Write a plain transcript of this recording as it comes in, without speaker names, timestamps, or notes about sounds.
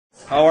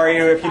How are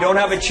you? If you don't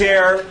have a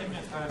chair,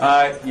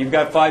 you've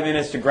got 5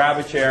 minutes to grab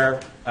a chair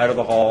out of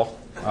the hall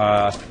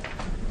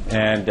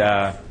and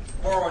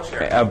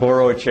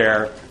borrow a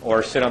chair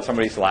or sit on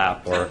somebody's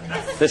lap. Or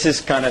this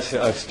is kind of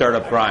a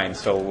startup grind,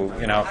 so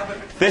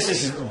this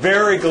is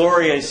very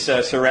glorious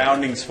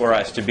surroundings for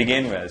us to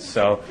begin with.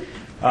 So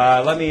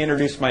let me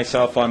introduce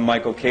myself. I'm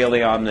Michael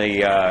Cayley. I'm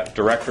the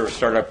director of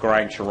Startup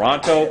Grind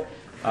Toronto.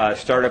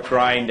 Startup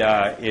Grind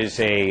is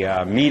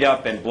a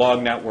meetup and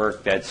blog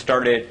network that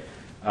started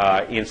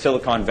in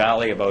Silicon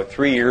Valley about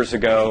 3 years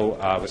ago.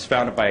 Was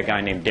founded by a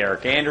guy named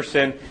Derek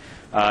Anderson.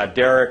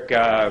 Derek,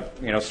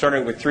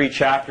 started with 3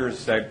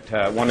 chapters.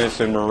 That one is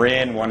in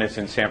Marin, one is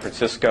in San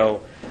Francisco,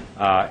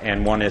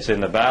 and one is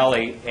in the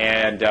Valley.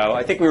 And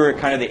I think we were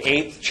kind of the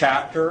 8th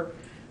chapter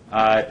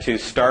to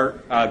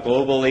start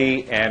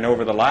globally. And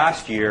over the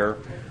last year,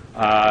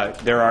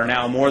 there are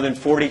now more than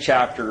 40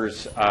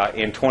 chapters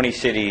in 20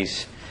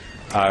 cities.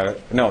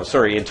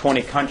 In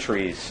 20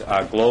 countries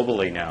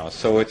globally now.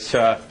 So it's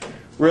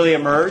really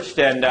emerged,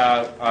 and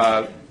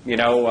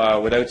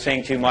without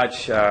saying too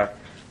much,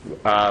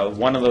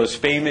 one of those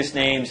famous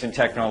names in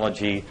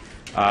technology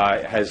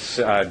has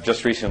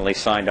just recently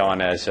signed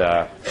on as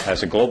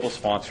a global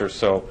sponsor.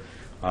 So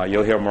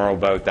you'll hear more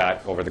about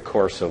that over the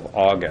course of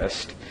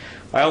August.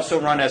 I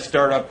also run a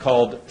startup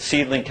called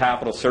Seedling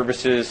Capital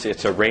Services.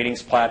 It's a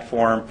ratings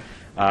platform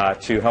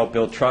to help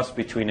build trust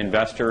between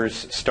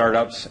investors,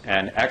 startups,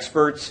 and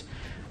experts.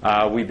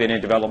 We've been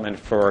in development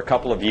for a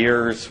couple of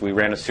years. We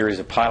ran a series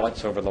of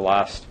pilots over the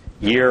last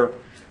year,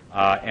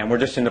 and we're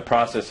just in the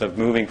process of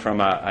moving from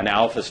an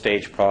alpha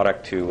stage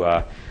product to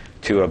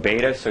a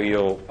beta. So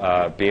you'll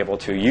be able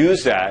to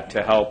use that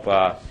to help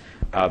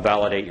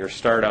validate your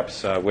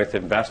startups with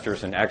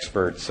investors and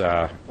experts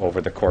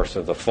over the course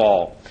of the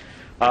fall.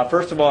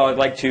 First of all, I'd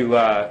like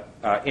to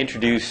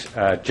introduce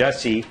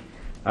Jesse.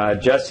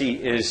 Jesse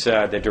is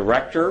the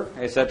director.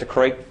 Is that the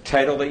correct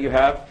title that you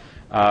have?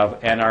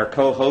 And our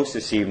co-host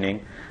this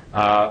evening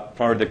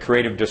for the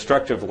Creative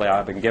Destructive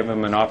Lab, and give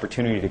him an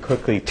opportunity to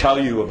quickly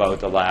tell you about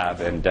the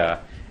lab and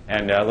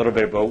a little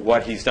bit about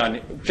what he's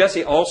done.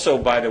 Jesse also,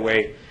 by the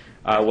way,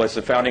 was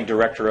the founding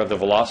director of the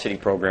Velocity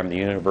program at the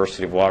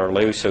University of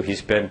Waterloo. So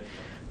he's been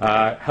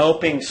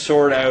helping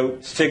sort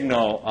out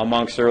signal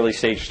amongst early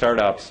stage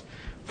startups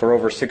for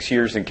over 6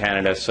 years in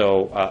Canada,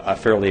 so a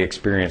fairly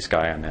experienced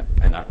guy in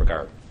that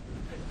regard.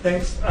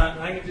 Thanks. I'm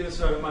going to do this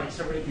so everybody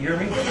can hear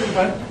me.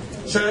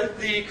 So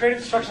the Creative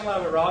Destruction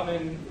Lab at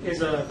Robin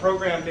is a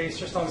program based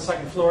just on the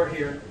second floor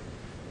here.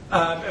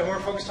 And we're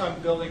focused on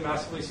building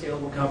massively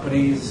scalable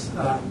companies.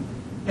 And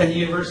the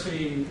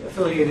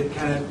university-affiliated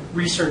kind of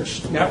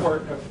research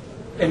network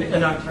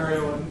in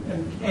Ontario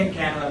and in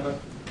Canada,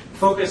 but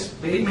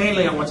focused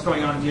mainly on what's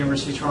going on at the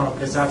University of Toronto,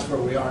 because that's where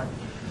we are.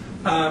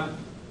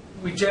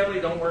 We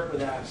generally don't work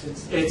with apps.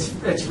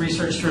 It's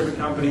research-driven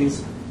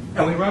companies,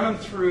 and we run them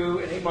through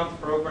an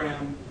 8-month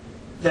program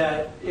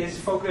that is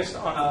focused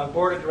on a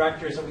board of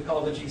directors that we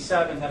call the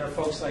G7, that are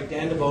folks like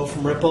Dan DeVoe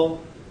from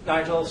Ripple,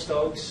 Nigel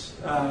Stokes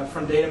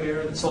from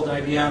Datamir that sold to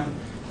IBM,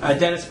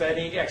 Dennis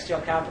Betty,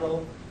 XTL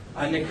Capital,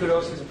 Nick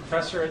Kudos, who's a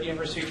professor at the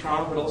University of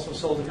Toronto but also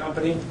sold the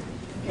company,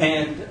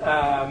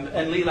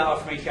 and Lee Lau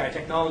from ATI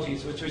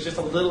Technologies, which was just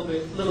a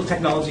little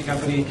technology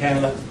company in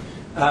Canada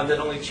that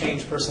only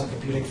changed personal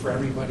computing for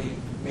everybody,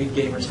 made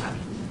gamers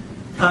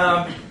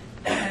happy.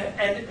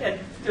 And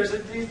there's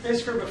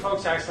this group of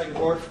folks acts like a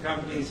board for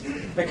companies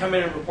that come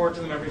in and report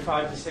to them every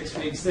 5 to 6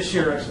 weeks. This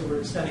year, actually,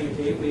 we're extending it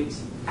to 8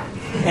 weeks.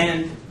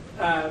 And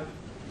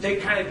they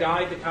kind of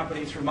guide the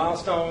company through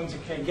milestones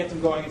and can get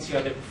them going and see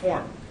how they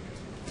perform.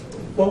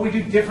 What we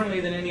do differently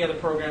than any other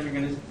program you're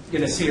going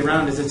to see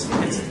around is it's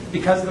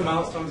because of the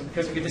milestones,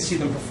 because we get to see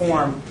them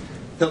perform.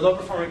 The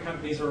low-performing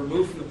companies are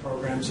removed from the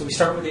program, so we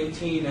start with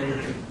 18 and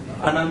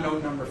an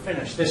unknown number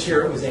finish. This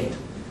year it was 8.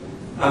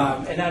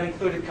 And that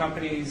included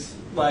companies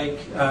like,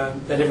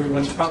 that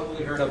everyone's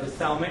probably heard of, is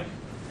Thalmic.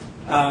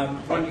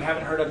 One you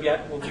haven't heard of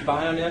yet will be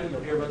Bionym.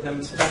 You'll hear about them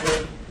in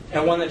September.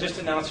 And one that just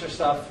announced their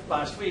stuff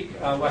last week,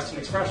 Western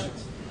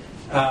Expressions.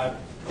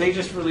 They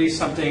just released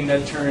something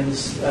that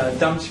turns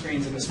dumb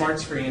screens into smart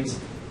screens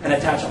and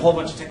attach a whole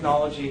bunch of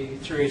technology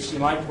through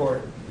HDMI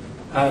port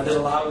that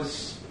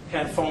allows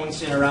kind of phones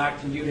to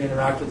interact and you to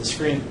interact with the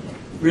screen.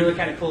 Really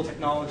kind of cool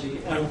technology.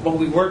 And when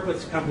we work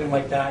with a company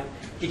like that,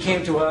 he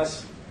came to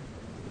us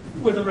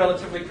with a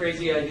relatively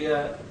crazy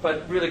idea,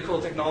 but really cool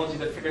technology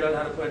that figured out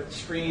how to put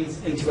screens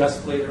into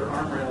escalator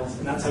arm rails,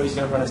 and that's how he's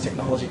going to run his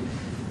technology.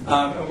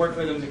 And worked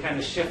with him to kind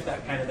of shift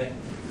that kind of thing.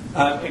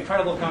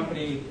 Incredible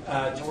company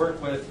to work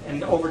with,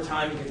 and over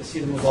time you get to see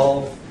them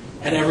evolve,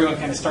 and everyone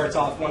kind of starts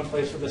off one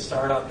place with a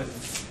startup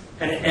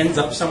and it ends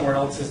up somewhere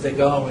else as they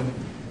go, and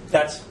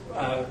that's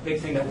a big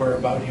thing that we're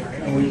about here.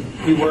 And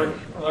we work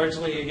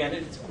largely,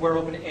 again, we're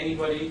open to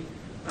anybody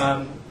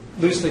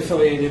loosely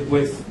affiliated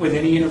with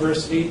any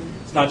university.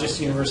 It's not just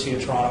the University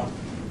of Toronto.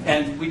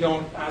 And we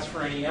don't ask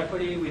for any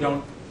equity. We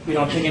don't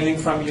take anything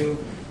from you.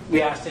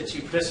 We ask that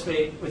you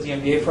participate with the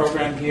MBA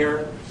program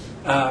here,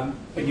 but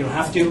you don't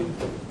have to.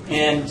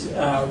 And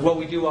what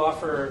we do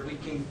offer,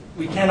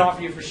 we can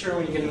offer you for sure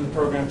when you get into the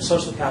program,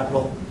 social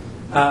capital.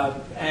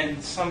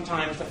 And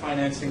sometimes the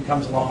financing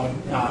comes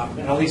along,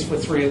 and at least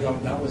with 3 of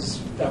them, that was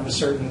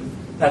certain.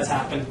 That's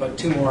happened, but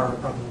 2 more are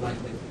probably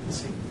likely. We'll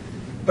see.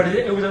 But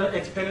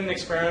it's been an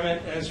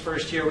experiment. In its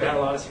first year, we had a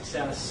lot of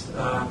success.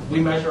 We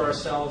measure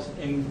ourselves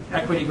in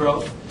equity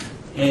growth,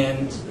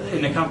 and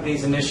in the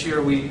companies. And this year,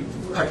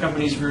 our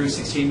companies grew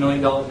 $68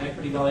 million in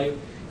equity value,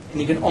 and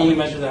you can only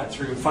measure that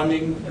through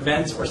funding,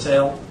 events, or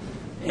sale,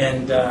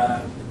 and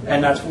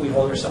that's what we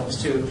hold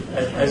ourselves to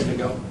as we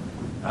go.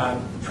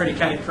 Pretty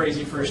kind of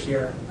crazy first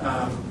year,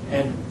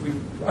 and we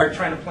are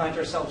trying to plant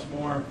ourselves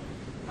more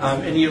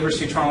in the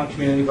University of Toronto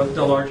community, but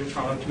the larger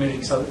Toronto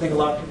community. So I think a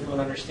lot of people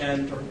don't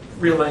understand or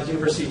realize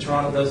University of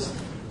Toronto does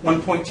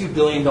 $1.2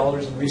 billion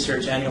in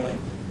research annually.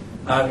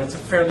 It's a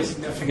fairly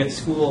significant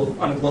school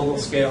on a global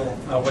scale,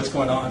 what's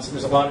going on. So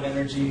there's a lot of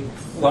energy,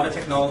 a lot of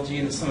technology,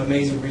 and some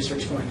amazing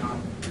research going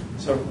on.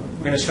 So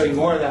we're going to show you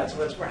more of that. So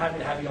we're happy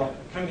to have you all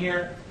come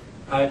here.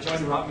 Join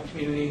the Rotman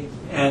community,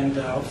 and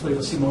hopefully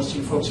we'll see most of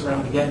you folks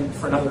around again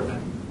for another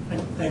event.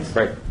 Thanks.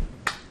 Great.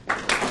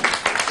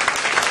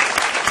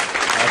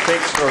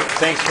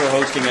 Thanks for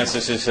hosting us.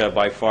 This is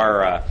by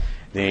far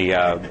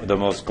the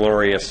most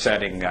glorious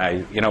setting.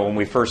 When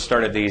we first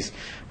started these,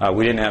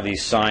 we didn't have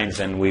these signs,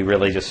 and we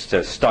really just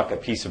stuck a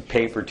piece of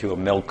paper to a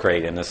milk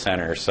crate in the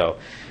center. So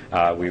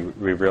we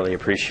really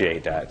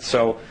appreciate that.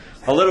 So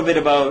a little bit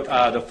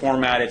about the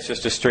format. It's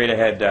just a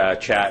straight-ahead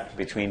chat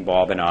between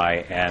Bob and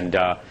I, and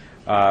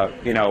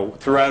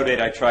throughout it,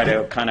 I try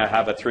to kind of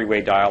have a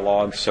 3-way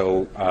dialogue,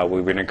 so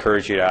we would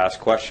encourage you to ask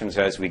questions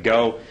as we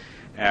go.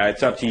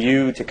 It's up to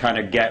you to kind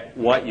of get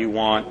what you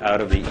want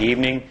out of the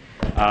evening.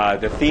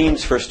 The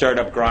themes for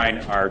Startup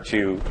Grind are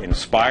to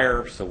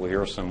inspire, so we'll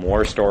hear some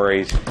war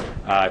stories,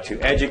 to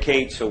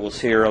educate, so we'll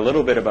hear a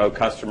little bit about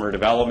customer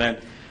development,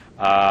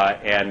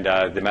 and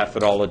the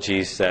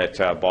methodologies that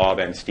Bob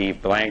and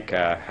Steve Blank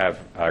have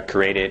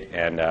created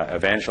and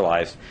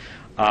evangelized.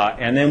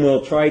 And then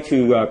we'll try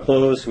to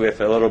close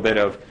with a little bit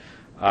of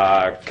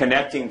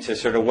connecting to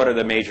sort of what are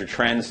the major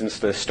trends in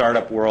the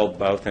startup world,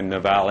 both in the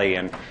Valley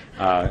and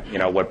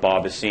what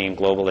Bob is seeing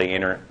globally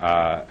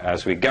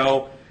as we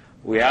go.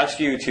 We ask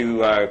you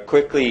to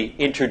quickly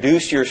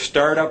introduce your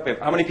startup.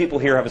 How many people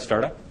here have a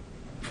startup?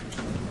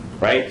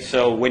 Right?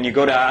 So when you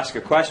go to ask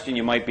a question,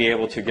 you might be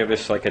able to give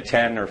us like a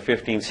 10 or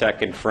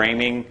 15-second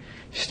framing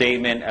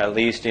statement, at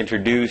least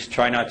introduce.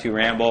 Try not to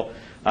ramble.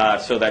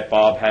 So that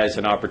Bob has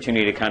an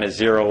opportunity to kind of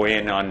zero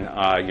in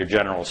on your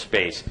general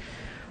space.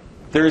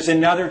 There's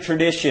another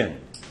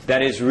tradition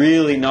that is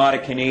really not a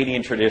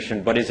Canadian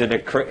tradition, but is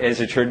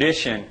a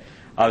tradition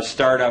of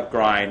Startup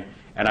Grind,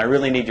 and I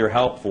really need your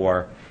help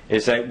for,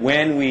 is that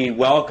when we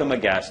welcome a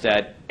guest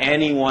at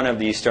any one of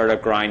these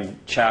Startup Grind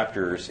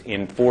chapters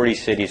in 40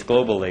 cities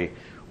globally,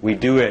 we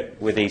do it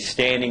with a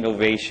standing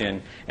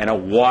ovation and a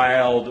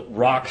wild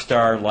rock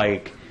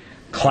star-like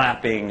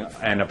clapping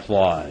and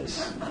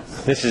applause.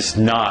 This is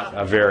not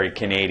a very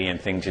Canadian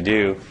thing to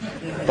do,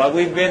 but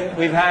we've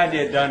had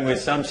it done with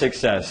some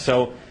success.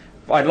 So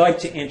I'd like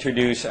to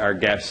introduce our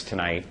guest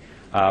tonight.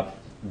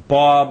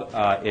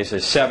 Bob is a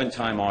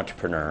 7-time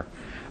entrepreneur.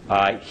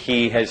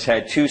 He has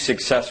had 2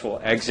 successful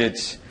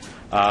exits.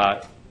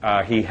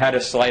 He had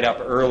a slide up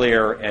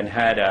earlier and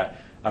had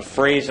a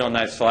phrase on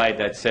that slide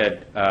that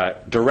said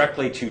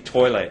directly to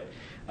toilet,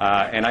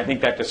 and I think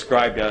that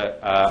described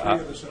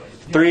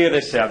 3 of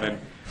the 7.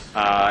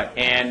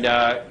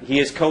 And he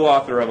is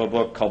co-author of a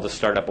book called The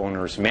Startup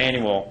Owner's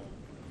Manual,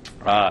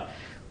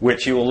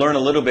 which you will learn a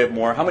little bit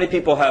more. How many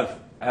people have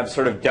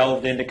sort of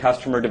delved into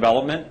customer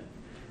development?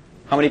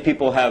 How many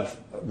people have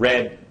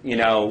read,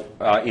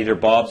 either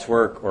Bob's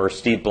work or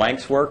Steve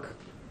Blank's work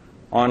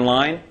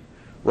online?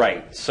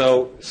 Right.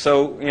 So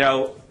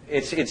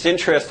it's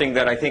interesting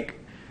that I think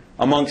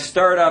among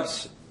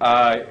startups,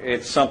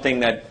 it's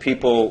something that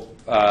people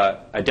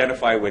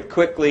identify with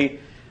quickly.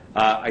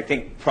 I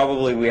think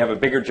probably we have a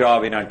bigger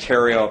job in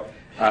Ontario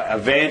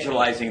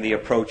evangelizing the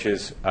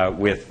approaches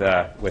with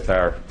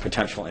our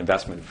potential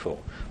investment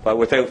pool. But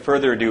without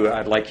further ado,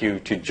 I'd like you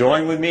to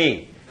join with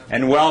me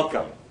and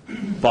welcome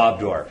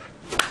Bob Dorf.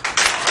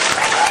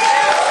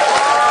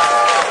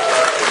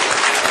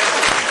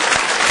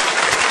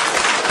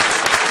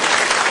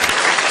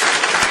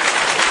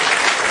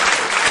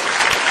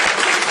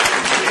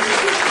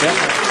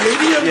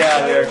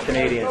 Yeah, they're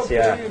Canadians.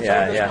 Yeah.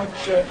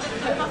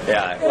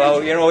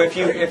 Well,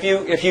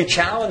 if you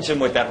challenge them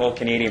with that whole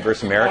Canadian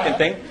versus American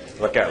thing,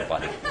 look out,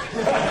 buddy.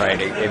 Right?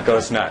 It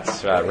goes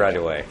nuts right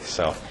away.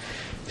 So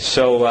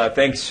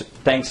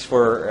thanks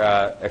for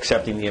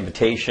accepting the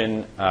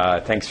invitation.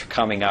 Thanks for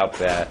coming up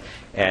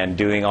and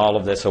doing all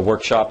of this. A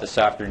workshop this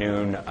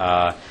afternoon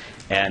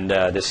and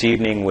this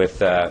evening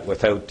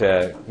without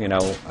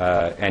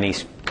any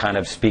kind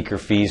of speaker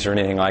fees or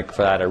anything like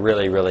that. I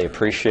really, really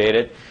appreciate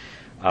it.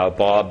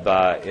 Bob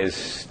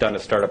has done a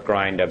Startup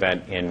Grind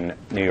event in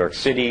New York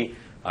City.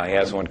 He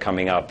has one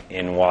coming up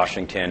in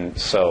Washington.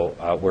 So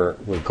we're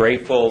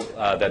grateful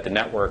that the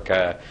network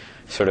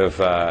sort of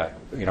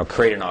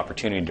create an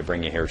opportunity to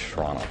bring you here to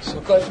Toronto. So,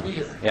 glad to be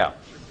here. Yeah.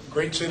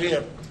 Great city.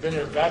 I've been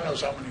here God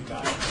knows how many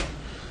times.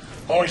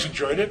 Always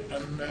enjoyed it,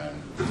 and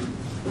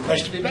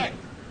nice to be back.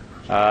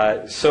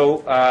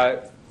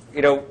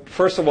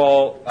 First of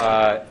all,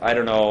 I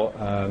don't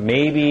know,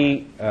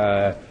 maybe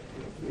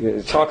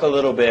talk a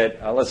little bit.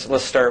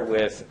 Let's start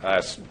with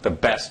the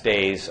best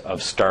days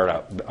of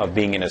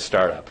being in a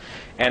startup,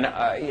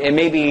 and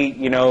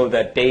maybe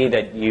that day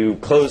that you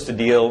closed the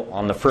deal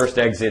on the first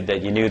exit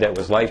that you knew that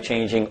was life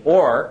changing,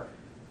 or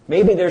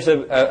maybe there's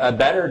a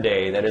better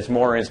day that is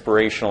more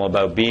inspirational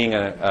about being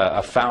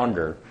a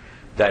founder.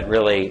 That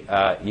really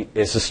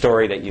is a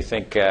story that you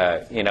think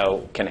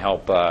can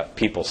help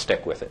people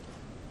stick with it.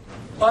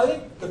 Well, I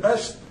think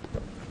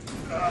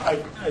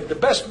the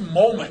best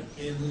moment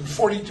in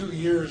 42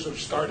 years of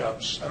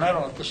startups, and I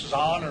don't know if this is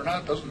on or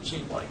not, doesn't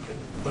seem like it,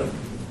 but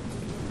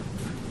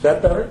is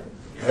that better?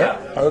 Yeah.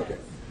 Okay.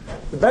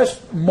 The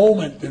best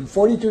moment in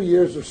 42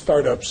 years of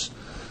startups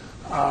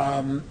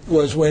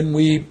was when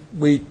we,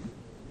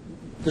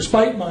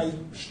 despite my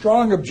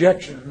strong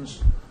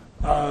objections,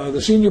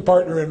 the senior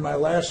partner in my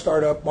last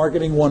startup,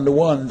 Marketing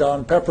 1-to-1,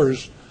 Don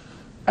Peppers,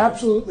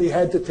 absolutely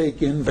had to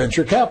take in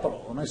venture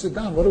capital. And I said,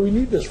 Don, what do we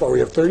need this for? We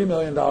have $30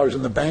 million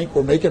in the bank.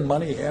 We're making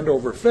money hand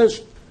over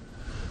fist.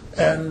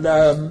 And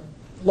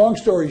long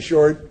story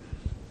short,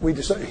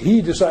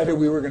 he decided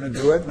we were going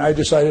to do it, and I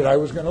decided I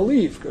was going to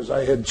leave because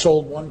I had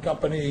sold one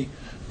company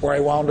where I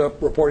wound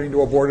up reporting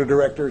to a board of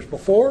directors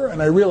before,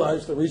 and I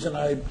realized the reason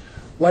I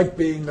liked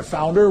being the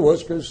founder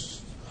was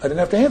because I didn't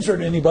have to answer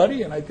to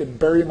anybody, and I could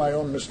bury my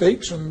own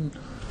mistakes and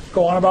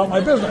go on about my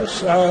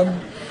business,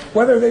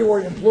 whether they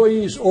were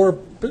employees or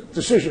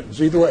decisions,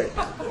 either way.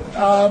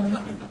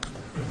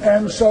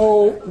 And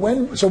so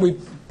we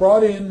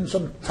brought in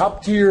some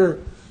top-tier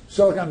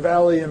Silicon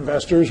Valley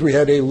investors. We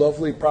had a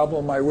lovely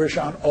problem. I wish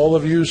on all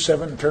of you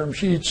 7 term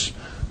sheets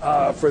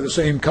for the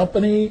same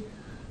company.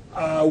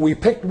 We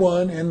picked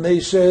one, and they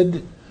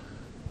said,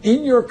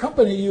 in your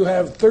company, you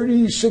have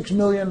 $36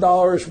 million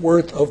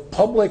worth of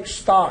public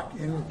stock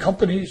in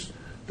companies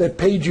that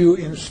paid you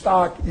in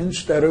stock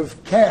instead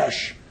of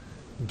cash.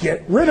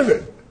 Get rid of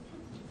it.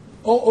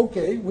 Oh,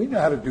 okay, we know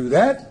how to do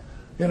that.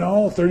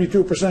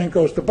 32%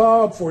 goes to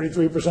Bob,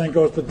 43%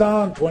 goes to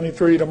Don,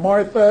 23% to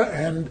Martha,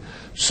 and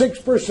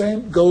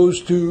 6%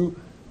 goes to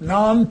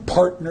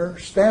non-partner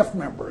staff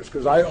members.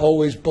 Because I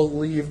always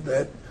believed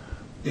that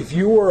if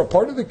you were a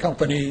part of the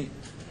company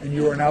and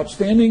you were an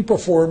outstanding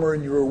performer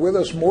and you were with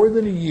us more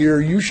than a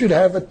year, you should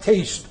have a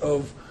taste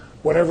of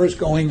whatever's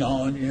going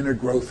on in a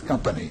growth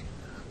company.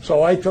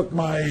 So I took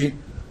my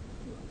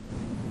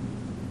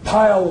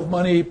pile of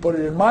money, put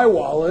it in my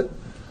wallet,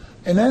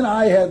 and then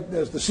I had,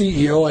 as the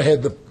CEO, I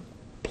had the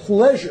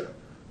pleasure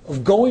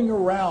of going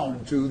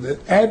around to the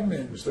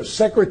admins, the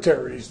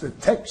secretaries, the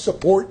tech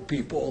support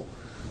people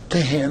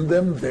to hand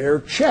them their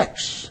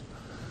checks.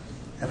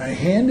 And I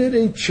handed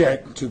a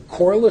check to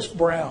Corliss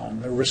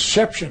Brown, the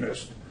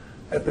receptionist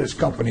at this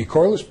company.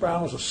 Corliss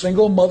Brown was a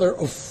single mother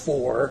of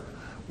 4,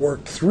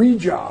 worked 3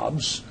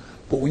 jobs,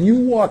 but when you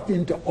walked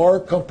into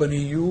our company,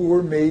 you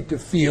were made to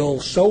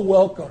feel so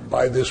welcome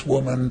by this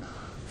woman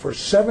for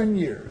 7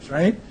 years,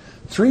 right?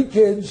 3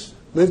 kids,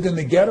 lived in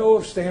the ghetto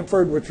of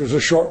Stamford, which was a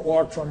short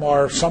walk from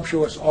our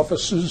sumptuous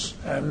offices,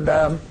 and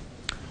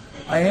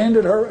I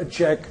handed her a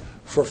check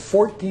for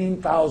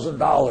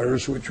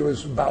 $14,000, which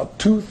was about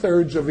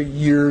 2/3 of a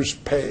year's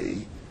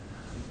pay.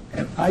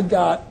 And I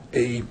got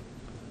a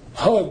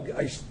hug.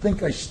 I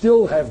think I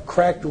still have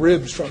cracked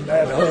ribs from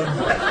that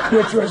hug,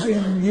 which was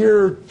in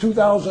year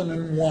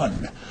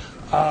 2001.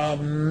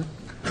 And,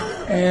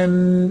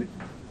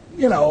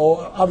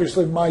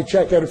 obviously my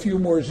check had a few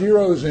more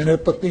zeros in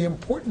it, but the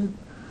important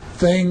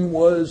thing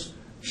was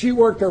she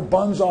worked her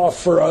buns off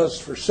for us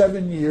for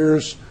 7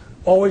 years,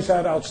 always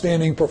had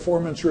outstanding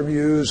performance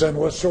reviews, and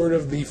was sort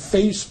of the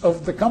face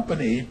of the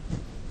company,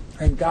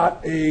 and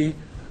got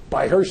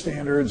by her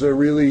standards, a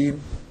really,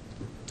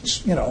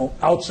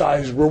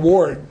 outsized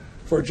reward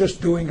for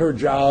just doing her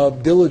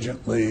job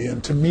diligently.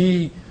 And to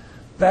me,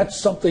 that's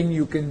something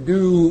you can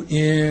do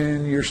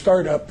in your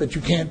startup that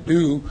you can't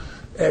do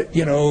at,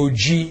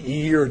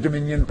 GE or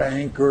Dominion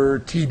Bank or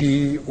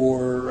TD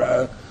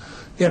or,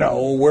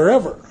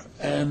 wherever.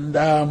 And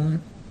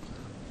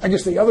I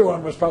guess the other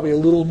one was probably a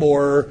little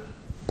more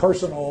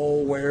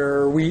personal,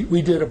 where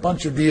we did a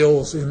bunch of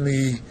deals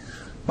in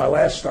my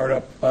last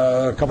startup,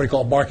 a company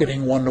called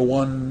Marketing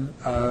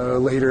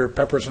 1-to-1, later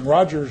Peppers and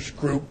Rogers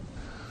Group,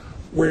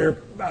 where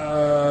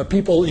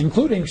people,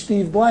 including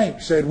Steve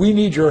Blank, said, we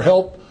need your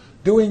help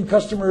doing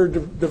customer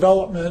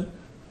development,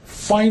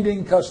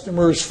 finding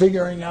customers,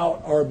 figuring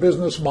out our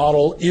business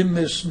model in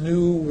this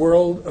new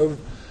world of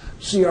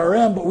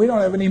CRM, but we don't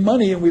have any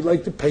money and we'd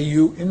like to pay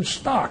you in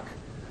stock.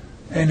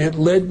 And it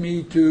led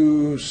me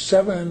to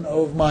 7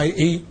 of my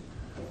 8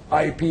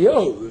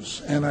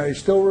 IPOs. And I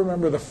still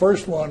remember the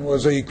first one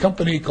was a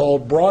company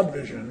called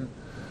Broadvision,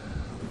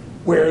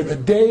 where the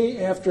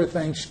day after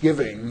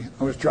Thanksgiving,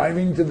 I was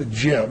driving to the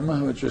gym,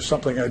 which is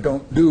something I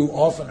don't do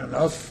often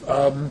enough,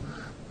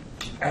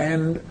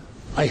 and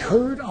I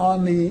heard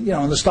on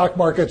the stock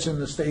markets in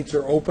the States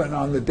are open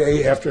on the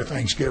day after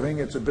Thanksgiving.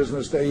 It's a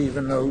business day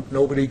even though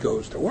nobody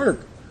goes to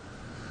work.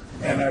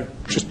 And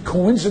just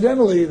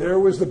coincidentally, there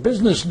was the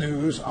business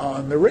news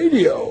on the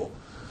radio.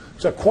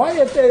 It's a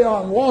quiet day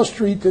on Wall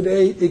Street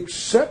today,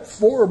 except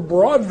for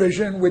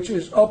Broadvision, which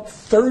is up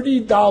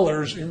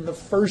 $30 in the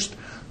first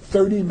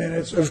 30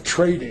 minutes of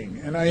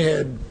trading. And I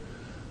had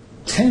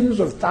tens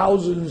of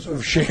thousands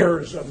of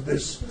shares of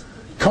this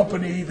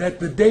company that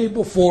the day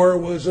before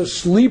was a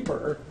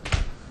sleeper.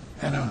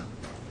 And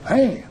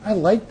hey, I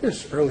like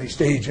this early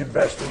stage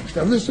investing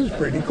stuff. This is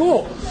pretty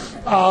cool.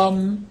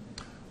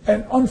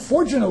 And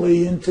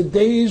unfortunately, in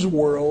today's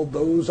world,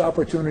 those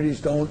opportunities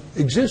don't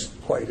exist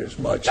quite as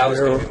much. That was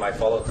going to be my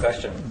follow-up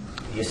question.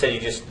 You said you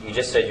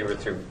just said you were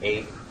through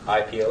 8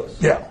 IPOs?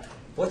 Yeah.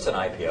 What's an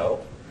IPO?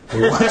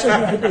 What's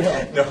an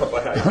IPO? No,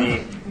 but I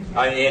mean,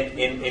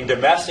 in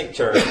domestic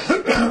terms,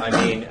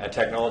 I mean, a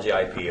technology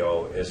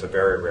IPO is a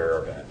very rare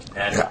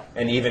event,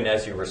 and even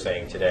as you were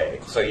saying today,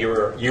 so you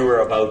were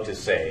about to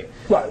say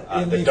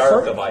the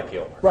dark of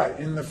IPO market. Right.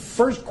 In the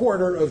first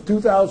quarter of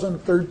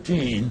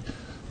 2013,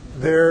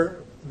 the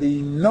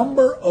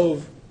number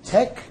of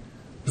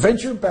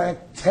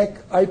venture-backed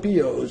tech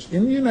IPOs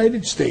in the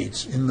United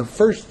States in the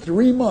first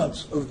 3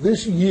 months of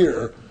this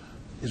year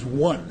is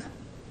one.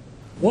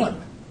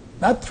 One.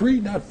 Not 3,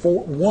 not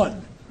 4,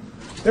 1.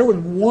 There was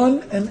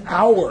 1 an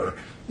hour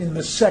in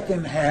the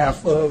second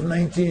half of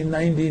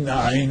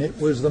 1999. It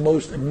was the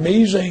most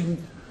amazing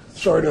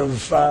sort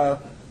of,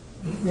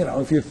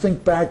 if you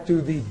think back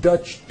to the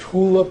Dutch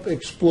tulip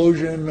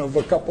explosion of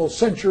a couple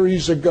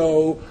centuries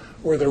ago,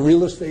 or the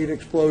real estate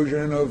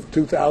explosion of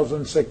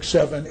 2006,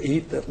 7,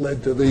 8 that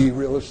led to the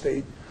real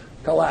estate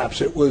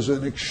collapse. It was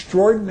an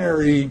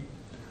extraordinary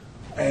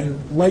and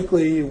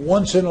likely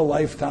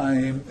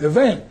once-in-a-lifetime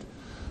event,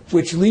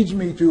 which leads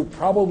me to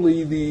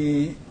probably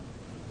the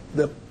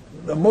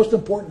most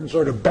important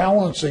sort of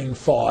balancing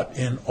thought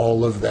in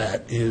all of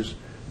that is,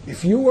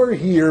 if you are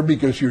here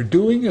because you're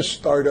doing a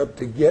startup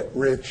to get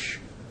rich,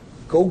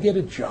 go get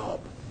a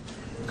job.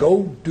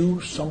 Go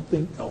do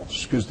something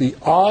else, because the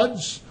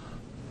odds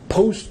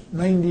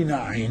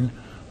post-99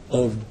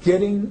 of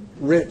getting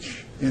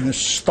rich in a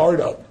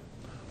startup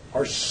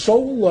are so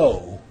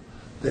low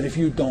that if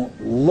you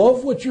don't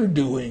love what you're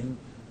doing,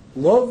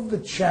 love the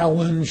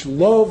challenge,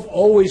 love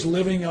always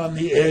living on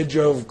the edge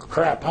of,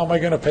 crap, how am I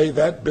going to pay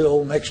that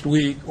bill next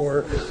week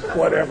or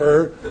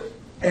whatever,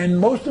 and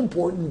most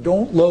important,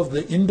 don't love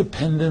the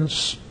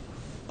independence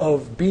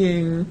of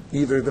being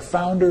either the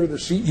founder, the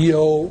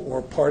CEO,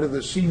 or part of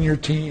the senior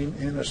team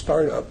in a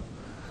startup,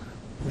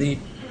 the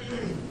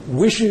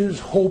wishes,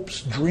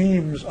 hopes,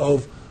 dreams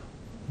of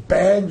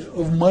bags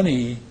of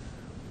money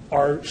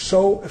are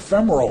so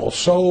ephemeral,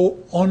 so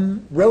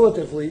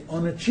relatively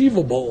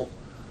unachievable,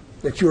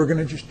 that you're going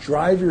to just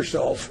drive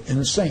yourself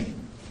insane.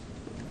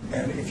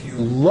 And if you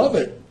love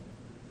it,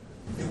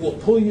 it will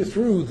pull you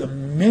through the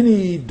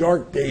many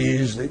dark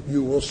days that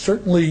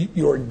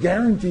you're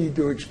guaranteed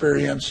to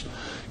experience,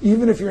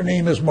 even if your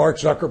name is Mark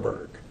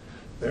Zuckerberg.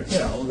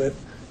 That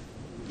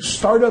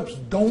startups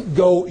don't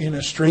go in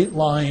a straight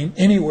line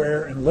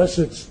anywhere unless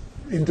it's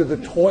into the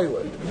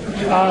toilet.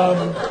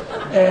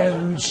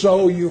 And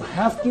so you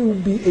have to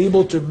be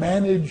able to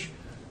manage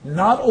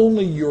not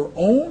only your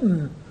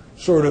own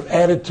sort of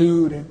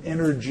attitude and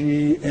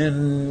energy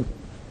and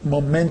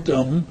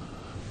momentum,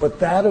 but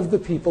that of the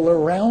people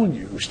around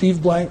you.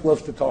 Steve Blank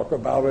loves to talk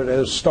about it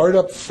as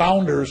startup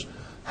founders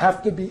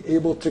have to be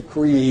able to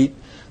create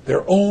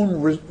their own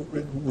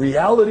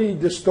reality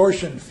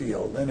distortion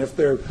field. And if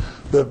the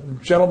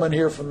gentleman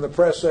here from the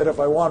press said, if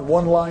I want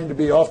one line to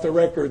be off the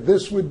record,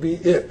 this would be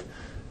it.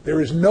 There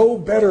is no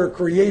better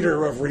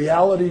creator of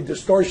reality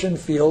distortion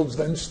fields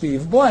than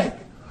Steve Blank.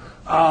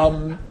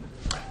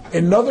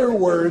 In other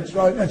words,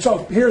 and so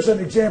here's an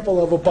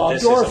example of a Bob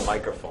Dorf. This is a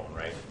microphone,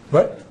 right?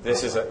 What?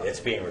 It's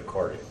being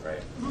recorded,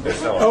 right?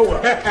 There's no. Oh,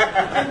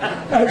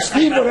 well.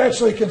 Steve would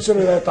actually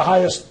consider that the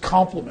highest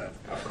compliment.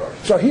 Of course.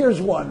 So here's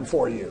one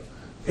for you.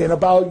 In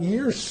about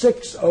year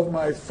 6 of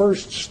my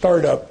first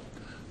startup,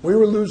 we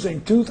were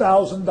losing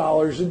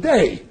 $2,000 a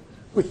day,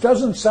 which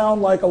doesn't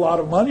sound like a lot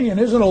of money and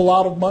isn't a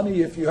lot of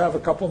money if you have a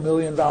couple $1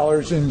 million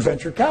in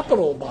venture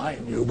capital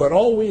behind you. But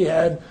all we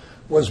had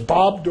was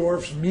Bob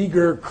Dorf's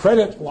meager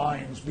credit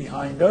lines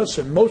behind us,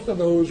 and most of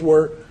those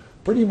were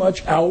pretty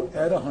much out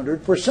at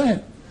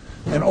 100%.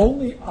 And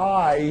only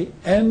I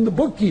and the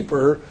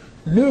bookkeeper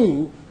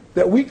knew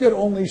that we could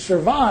only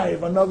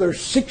survive another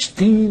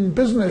 16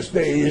 business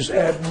days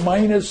at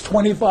minus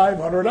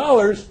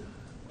 $2,500,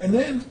 and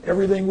then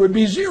everything would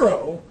be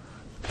zero.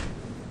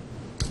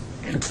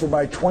 And for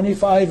my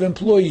 25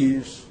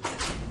 employees,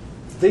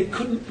 they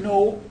couldn't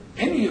know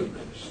any of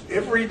this.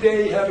 Every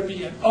day had to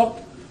be an up,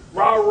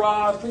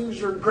 rah,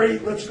 things are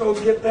great, let's go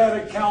get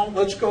that account,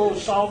 let's go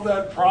solve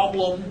that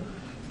problem.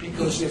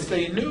 Because if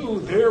they knew,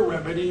 their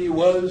remedy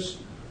was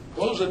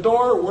close the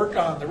door, work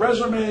on the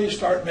resume,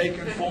 start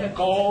making phone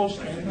calls,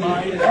 and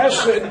my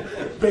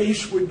asset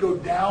base would go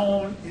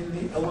down in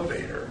the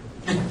elevator.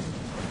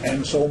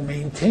 And so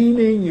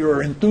maintaining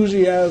your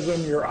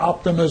enthusiasm, your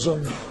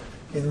optimism,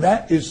 and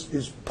that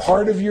is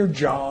part of your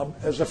job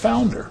as a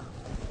founder.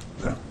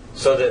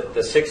 So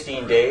the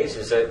 16 days,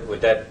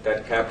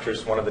 that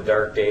captures one of the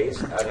dark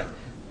days?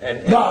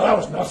 No, that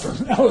was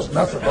nothing. That was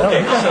nothing.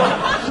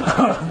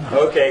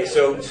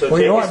 So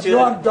well, you're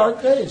on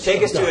dark days.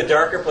 Take us to a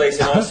darker place,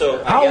 and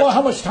also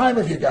how much time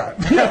have you got?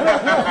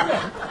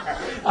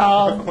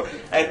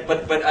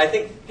 But I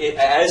think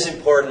as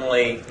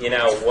importantly,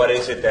 what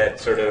is it that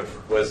sort of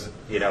was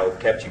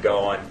kept you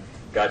going,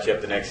 got you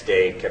up the next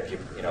day, kept you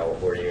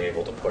were you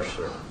able to push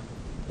through?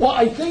 Well,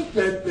 I think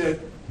that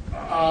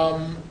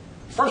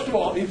first of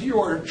all, if you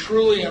are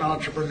truly an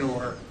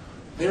entrepreneur,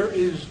 there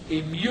is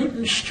a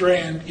mutant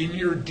strand in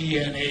your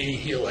DNA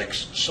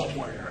helix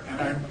somewhere,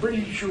 and I'm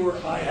pretty sure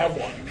I have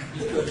one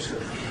because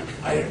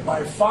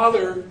my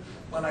father,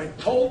 when I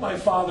told my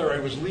father I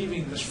was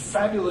leaving this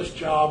fabulous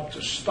job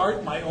to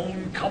start my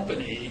own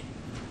company,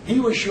 he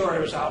was sure I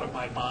was out of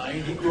my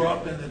mind. He grew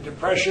up in the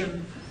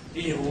Depression.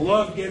 He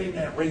loved getting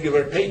that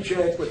regular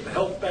paycheck with the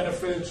health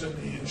benefits and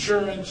the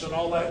insurance and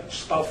all that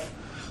stuff.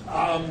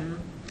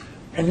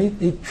 And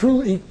he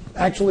truly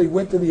actually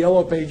went to the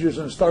Yellow Pages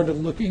and started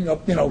looking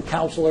up,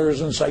 counselors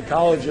and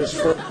psychologists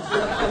for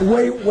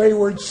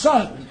wayward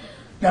son.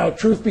 Now,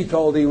 truth be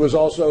told, he was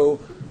also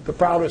the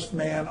proudest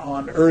man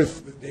on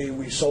earth the day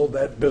we sold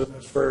that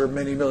business for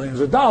many millions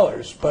of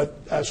dollars. But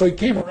so he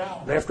came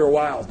around after a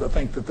while to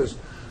think that this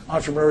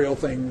entrepreneurial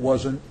thing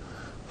wasn't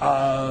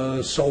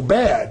so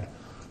bad.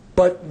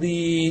 But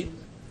I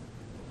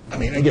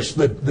guess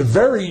the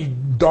very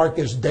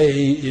darkest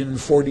day in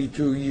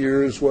 42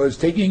 years was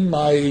taking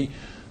my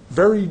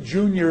very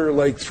junior,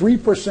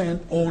 3%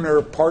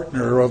 owner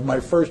partner of my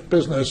first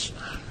business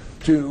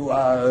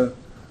to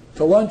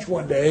lunch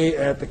one day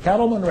at the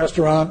Cattleman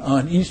Restaurant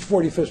on East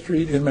 45th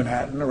Street in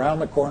Manhattan, around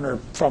the corner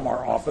from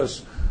our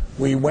office.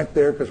 We went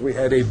there because we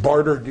had a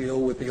barter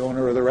deal with the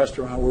owner of the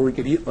restaurant where we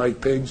could eat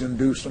like pigs and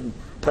do some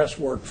press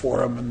work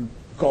for him and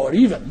call it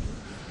even.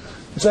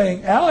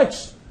 Saying,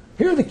 Alex,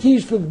 here are the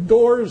keys to the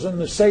doors and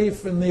the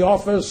safe and the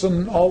office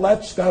and all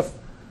that stuff.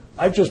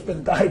 I've just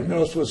been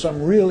diagnosed with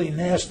some really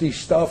nasty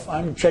stuff.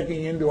 I'm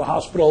checking into a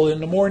hospital in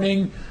the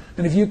morning,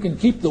 and if you can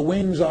keep the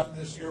wings on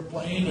this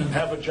airplane and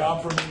have a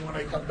job for me when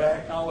I come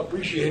back, I'll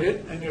appreciate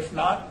it. And if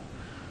not,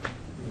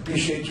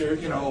 appreciate your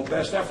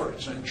best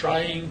efforts. And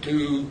trying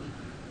to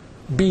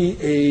be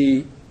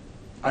a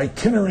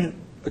itinerant,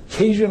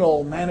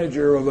 occasional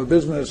manager of a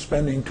business,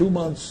 spending 2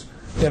 months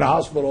in a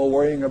hospital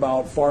worrying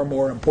about far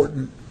more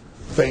important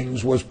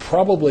things was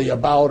probably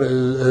about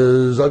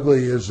as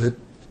ugly as it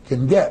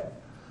can get.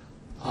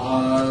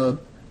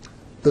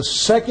 The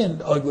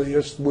second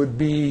ugliest would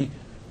be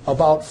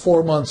about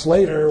 4 months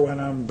later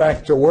when I'm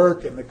back to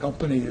work and the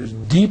company is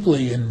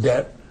deeply in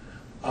debt,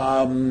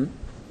 having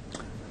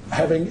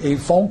a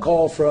phone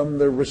call from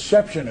the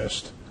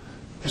receptionist,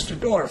 Mr.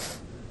 Dorf,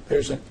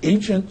 there's an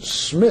Agent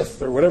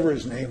Smith, or whatever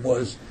his name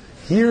was,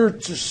 here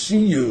to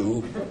see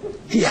you.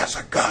 He has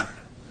a gun.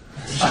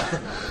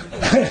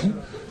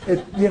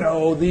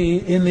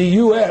 In the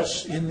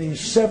U.S. in the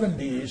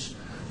 70s,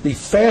 the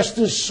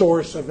fastest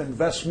source of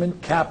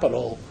investment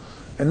capital,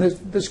 and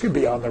this could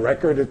be on the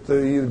record if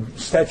the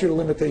statute of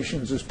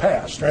limitations is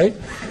passed, right?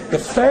 The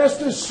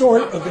fastest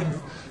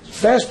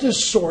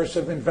source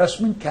of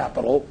investment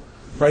capital,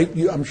 right?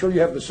 I'm sure you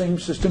have the same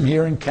system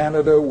here in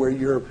Canada where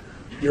your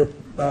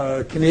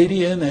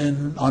Canadian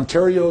and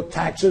Ontario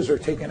taxes are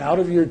taken out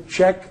of your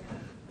check,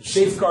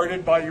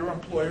 safeguarded by your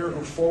employer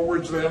who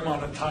forwards them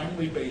on a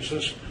timely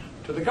basis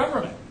to the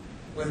government.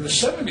 When in the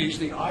 70s,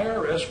 the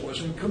IRS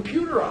wasn't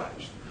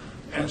computerized.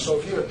 And so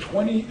if you had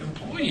 20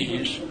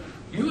 employees,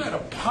 you had a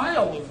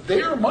pile of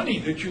their money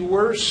that you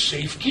were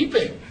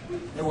safekeeping.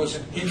 It was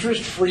an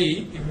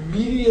interest-free,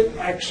 immediate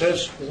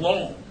access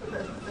loan.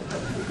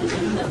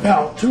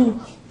 Now,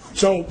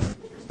 so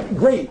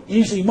great,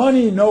 easy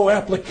money, no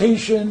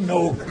application,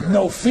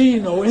 no fee,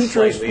 no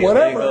interest,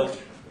 whatever,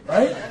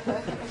 right?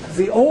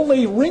 The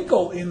only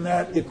wrinkle in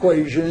that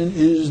equation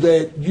is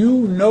that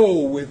you know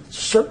with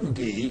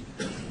certainty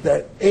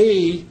that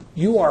A,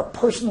 you are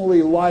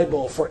personally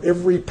liable for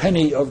every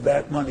penny of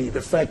that money.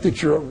 The fact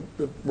that you're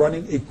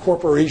running a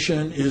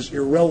corporation is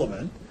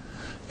irrelevant.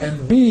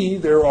 And B,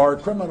 there are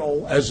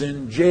criminal, as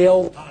in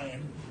jail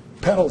time,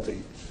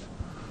 penalties.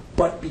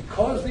 But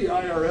because the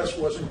IRS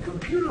wasn't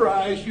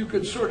computerized, you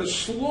could sort of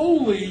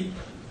slowly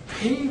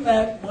pay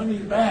that money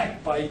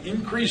back by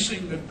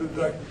increasing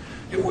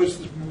it was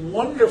this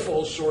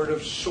wonderful sort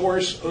of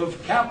source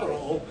of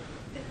capital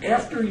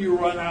after you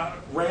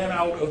ran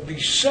out of the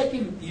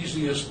second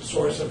easiest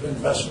source of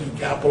investment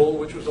capital,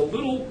 which was a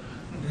little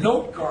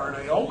note card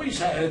I always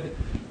had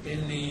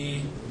in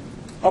the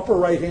upper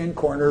right-hand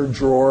corner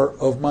drawer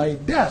of my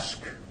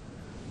desk.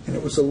 And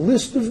it was a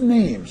list of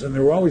names, and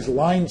there were always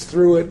lines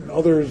through it, and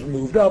others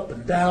moved up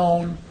and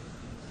down.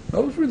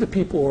 Those were the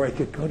people where I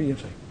could go to you and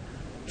say,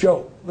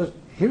 Joe,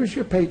 here's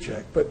your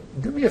paycheck, but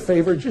do me a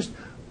favor, just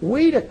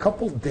wait a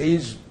couple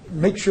days,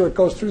 make sure it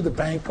goes through the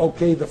bank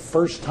okay the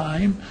first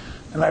time,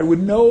 And I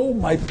would know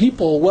my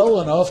people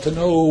well enough to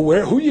know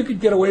who you could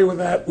get away with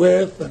that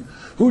with, and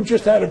who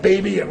just had a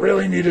baby and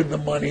really needed the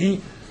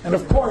money. And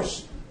of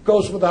course,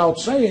 goes without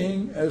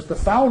saying, as the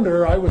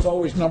founder, I was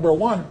always number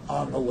one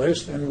on the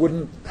list and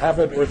wouldn't have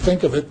it or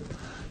think of it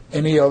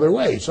any other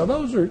way. So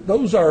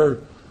those are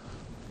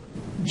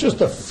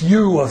just a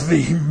few of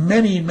the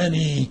many,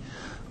 many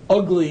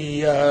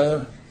ugly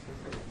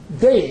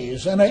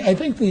days. And I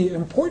think the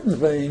important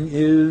thing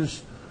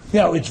is,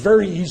 it's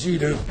very easy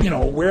to,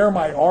 wear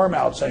my arm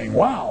out saying,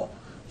 wow,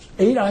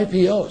 8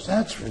 IPOs,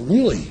 that's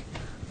really,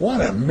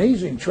 what an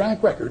amazing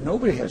track record.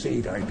 Nobody has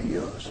 8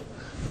 IPOs.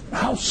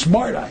 How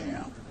smart I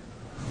am.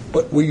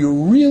 But where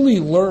you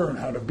really learn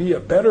how to be a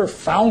better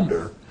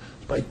founder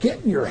is by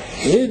getting your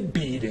head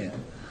beat in,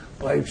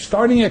 by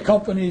starting a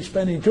company,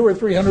 spending $200,000 or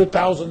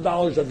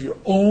 $300,000 of your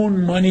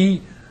own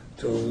money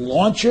to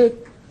launch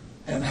it,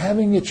 and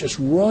having it just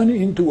run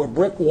into a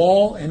brick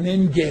wall and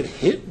then get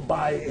hit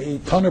by a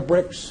ton of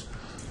bricks.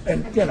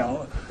 And,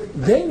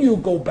 then you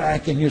go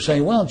back and you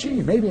say, well,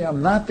 gee, maybe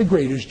I'm not the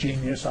greatest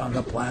genius on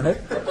the planet.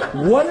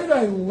 What did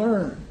I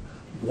learn?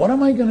 What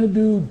am I going to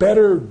do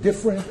better,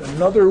 different,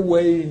 another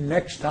way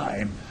next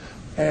time?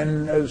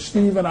 And as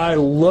Steve and I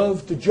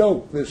love to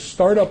joke, this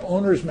Startup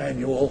Owner's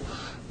Manual,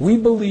 we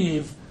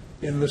believe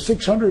in the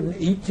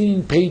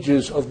 618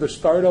 pages of the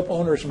Startup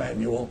Owner's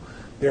Manual,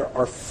 there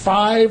are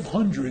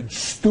 500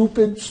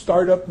 stupid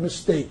startup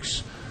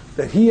mistakes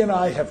that he and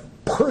I have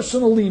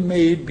personally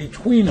made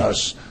between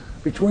us.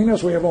 Between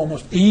us, we have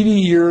almost 80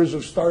 years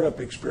of startup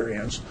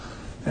experience.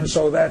 And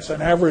so that's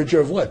an average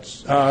of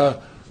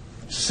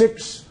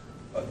six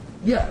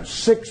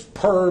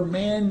per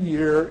man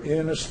year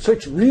in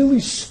 6 really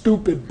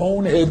stupid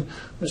bonehead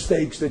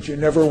mistakes that you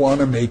never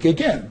want to make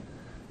again.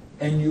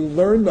 And you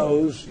learn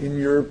those in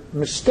your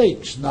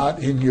mistakes, not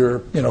in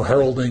your,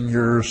 heralding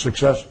your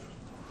success.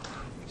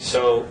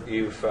 So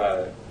you've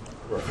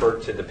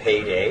referred to the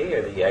payday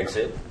or the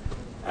exit.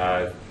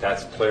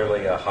 That's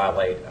clearly a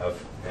highlight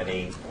of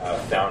any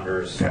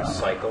founder's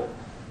cycle.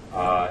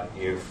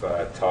 You've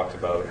talked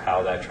about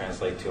how that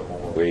translates to a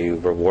moment where you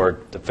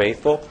reward the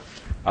faithful.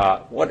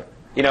 I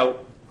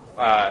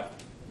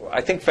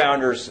think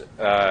founders,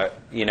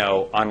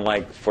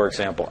 unlike, for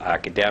example,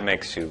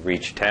 academics who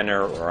reach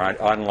tenure, or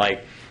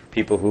unlike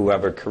people who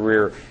have a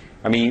career,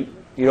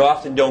 you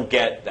often don't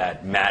get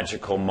that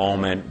magical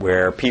moment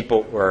where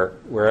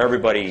where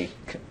everybody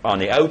on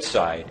the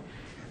outside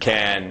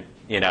can,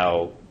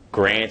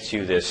 grants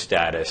you this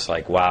status,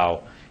 like,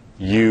 wow,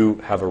 you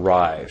have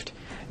arrived.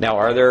 Now,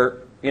 are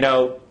there,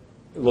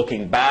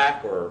 looking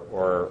back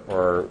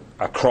or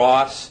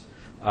across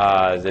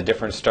the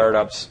different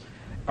startups,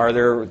 are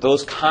there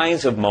those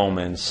kinds of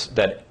moments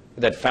that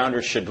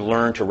founders should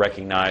learn to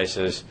recognize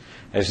as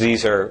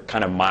these are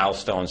kind of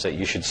milestones that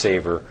you should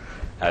savor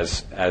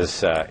as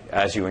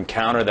you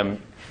encounter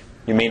them?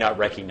 You may not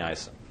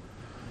recognize them.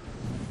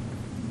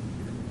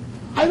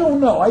 I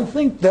don't know. I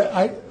think that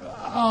I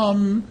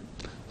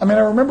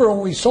remember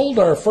when we sold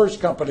our first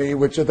company,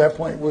 which at that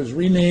point was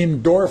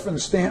renamed Dorf and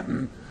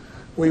Stanton.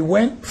 We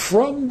went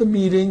from the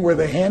meeting where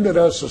they handed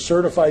us a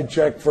certified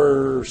check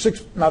for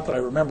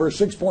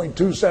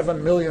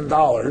 $6.27 million.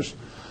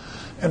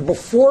 And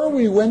before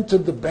we went to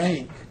the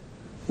bank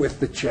with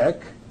the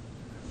check,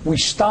 we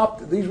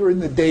stopped. These were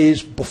in the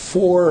days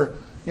before,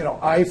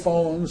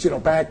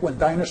 iPhones, back when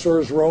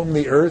dinosaurs roamed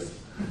the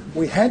earth.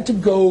 We had to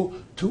go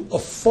to a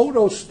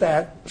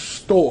photostat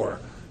store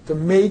to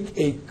make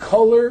a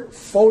color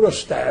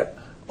photostat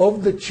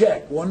of the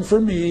check, one for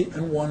me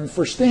and one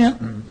for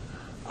Stanton.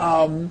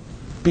 And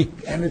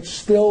it's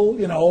still,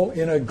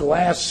 in a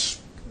glass,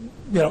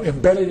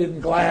 embedded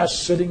in glass,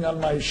 sitting on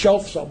my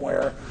shelf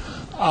somewhere.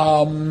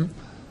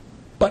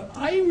 But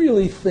I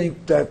really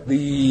think that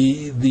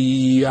the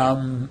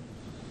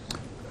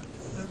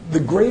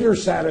greater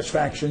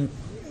satisfaction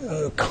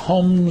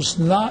comes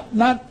not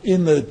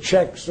in the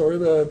checks or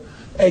the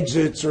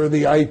exits or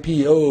the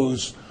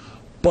IPOs,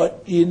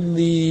 but in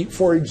the,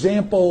 for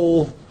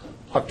example,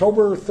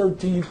 October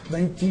 13th,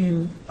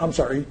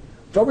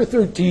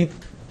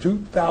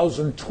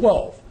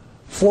 2012,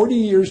 40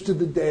 years to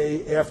the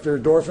day after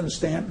Dorf and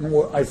Stanton,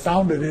 I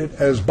founded it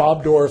as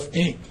Bob Dorf,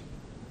 Inc.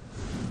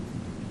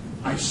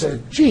 I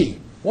said, gee,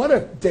 what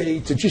a day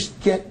to just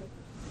get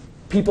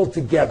people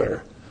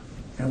together.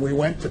 And we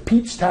went to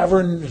Pete's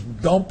Tavern, this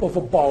dump of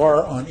a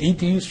bar on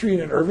 18th Street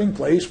in Irving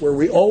Place, where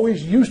we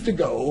always used to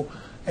go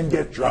and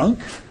get drunk.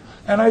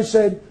 And I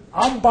said,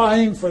 I'm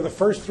buying for the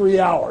first 3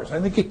 hours. I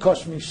think it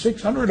cost me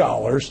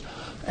 $600.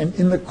 And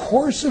in the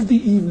course of the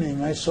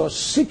evening, I saw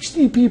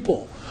 60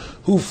 people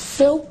who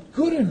felt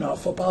good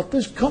enough about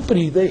this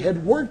company they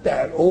had worked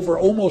at over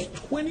almost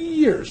 20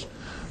 years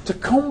to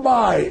come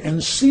by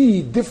and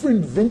see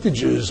different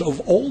vintages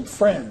of old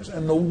friends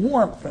and the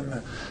warmth and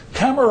the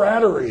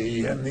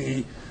camaraderie. And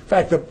in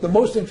fact, the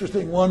most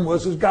interesting one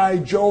was this guy,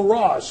 Joe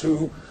Ross,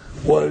 who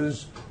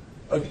was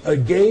a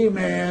gay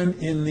man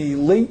in the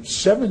late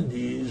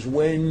 70s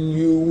when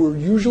you were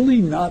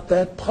usually not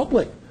that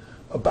public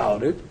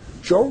about it.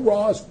 Joe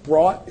Ross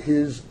brought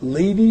his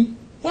lady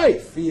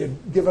wife. He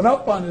had given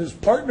up on his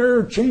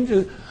partner,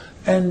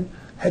 and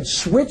had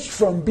switched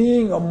from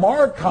being a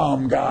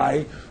Marcom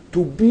guy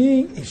to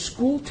being a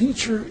school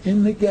teacher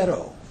in the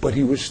ghetto. But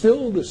he was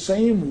still the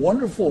same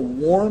wonderful,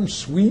 warm,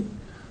 sweet,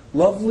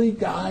 lovely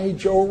guy,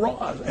 Joe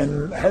Ross,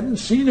 and hadn't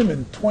seen him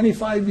in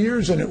 25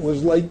 years, and it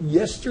was like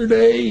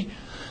yesterday.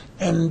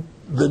 And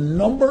the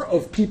number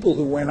of people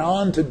who went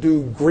on to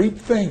do great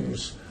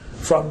things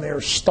from their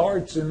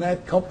starts in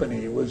that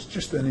company was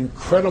just an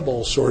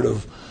incredible sort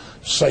of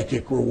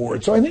psychic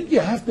reward. So I think you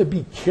have to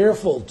be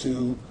careful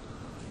to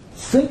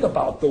think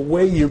about the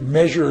way you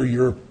measure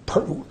your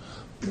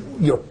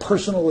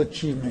personal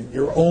achievement,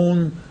 your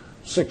own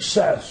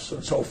success,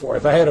 and so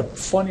forth. I had a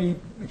funny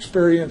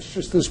experience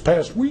just this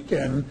past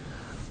weekend.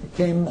 I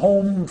came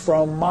home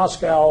from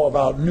Moscow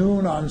about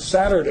noon on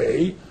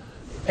Saturday,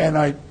 and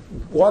I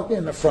walk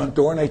in the front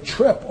door and I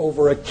trip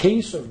over a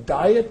case of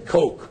Diet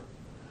Coke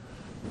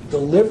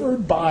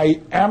delivered by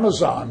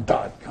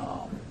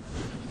Amazon.com.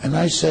 And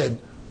I said,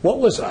 what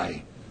was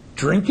I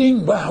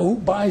drinking? Well, who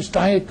buys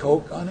Diet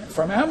Coke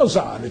from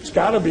Amazon? It's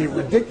got to be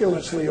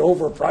ridiculously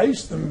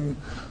overpriced. And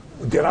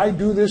did I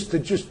do this to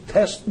just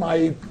test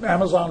my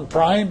Amazon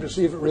Prime to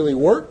see if it really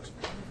worked?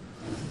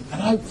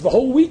 And the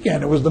whole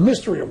weekend it was the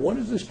mystery of what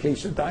is this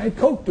case of Diet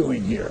Coke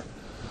doing here?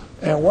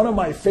 And one of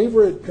my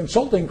favorite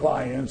consulting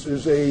clients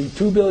is a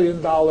 $2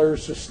 billion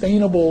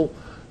sustainable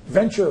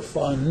venture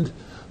fund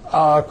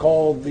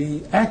called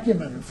the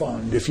Acumen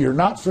Fund. If you're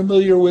not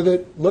familiar with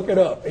it, look it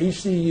up,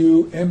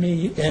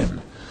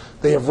 ACUMEN.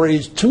 They have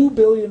raised $2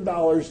 billion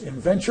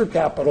in venture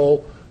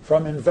capital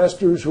from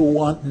investors who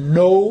want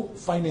no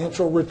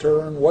financial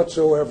return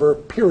whatsoever,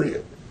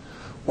 period.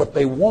 What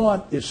they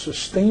want is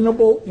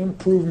sustainable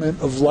improvement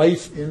of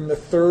life in the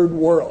third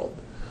world.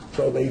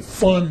 So they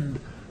fund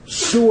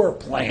sewer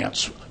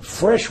plants,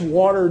 fresh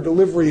water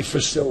delivery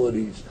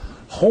facilities,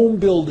 home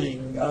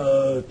building,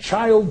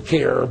 child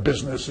care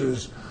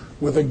businesses,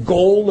 with a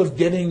goal of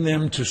getting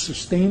them to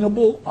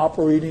sustainable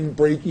operating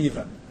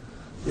break-even.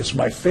 It's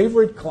my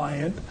favorite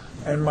client,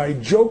 and my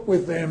joke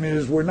with them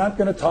is we're not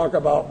going to talk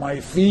about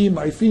my fee.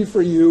 My fee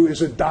for you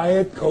is a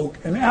Diet Coke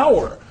an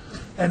hour.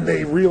 And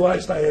they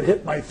realized I had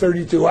hit my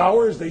 32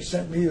 hours. They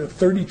sent me the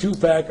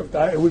 32-pack of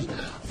Diet.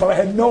 But I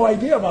had no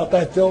idea about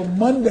that till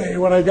Monday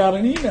when I got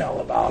an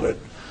email about it.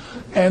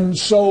 And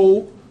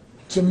so,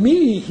 to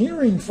me,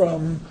 hearing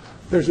from,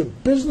 there's a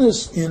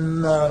business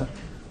in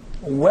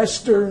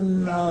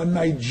western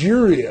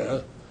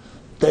Nigeria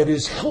that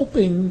is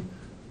helping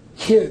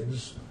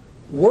kids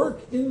work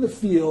in the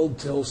field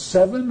till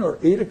 7 or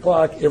 8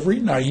 o'clock every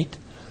night,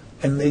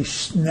 and they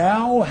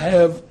now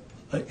have,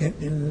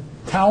 in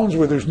towns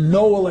where there's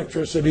no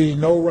electricity,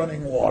 no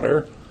running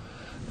water,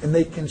 and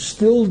they can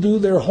still do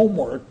their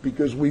homework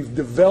because we've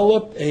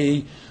developed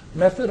a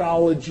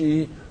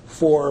methodology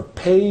for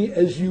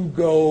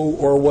pay-as-you-go,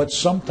 or what's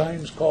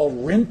sometimes called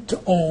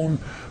rent-to-own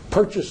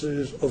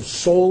purchases of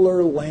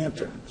solar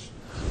lanterns.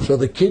 So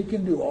the kid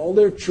can do all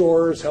their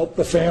chores, help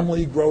the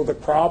family grow the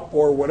crop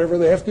or whatever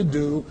they have to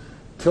do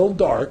till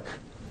dark,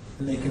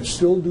 and they can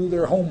still do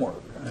their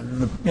homework.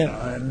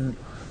 And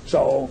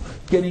so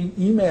getting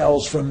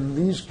emails from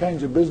these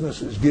kinds of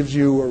businesses gives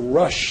you a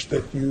rush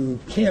that you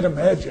can't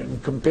imagine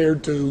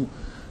compared to,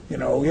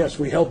 yes,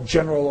 we helped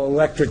General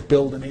Electric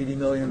build an $80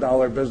 million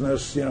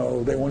business.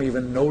 They won't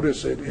even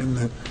notice it in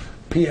the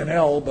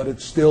P&L, but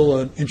it's still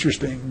an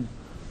interesting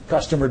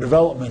customer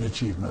development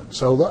achievement.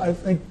 So I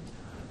think,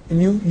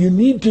 and you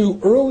need to,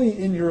 early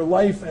in your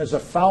life as a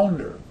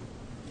founder,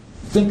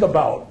 think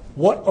about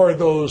what are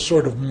those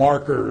sort of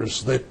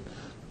markers that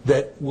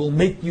will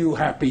make you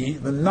happy,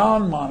 the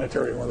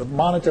non-monetary ones. The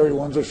monetary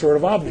ones are sort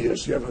of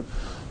obvious. You have an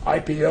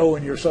IPO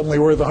and you're suddenly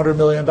worth $100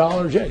 million.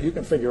 Yeah, you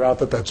can figure out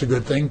that that's a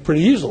good thing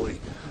pretty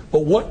easily.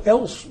 But what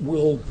else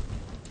will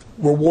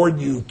reward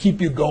you,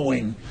 keep you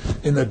going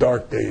in the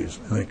dark days?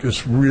 I think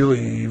is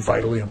really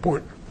vitally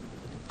important.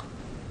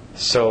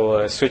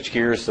 So switch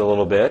gears a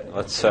little bit.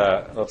 Let's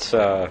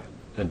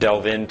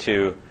delve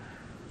into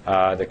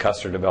the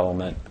customer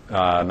development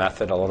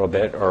method a little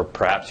bit, or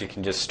perhaps you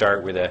can just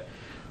start with a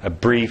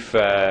brief,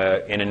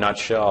 in a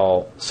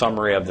nutshell,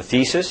 summary of the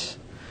thesis.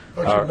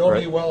 Don't you know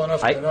me well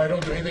enough that I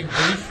don't do anything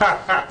brief?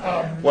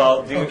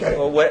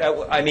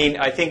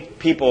 I think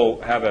people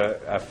have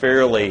a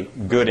fairly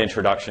good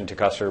introduction to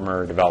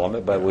customer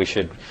development, but we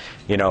should,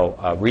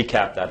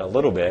 recap that a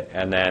little bit,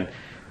 and then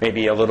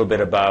maybe a little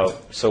bit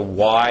about, so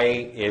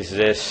why is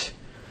this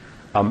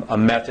a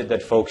method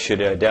that folks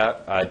should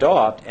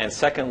adopt? And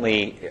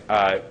secondly,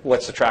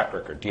 what's the track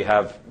record? Do you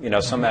have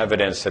some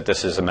evidence that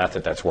this is a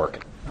method that's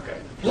working? Okay.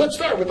 Let's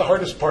start with the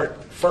hardest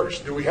part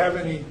first. Do we have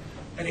any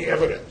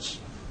evidence?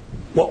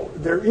 Well,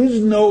 there is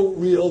no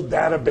real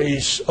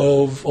database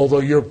of, although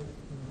you're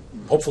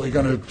hopefully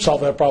going to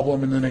solve that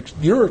problem in the next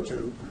year or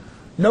two,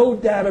 no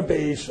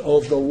database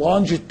of the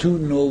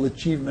longitudinal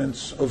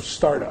achievements of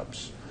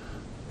startups,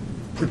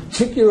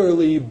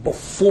 particularly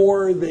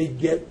before they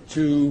get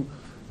to,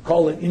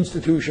 call it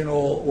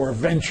institutional or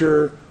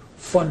venture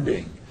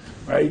funding.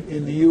 right?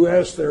 In the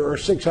U.S., there are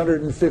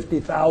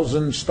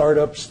 650,000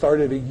 startups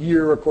started a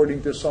year,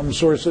 according to some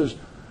sources.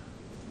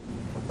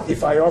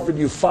 If I offered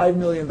you $5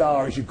 million,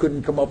 you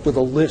couldn't come up with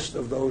a list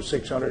of those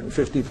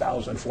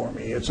 650,000 for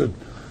me. It's a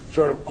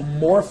sort of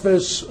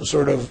amorphous,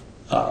 sort of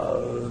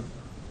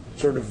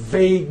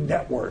vague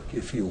network,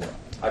 if you will.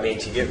 I mean,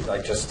 to give,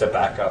 like, just to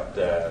back up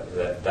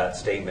that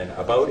statement,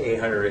 about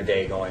 800 a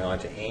day going on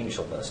to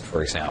AngelList,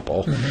 for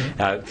example.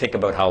 Think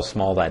about how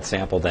small that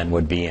sample then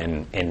would be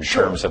in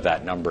terms of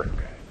that number.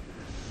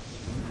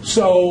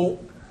 So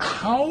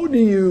how do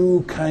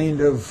you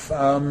kind of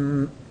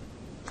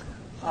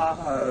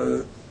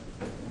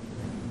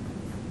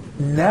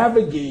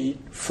navigate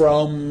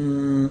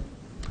from,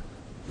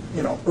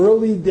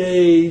 early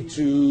day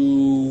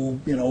to,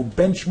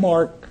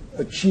 benchmark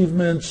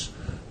achievements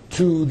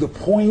to the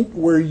point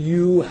where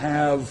you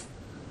have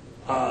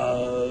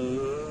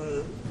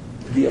the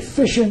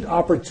efficient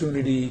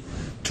opportunity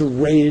to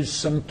raise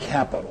some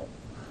capital?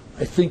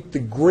 I think the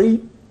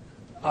great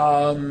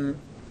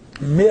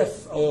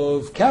myth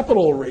of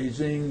capital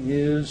raising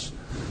is,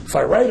 if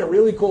I write a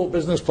really cool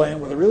business plan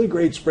with a really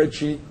great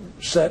spreadsheet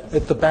set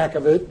at the back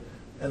of it,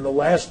 and the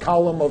last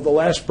column of the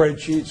last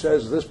spreadsheet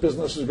says this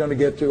business is going to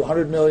get to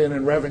 100 million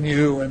in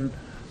revenue and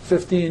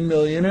 15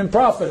 million in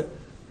profit,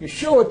 you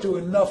show it to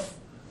enough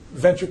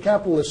venture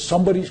capitalists,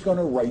 somebody's going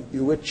to write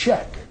you a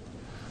check.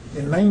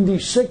 In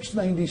 96,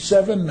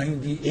 97,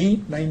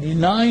 98,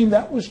 99,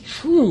 that was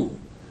true.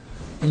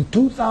 In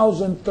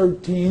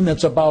 2013,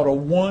 that's about a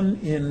 1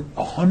 in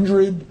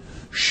 100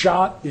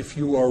 shot if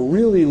you are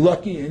really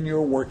lucky and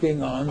you're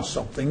working on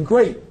something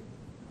great.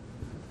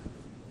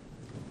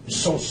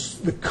 So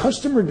the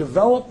customer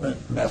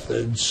development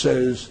method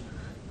says,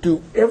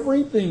 do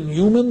everything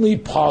humanly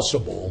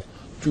possible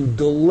to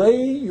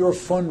delay your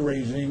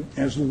fundraising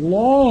as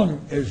long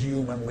as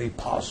humanly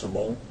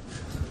possible,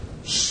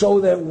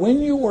 so that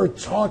when you are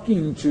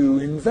talking to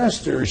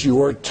investors,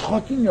 you are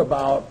talking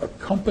about a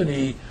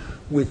company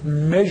with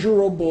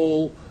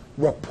measurable,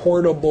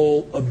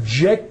 reportable,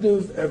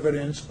 objective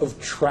evidence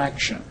of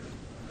traction.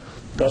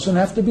 Doesn't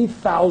have to be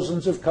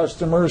thousands of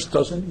customers,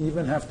 doesn't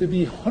even have to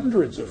be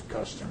hundreds of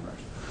customers.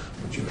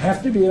 But you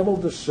have to be able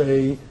to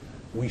say,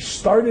 we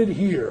started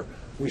here,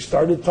 we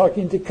started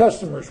talking to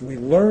customers, we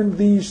learned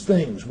these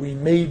things, we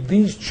made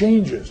these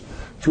changes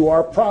to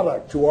our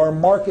product, to our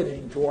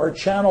marketing, to our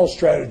channel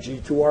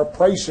strategy, to our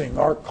pricing,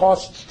 our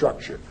cost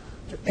structure,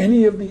 to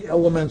any of the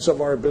elements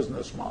of our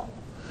business model.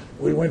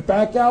 We went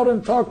back out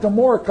and talked to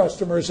more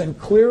customers, and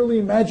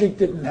clearly magic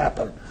didn't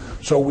happen.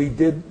 So we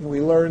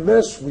learned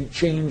this, we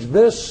changed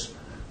this,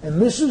 and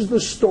this is the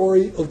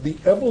story of the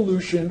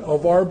evolution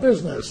of our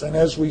business. And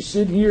as we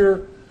sit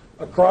here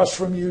across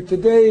from you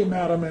today,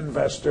 Madam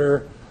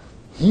Investor,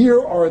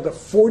 here are the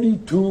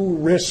 42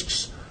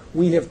 risks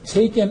we have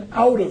taken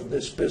out of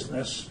this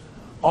business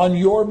on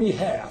your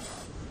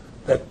behalf.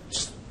 That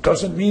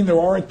doesn't mean there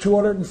aren't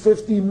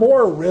 250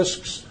 more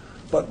risks,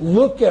 but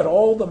look at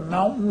all the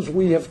mountains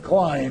we have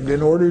climbed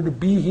in order to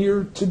be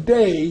here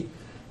today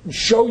and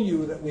show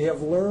you that we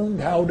have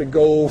learned how to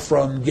go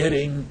from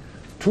getting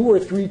 2 or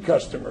 3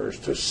 customers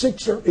to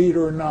 6 or 8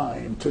 or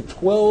 9 to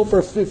 12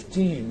 or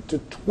 15 to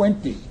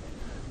 20.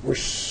 We're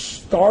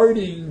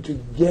starting to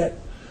get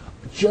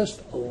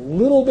just a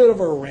little bit of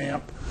a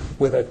ramp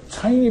with a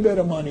tiny bit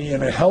of money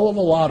and a hell of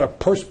a lot of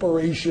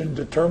perspiration,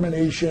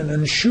 determination,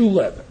 and shoe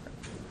leather.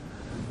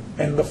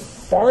 And the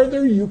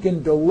farther you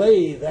can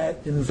delay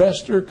that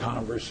investor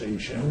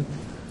conversation,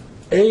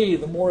 A,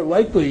 the more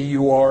likely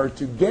you are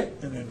to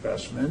get an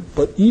investment,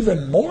 but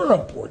even more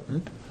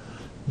important,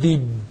 the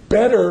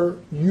better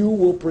you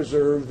will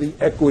preserve the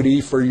equity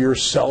for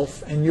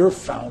yourself and your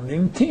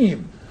founding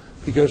team.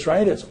 Because,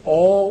 right, it's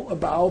all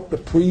about the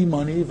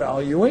pre-money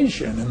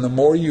valuation. And the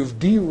more you've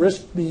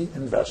de-risked the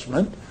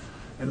investment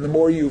and the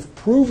more you've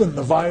proven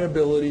the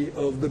viability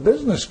of the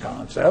business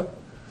concept,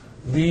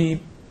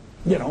 the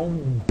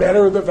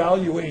better the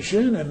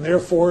valuation, and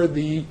therefore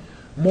the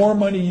more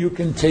money you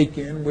can take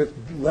in with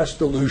less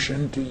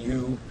dilution to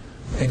you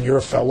and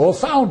your fellow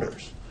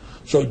founders.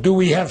 So do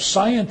we have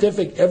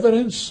scientific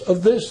evidence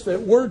of this that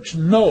works?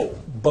 No.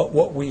 But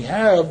what we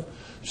have,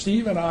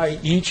 Steve and I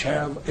each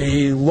have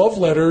a love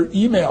letter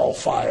email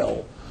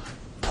file,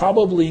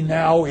 probably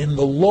now in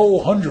the low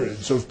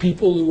hundreds, of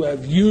people who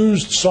have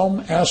used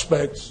some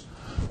aspects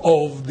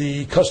of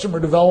the customer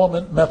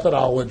development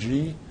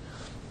methodology.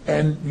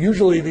 And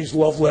usually these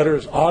love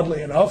letters,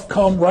 oddly enough,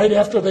 come right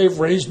after they've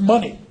raised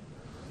money.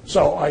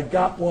 So I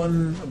got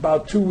one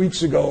about 2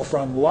 weeks ago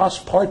from Las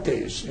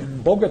Partes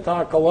in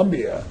Bogota,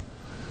 Colombia.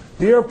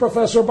 Dear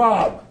Professor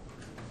Bob,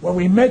 when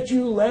we met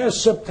you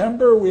last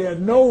September, we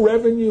had no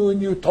revenue and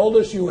you told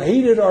us you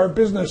hated our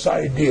business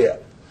idea.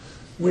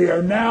 We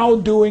are now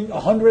doing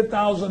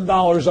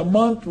 $100,000 a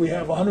month. We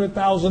have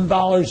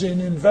 $100,000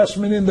 in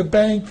investment in the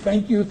bank.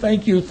 Thank you,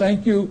 thank you,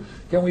 thank you.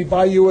 Can we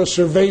buy you a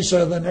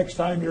cerveza the next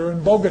time you're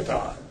in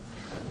Bogota?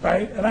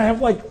 Right? And I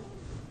have like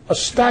a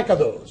stack of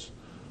those.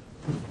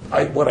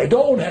 What I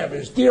don't have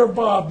is, dear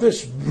Bob,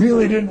 this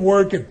really didn't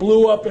work. It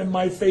blew up in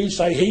my face.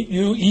 I hate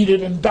you. Eat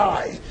it and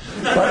die.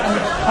 But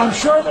I'm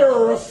sure there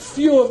are a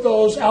few of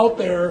those out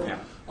there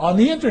on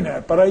the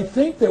internet. But I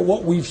think that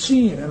what we've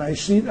seen, and I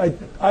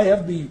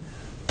have the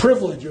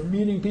privilege of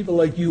meeting people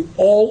like you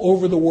all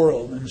over the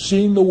world and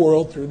seeing the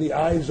world through the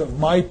eyes of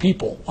my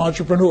people,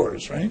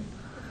 entrepreneurs, right?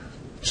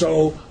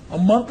 So a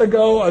month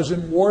ago, I was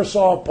in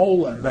Warsaw,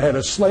 Poland. I had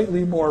a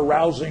slightly more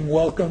rousing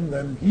welcome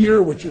than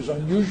here, which is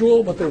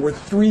unusual, but there were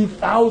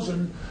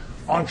 3,000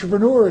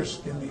 entrepreneurs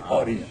in the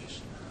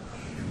audience.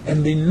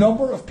 And the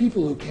number of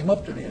people who came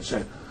up to me and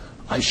said,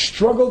 I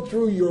struggled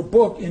through your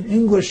book in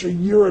English a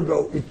year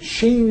ago. It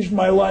changed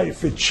my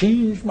life. It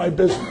changed my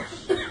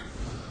business.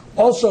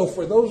 Also,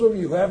 for those of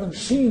you who haven't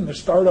seen the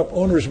Startup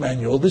Owner's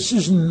Manual, this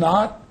is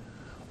not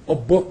a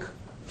book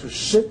to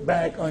sit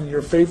back on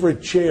your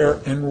favorite chair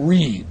and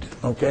read,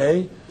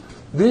 okay?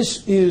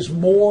 This is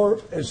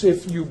more as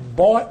if you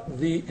bought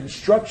the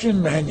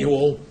instruction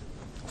manual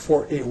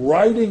for a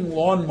riding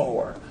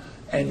lawnmower,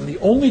 and the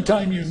only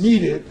time you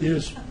need it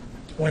is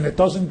when it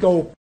doesn't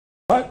go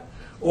cut,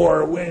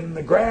 or when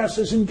the grass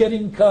isn't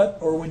getting cut,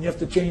 or when you have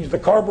to change the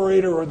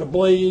carburetor or the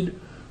blade,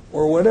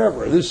 or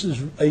whatever. This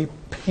is a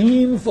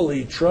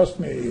painfully, trust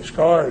me,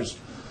 scars,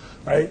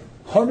 right?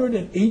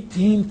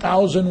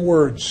 118,000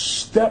 words,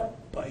 step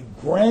by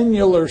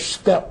granular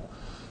step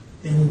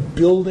in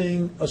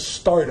building a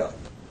startup.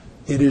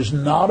 It is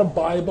not a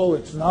Bible.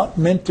 It's not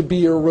meant to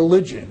be a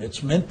religion.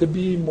 It's meant to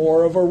be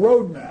more of a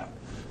roadmap.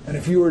 And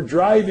if you were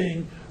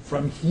driving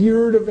from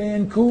here to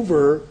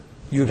Vancouver,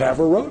 you'd have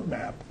a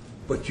roadmap.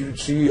 But you'd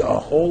see a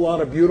whole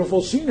lot of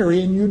beautiful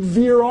scenery and you'd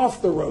veer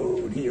off the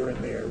road here and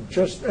there,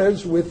 just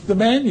as with the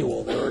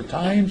manual. There are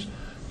times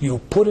you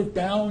put it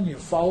down, you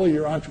follow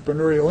your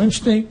entrepreneurial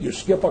instinct, you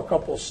skip a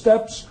couple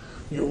steps,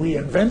 you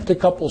reinvent a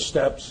couple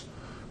steps,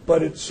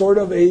 but it's sort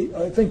of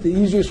I think the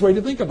easiest way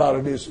to think about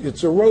it is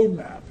it's a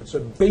roadmap, it's a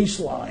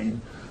baseline.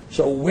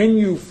 So when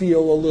you feel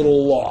a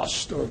little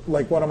lost, or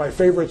like one of my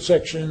favorite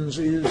sections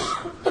is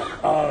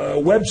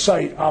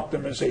website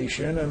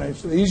optimization, and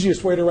the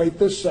easiest way to write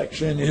this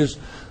section is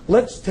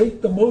let's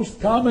take the most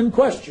common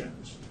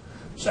questions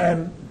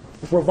and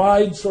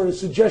provide sort of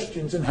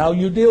suggestions in how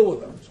you deal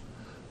with them.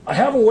 I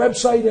have a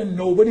website and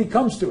nobody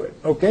comes to it.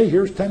 Okay,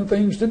 here's 10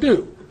 things to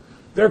do.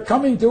 They're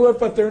coming to it,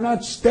 but they're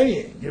not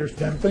staying. Here's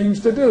 10 things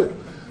to do.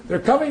 They're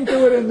coming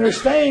to it and they're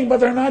staying, but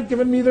they're not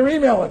giving me their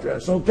email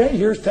address. Okay,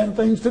 here's 10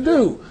 things to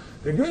do.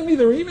 They're giving me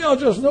their email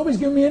address, nobody's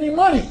giving me any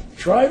money.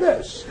 Try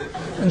this.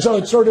 And so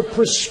it's sort of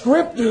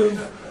prescriptive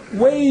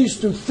ways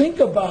to think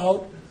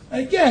about.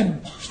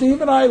 Again,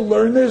 Steve and I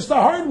learned this the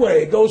hard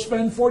way. Go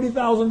spend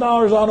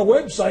 $40,000 on a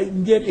website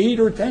and get 8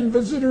 or 10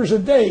 visitors a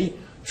day.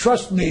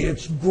 Trust me,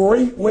 it's a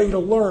great way to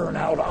learn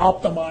how to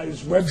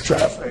optimize web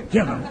traffic,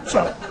 you know.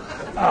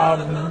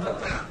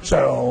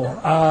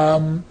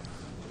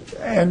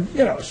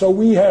 So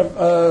we have,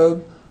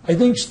 I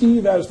think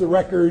Steve has the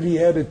record. He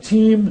had a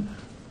team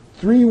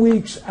 3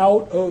 weeks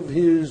out of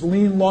his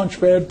Lean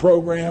Launchpad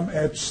program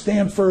at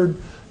Stanford,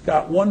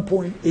 got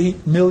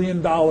 $1.8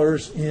 million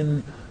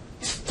in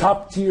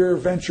top-tier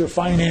venture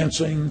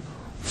financing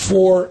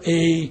for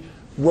a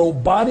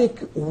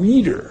robotic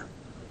weeder,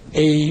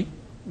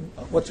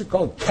 what's it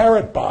called,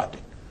 carrot bot.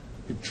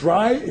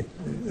 And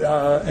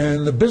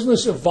the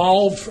business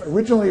evolved.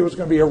 Originally, it was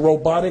going to be a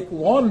robotic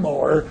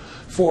lawnmower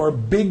for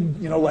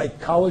big, like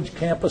college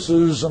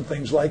campuses and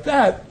things like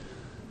that.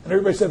 And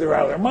everybody said they were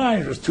out of their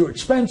minds. It was too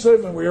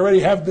expensive, and we already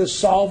have this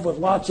solved with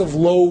lots of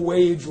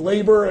low-wage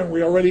labor, and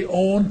we already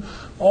own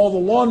all the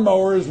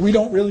lawnmowers. We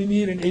don't really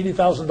need an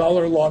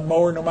 $80,000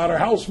 lawnmower, no matter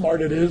how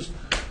smart it is.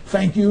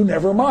 Thank you,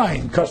 never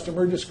mind.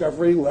 Customer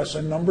discovery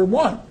lesson number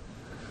 1.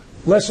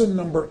 Lesson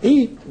number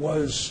 8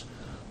 was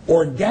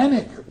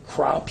organic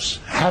crops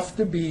have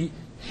to be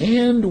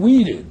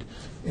hand-weeded.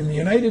 In the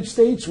United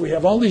States, we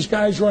have all these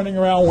guys running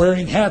around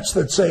wearing hats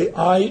that say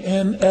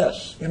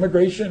INS,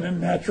 Immigration and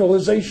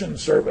Naturalization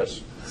Service.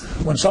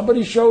 When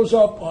somebody shows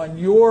up on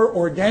your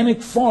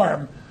organic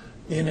farm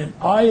in an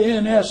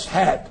INS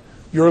hat,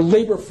 your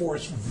labor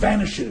force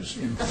vanishes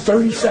in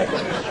 30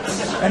 seconds.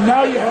 And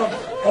now you have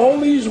all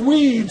these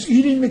weeds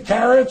eating the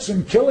carrots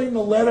and killing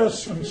the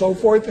lettuce and so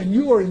forth, and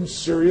you are in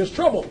serious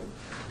trouble.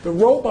 The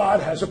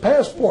robot has a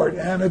passport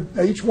and an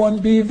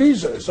H-1B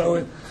visa,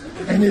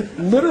 and it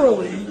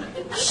literally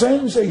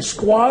sends a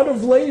squad of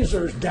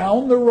lasers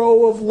down the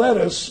row of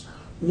lettuce.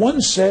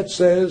 One set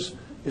says,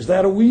 is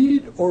that a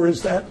weed or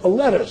is that a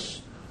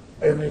lettuce?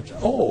 And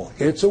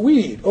it's a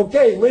weed.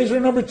 Okay, laser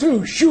number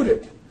 2, shoot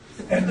it.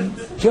 And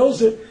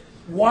kills it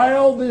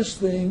while this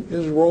thing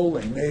is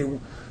rolling.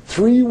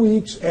 3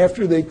 weeks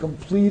after they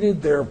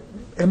completed their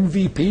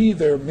MVP,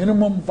 their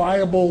minimum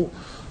viable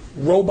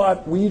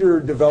robot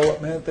weeder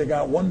development, they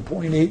got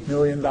 $1.8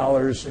 million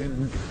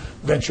in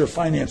venture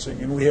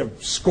financing. And we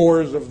have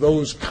scores of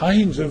those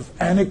kinds of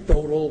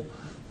anecdotal,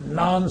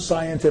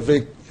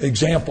 non-scientific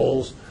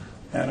examples,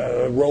 and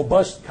a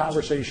robust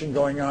conversation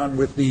going on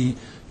with the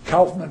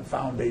Kaufman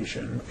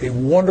Foundation, a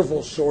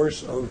wonderful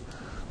source of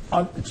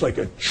it's like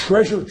a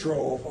treasure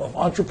trove of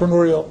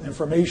entrepreneurial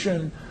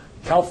information.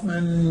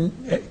 Kaufman,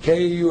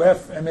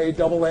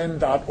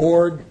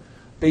 KUFMANN.org,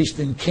 based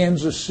in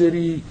Kansas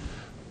City.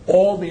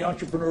 All the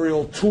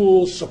entrepreneurial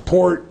tools,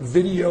 support,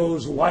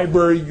 videos,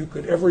 library you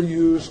could ever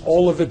use,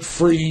 all of it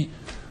free.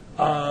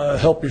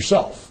 Help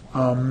yourself.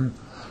 And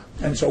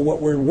so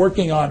what we're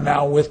working on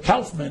now with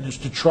Kaufman is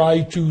to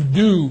try to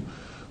do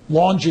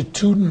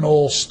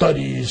longitudinal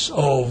studies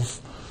of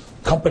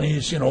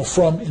companies,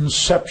 from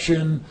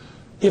inception.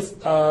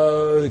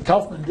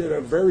 Kaufman did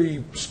a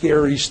very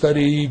scary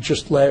study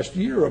just last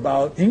year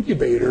about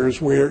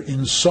incubators, where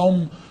in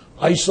some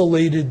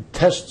isolated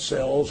test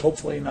cells,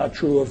 hopefully not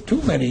true of too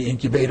many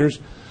incubators,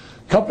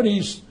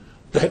 companies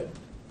that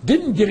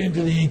didn't get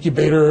into the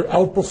incubator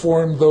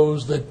outperformed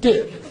those that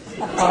did.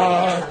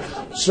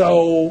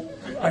 So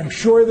I'm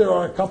sure there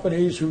are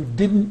companies who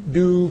didn't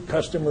do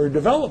customer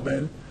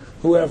development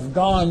who have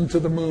gone to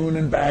the moon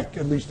and back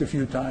at least a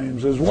few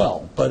times as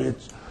well. But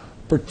it's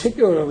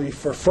particularly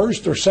for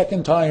first or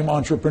second time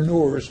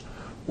entrepreneurs,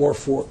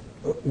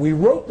 we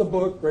wrote the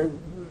book, right,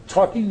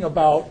 talking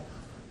about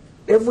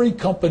every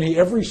company,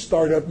 every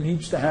startup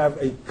needs to have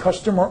a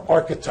customer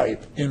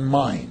archetype in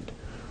mind.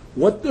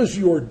 What does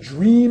your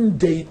dream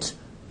date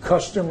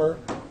customer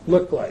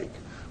look like?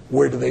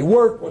 Where do they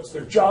work? What's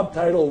their job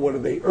title? What do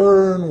they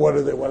earn? What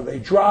do they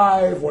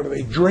drive? What do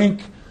they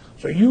drink?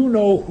 So you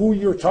know who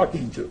you're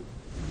talking to.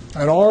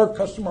 And our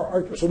customer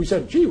archetype. So we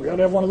said, gee, we ought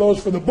to have one of those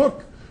for the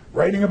book,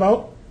 writing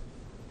about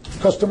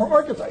customer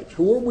archetypes.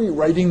 Who are we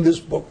writing this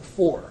book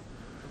for?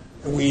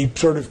 And we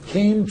sort of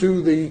came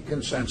to the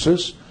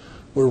consensus.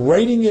 We're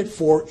writing it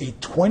for a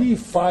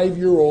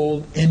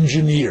 25-year-old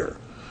engineer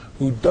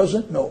who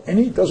doesn't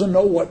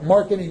know what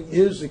marketing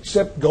is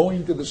except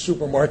going to the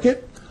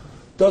supermarket,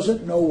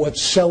 doesn't know what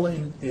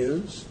selling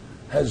is,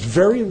 has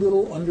very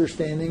little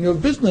understanding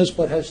of business,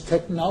 but has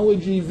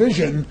technology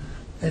vision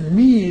and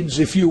needs,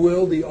 if you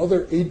will, the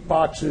other 8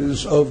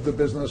 boxes of the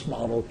business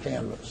model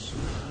canvas.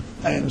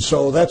 And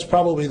so that's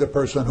probably the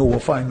person who will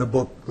find the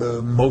book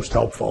the most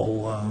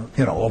helpful,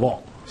 of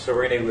all. So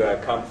we're going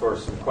to come for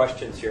some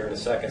questions here in a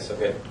second, so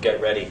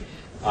get ready.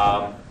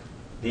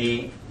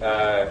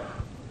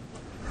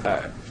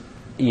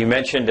 You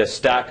mentioned a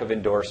stack of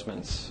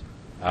endorsements.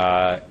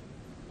 Out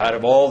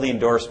of all the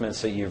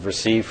endorsements that you've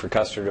received for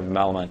customer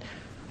development,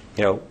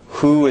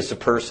 who is the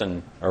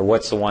person, or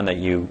what's the one that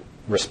you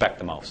respect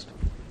the most?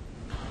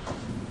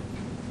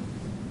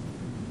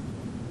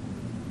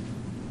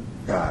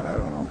 God, I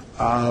don't know.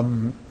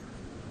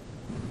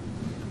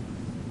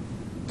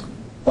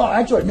 Well,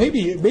 actually,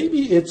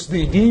 maybe it's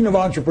the Dean of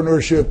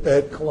Entrepreneurship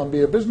at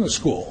Columbia Business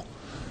School.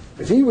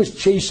 Because he was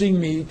chasing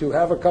me to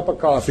have a cup of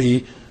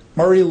coffee.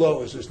 Murray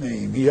Lowe is his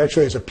name. He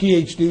actually has a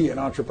PhD in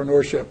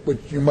entrepreneurship, which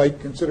you might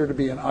consider to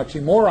be an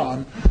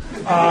oxymoron.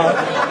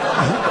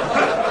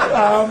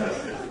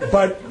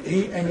 But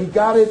he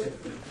got it.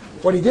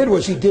 What he did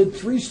was he did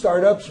 3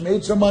 startups,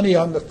 made some money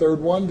on the 3rd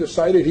one,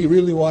 decided he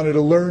really wanted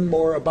to learn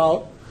more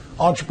about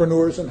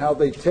entrepreneurs and how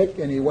they tick,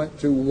 and he went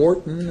to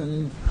Wharton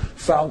and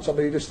found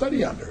somebody to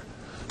study under.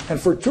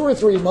 And for 2 or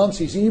 3 months,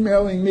 he's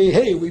emailing me,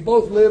 hey, we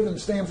both live in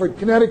Stamford,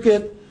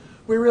 Connecticut.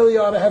 We really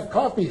ought to have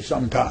coffee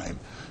sometime.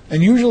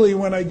 And usually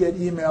when I get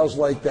emails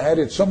like that,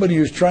 it's somebody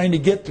who's trying to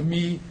get to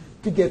me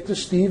to get to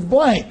Steve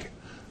Blank.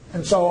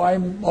 And so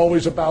I'm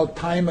always about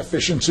time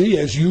efficiency,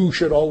 as you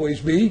should always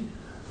be.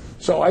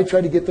 So I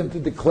try to get them to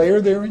declare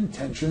their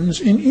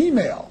intentions in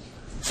email.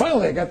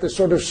 Finally, I got this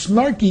sort of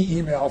snarky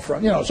email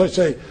from, so I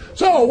say,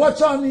 so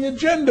what's on the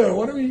agenda?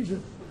 What do we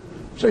do?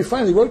 So he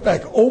finally wrote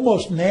back,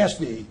 almost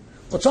nasty.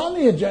 What's on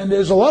the agenda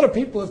is a lot of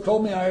people have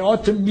told me I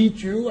ought to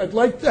meet you. I'd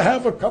like to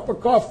have a cup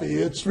of coffee.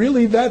 It's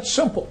really that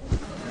simple.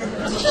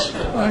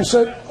 I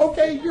said,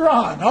 okay, you're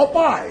on. I'll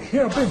buy.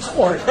 Big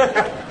sport.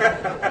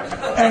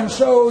 And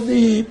so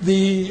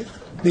the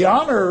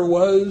honor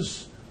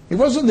was, he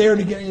wasn't there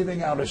to get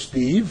anything out of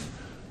Steve.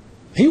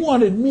 He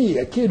wanted me,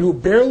 a kid who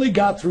barely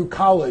got through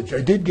college. I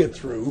did get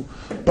through,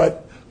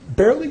 but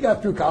barely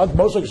got through college,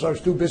 mostly because I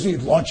was too busy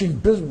launching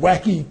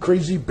wacky,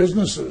 crazy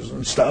businesses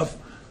and stuff.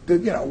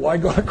 That, why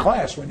go to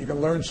class when you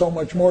can learn so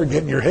much more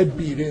getting your head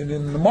beat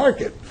in the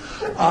market?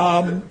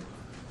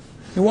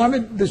 He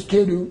wanted this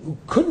kid who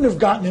couldn't have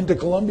gotten into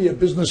Columbia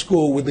Business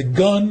School with a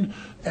gun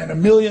and $1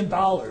 million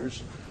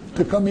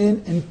to come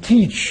in and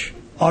teach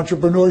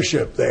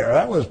entrepreneurship there.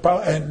 That was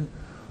probably,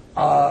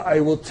 I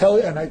will tell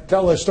you, and I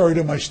tell a story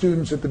to my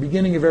students at the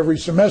beginning of every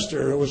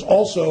semester. It was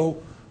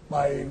also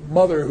my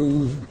mother,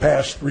 who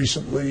passed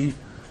recently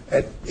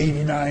at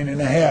 89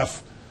 and a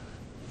half.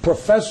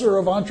 Professor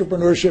of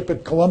entrepreneurship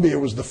at Columbia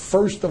was the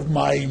first of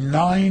my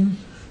 9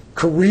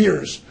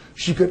 careers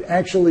she could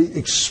actually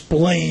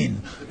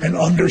explain and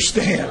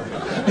understand.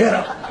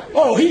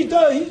 Oh, he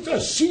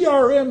does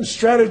CRM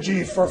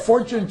strategy for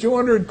Fortune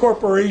 200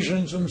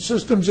 corporations and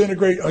systems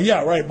integrate. Oh,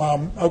 yeah, right,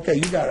 Mom. Okay,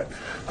 you got it.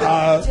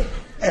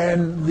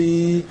 And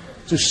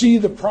to see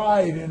the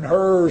pride in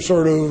her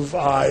sort of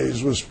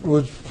eyes was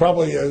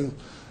probably and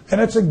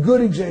it's a good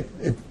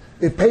example.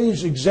 It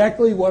pays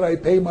exactly what I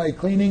pay my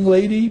cleaning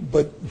lady,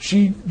 but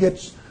she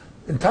gets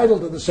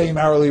entitled to the same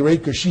hourly rate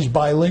because she's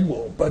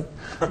bilingual. But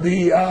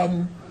the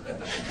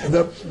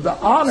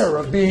honor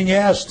of being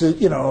asked to,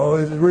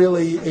 is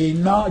really a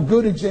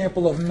good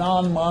example of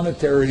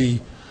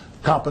non-monetary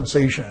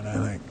compensation,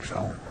 I think.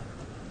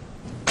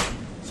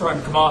 So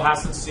I'm Kamal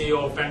Hassan,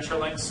 CEO of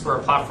VentureLinks. We're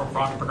a platform for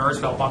entrepreneurs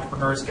to help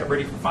entrepreneurs get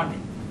ready for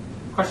funding.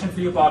 Question for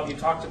you, Bob. You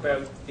talked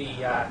about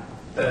the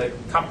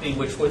company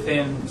which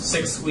within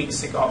 6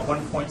 weeks it got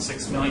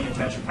 $1.6 million in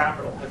venture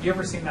capital. Have you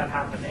ever seen that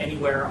happen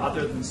anywhere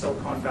other than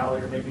Silicon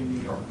Valley or maybe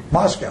New York?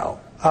 Moscow.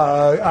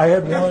 I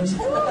had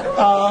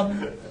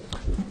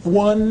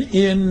one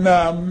in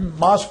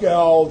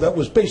Moscow that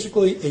was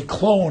basically a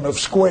clone of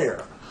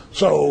Square.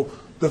 So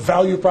the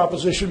value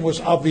proposition was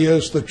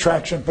obvious, the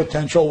traction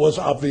potential was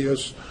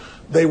obvious.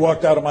 They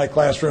walked out of my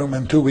classroom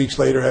and 2 weeks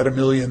later had $1.6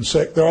 million.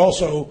 They're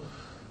also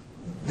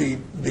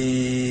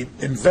the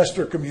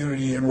investor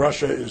community in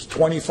Russia is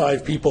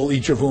 25 people,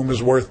 each of whom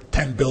is worth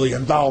 $10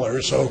 billion.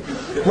 So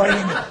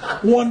writing a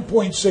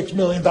 $1.6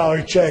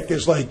 million check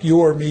is like you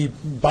or me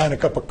buying a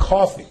cup of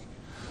coffee.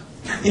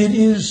 It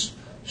is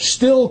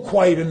still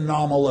quite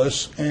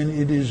anomalous, and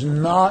it is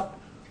not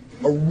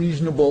a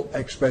reasonable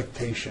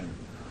expectation.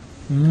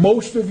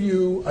 Most of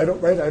you, I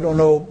don't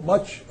know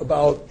much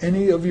about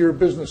any of your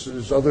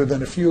businesses other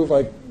than a few of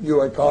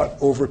you I caught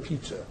over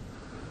pizza.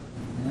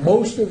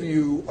 Most of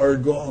you are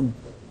going,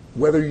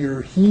 whether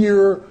you're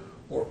here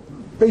or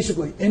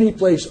basically any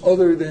place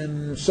other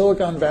than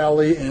Silicon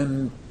Valley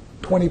and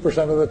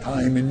 20% of the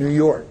time in New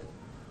York.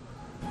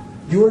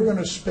 You are going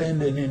to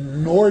spend an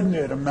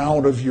inordinate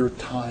amount of your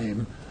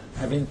time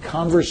having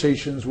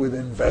conversations with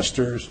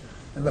investors,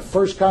 and the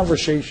first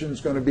conversation is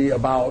going to be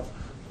about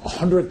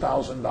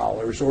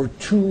 $100,000 or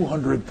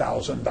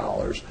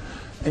 $200,000.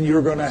 And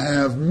you're going to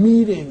have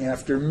meeting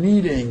after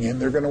meeting,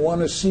 and they're going to want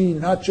to see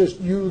not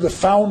just you, the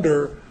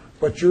founder,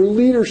 but your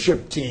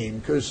leadership team.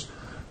 Because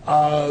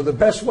the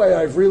best way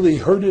I've really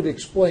heard it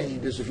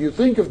explained is if you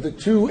think of the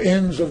two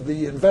ends of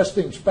the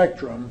investing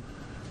spectrum,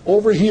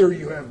 over here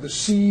you have the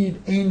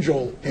seed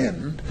angel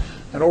end,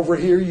 and over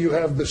here you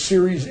have the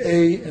Series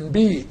A and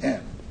B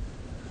end.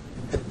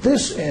 At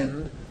this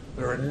end,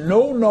 there are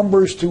no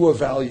numbers to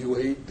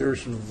evaluate.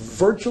 There's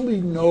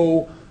virtually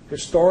no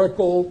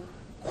historical,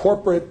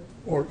 corporate,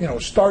 or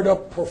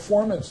startup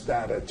performance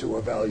data to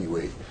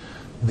evaluate.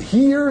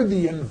 Here,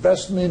 the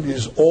investment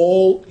is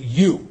all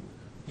you.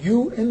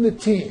 You and the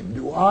team.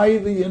 Do I,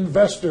 the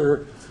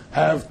investor,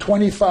 have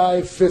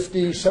 $25,000,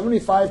 $50,000,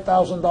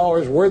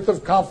 $75,000 worth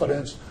of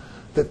confidence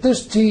that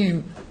this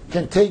team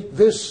can take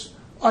this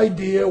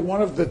idea,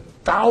 one of the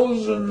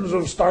thousands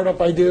of startup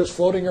ideas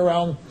floating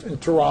around in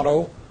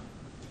Toronto,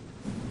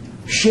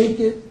 shake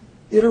it,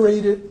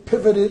 iterate it,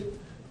 pivot it,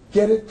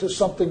 get it to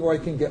something where I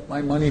can get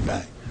my money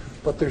back.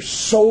 But there's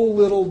so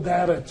little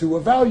data to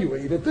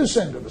evaluate at this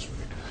end of the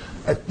spectrum.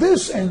 At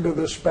this end of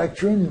the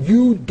spectrum,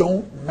 you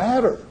don't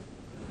matter.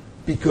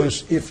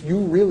 Because if you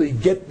really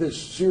get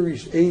this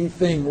Series A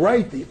thing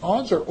right, the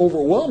odds are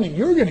overwhelming.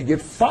 You're going to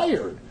get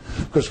fired.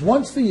 Because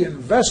once the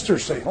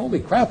investors say, holy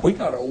crap, we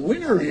got a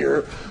winner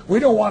here. We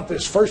don't want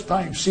this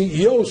first-time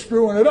CEO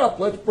screwing it up.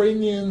 Let's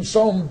bring in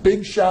some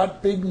big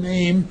shot, big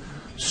name,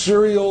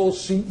 serial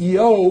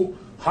CEO,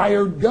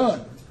 hired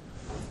gun.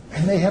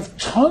 And they have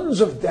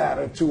tons of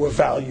data to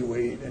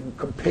evaluate and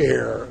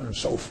compare and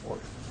so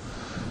forth.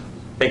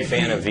 Big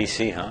fan of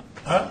VC, huh?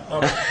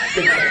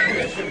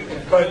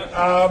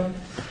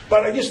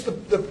 But I guess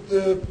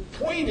the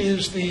point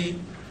is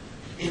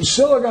in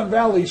Silicon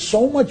Valley,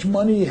 so much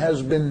money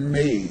has been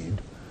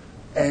made,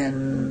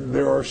 and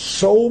there are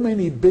so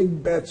many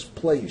big bets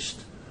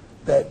placed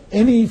that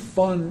any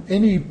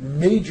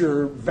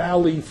major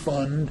Valley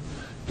fund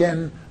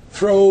can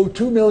throw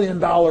 $2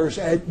 million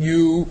at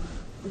you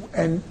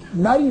and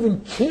not even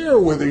care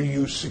whether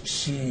you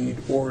succeed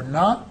or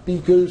not,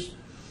 because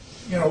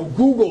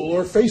Google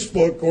or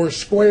Facebook or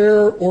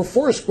Square or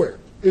Foursquare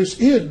is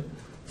in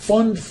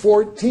Fund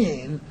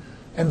 14,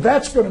 and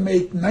that's going to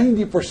make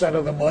 90%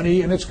 of the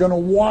money, and it's going to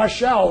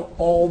wash out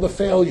all the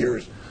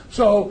failures.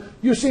 So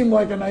you seem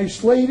like a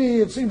nice lady.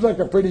 It seems like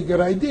a pretty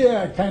good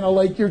idea. I kind of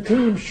like your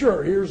team.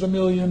 Sure, here's $1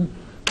 million.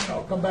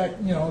 Come back.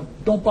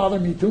 Don't bother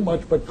me too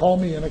much, but call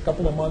me in a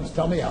couple of months.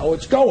 Tell me how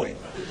it's going.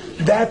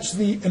 That's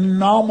the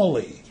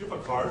anomaly. Do you have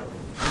a card?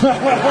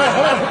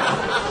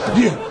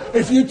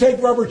 If you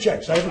take rubber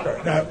checks, I have a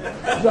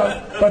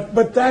card.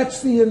 But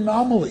that's the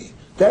anomaly.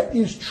 That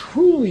is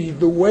truly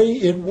the way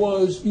it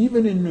was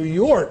even in New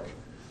York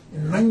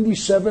in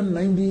 97,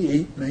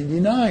 98,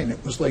 99.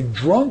 It was like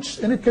drunks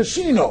in a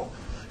casino.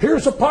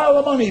 Here's a pile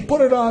of money,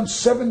 put it on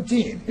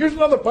 17. Here's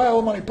another pile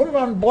of money, put it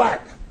on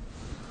black.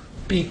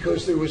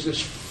 Because there was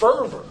this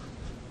fervor,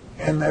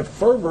 and that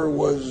fervor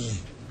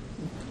was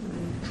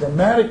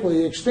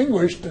dramatically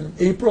extinguished in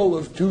April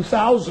of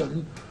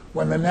 2000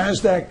 when the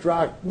NASDAQ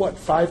dropped,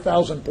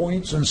 5,000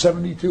 points in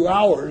 72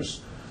 hours.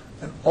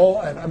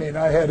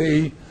 I had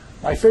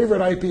my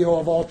favorite IPO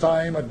of all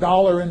time,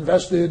 $1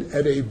 invested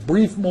at a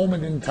brief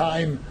moment in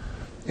time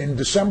in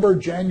December,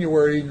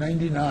 January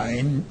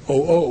 99,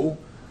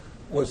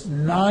 was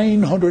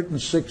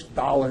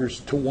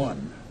 $906 to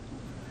 1.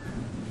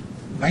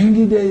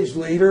 90 days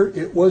later,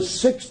 it was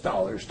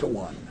 $6 to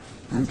 1.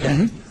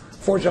 Okay?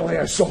 Fortunately,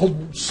 I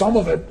sold some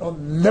of it,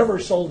 never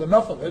sold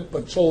enough of it,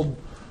 but sold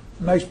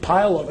a nice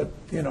pile of it,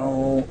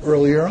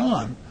 earlier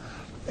on.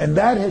 And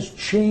that has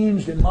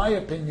changed, in my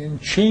opinion,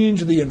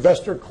 changed the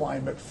investor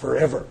climate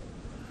forever.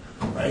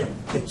 Right?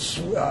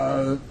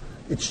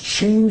 It's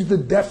changed the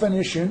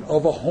definition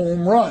of a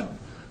home run.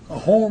 A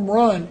home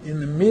run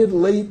in the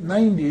mid-late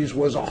 90s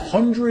was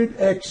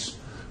 100x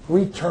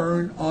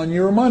return on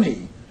your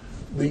money.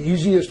 The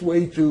easiest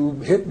way to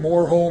hit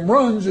more home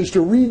runs is to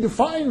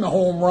redefine the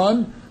home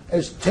run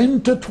as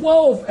 10 to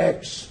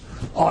 12x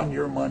on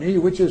your money,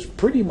 which is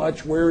pretty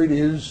much where it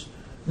is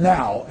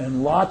now.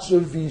 And lots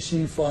of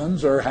VC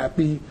funds are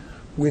happy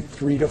with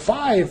 3 to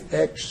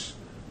 5x.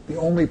 The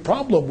only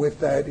problem with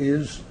that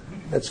is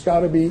that's got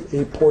to be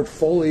a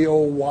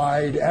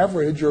portfolio-wide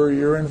average, or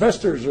your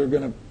investors are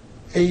going to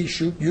A,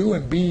 shoot you,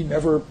 and B,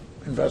 never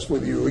invest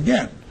with you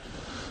again.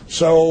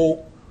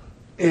 So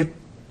I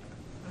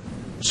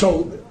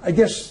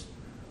guess,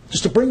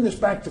 just to bring this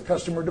back to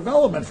customer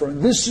development,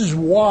 this is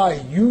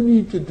why you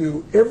need to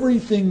do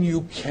everything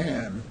you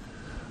can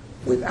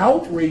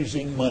without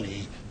raising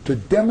money to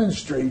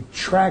demonstrate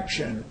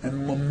traction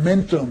and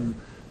momentum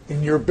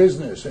in your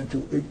business, and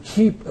to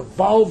keep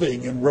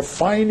evolving and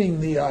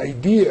refining the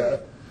idea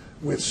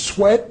with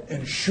sweat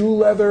and shoe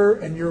leather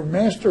and your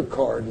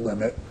MasterCard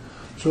limit,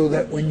 so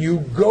that when you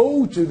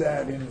go to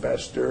that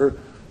investor,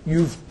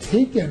 you've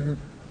taken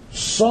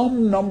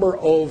some number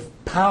of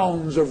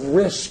pounds of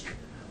risk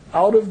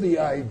out of the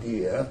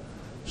idea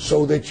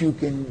so that you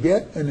can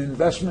get an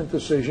investment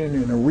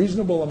decision in a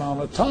reasonable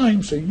amount of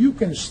time, so you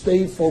can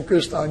stay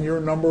focused on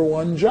your number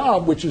one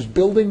job, which is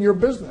building your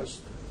business,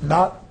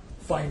 not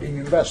finding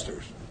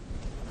investors.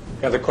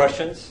 Other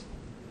questions?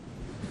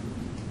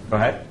 Go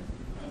ahead.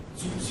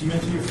 So you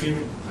mentioned your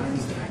favorite fund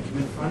is the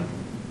Acumen Fund.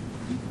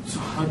 So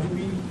how do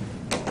we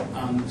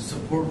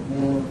support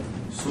more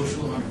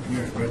social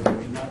entrepreneurs where there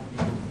may not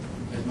be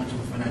as much of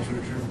a financial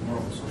return, more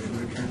of a social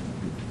return?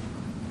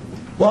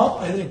 Well,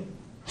 I think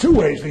two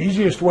ways. The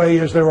easiest way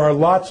is there are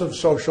lots of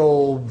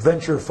social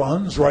venture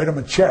funds. Write them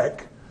a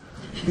check.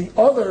 The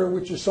other,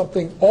 which is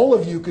something all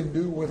of you can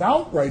do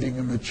without writing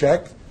them a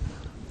check,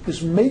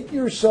 is make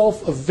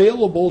yourself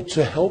available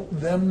to help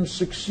them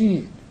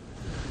succeed.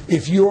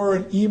 If you're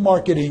an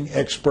e-marketing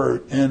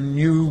expert and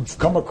you've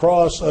come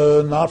across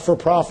a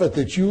not-for-profit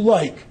that you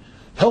like,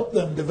 help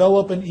them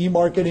develop an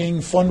e-marketing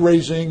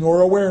fundraising or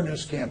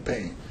awareness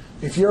campaign.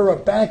 If you're a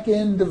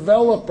back-end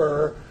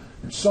developer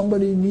and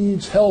somebody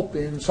needs help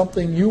in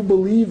something you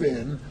believe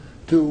in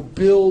to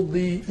build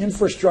the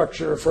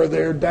infrastructure for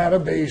their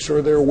database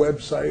or their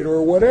website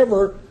or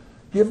whatever,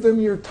 give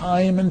them your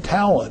time and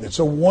talent. It's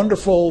a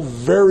wonderful,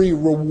 very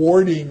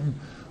rewarding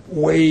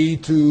way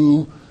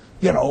to,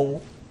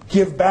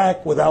 give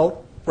back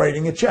without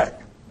writing a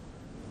check.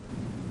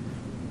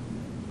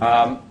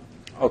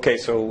 Okay,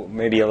 so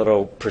maybe a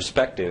little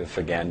perspective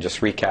again, just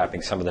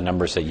recapping some of the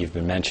numbers that you've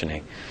been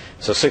mentioning.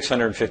 So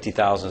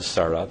 650,000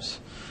 startups,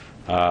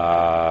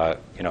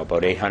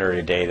 about 800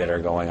 a day that are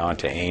going on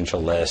to Angel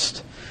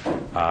List.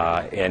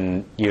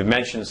 And you've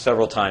mentioned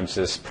several times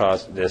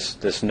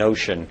this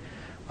notion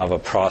of a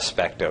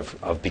prospect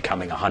of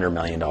becoming a $100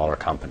 million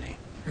company,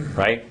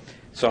 right?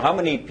 So how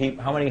many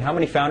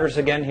founders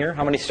again here?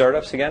 How many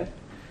startups again?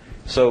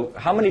 So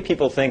how many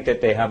people think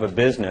that they have a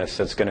business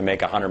that's going to make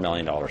 $100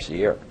 million a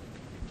year,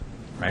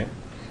 right?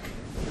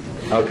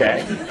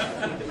 Okay.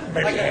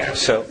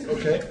 So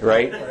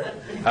right.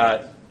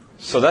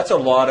 So that's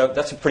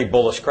a pretty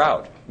bullish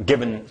crowd,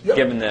 given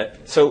that.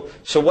 So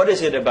what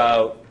is it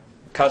about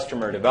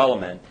customer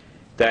development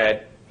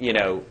that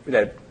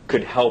that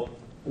could help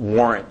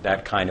warrant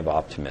that kind of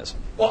optimism?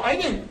 Well, I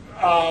think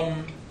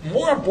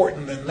more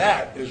important than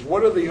that is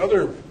what are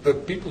the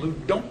people who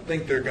don't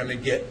think they're going to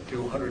get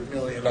to $100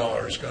 million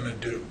going to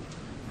do?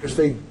 Because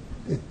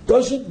it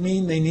doesn't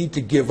mean they need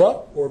to give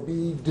up or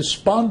be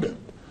despondent.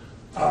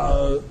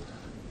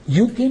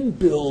 You can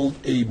build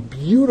a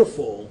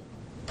beautiful,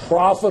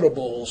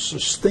 profitable,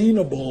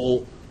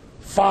 sustainable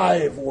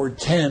 $5 or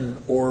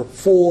 $10 or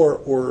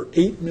 $4 or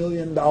 $8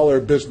 million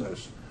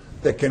business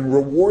that can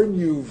reward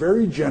you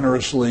very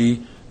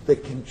generously,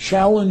 that can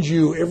challenge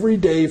you every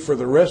day for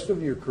the rest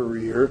of your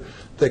career,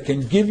 that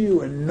can give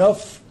you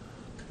enough,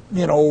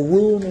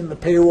 room in the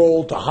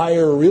payroll to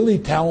hire really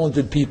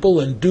talented people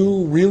and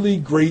do really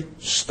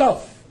great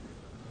stuff.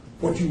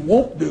 What you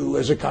won't do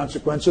as a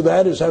consequence of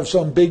that is have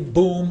some big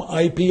boom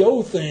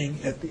IPO thing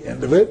at the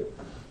end of it.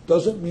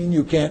 Doesn't mean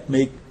you can't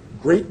make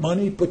great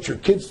money, put your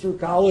kids through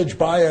college,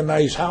 buy a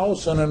nice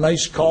house and a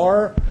nice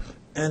car,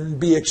 and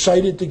be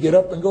excited to get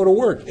up and go to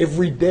work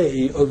every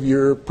day of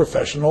your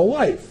professional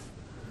life.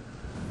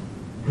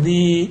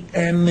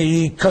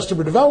 The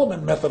customer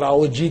development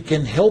methodology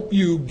can help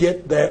you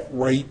get that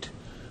right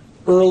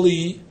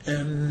early,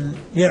 and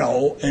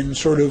and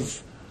sort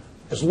of,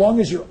 as long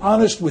as you're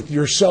honest with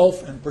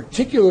yourself and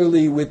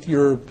particularly with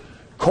your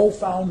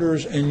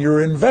co-founders and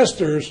your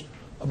investors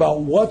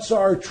about what's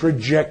our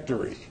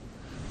trajectory.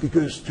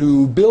 Because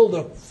to build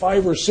a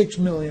 $5 or $6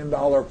 million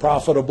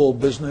profitable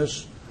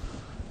business,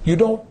 you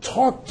don't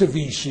talk to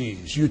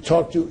VCs. You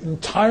talk to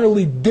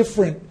entirely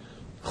different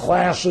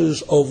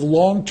classes of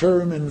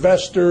long-term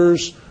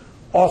investors,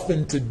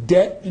 often to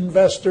debt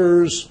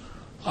investors,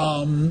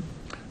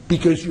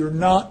 because you're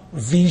not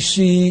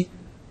VC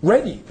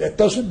ready. That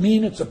doesn't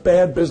mean it's a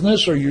bad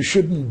business or you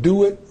shouldn't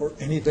do it or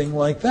anything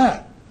like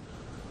that.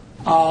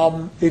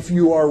 If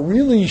you are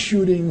really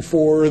shooting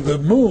for the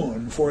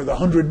moon, for the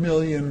 100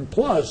 million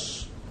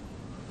plus,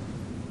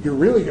 you're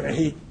really going to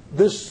hate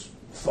this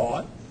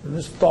thought. And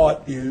this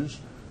thought is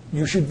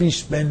you should be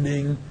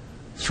spending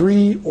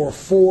 3 or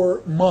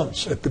 4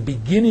 months at the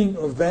beginning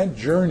of that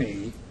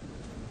journey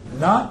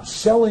not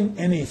selling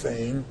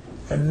anything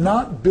and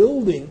not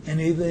building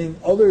anything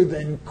other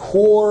than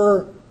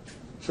core,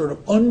 sort of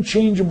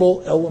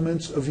unchangeable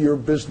elements of your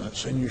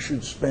business. And you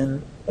should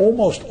spend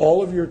almost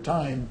all of your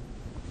time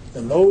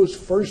in those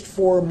first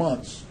 4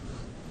 months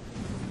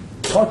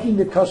talking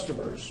to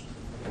customers,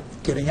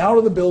 getting out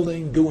of the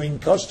building, doing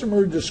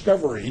customer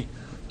discovery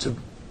to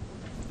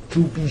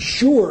be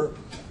sure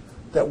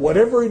that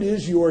whatever it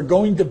is you are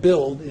going to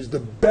build is the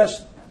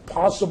best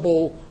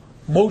possible,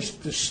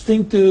 most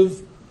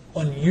distinctive,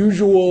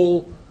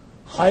 unusual,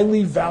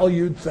 highly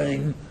valued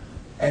thing,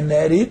 and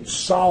that it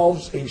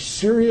solves a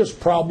serious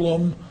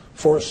problem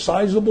for a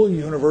sizable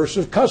universe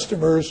of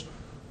customers,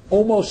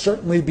 almost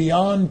certainly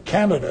beyond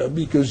Canada,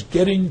 because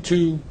getting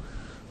to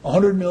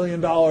 $100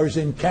 million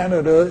in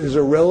Canada is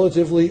a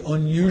relatively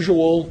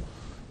unusual,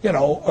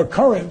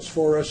 occurrence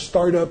for a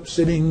startup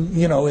sitting,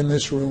 in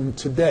this room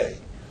today.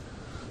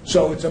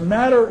 So it's a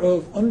matter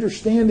of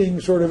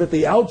understanding sort of at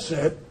the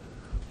outset,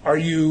 are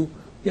you,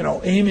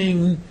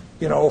 aiming,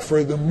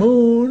 for the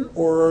moon,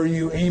 or are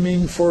you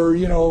aiming for,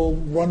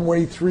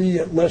 runway 3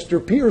 at Lester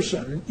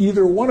Pearson,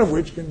 either one of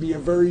which can be a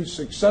very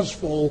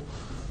successful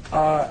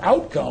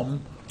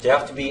outcome. Do you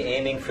have to be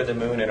aiming for the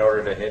moon in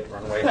order to hit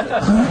runway 3?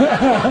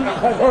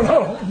 I don't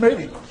know,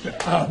 maybe.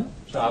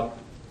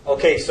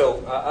 Okay,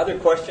 so other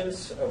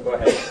questions? Oh, go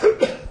ahead.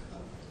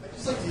 I'd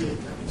just like to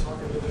talk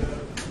about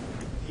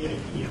the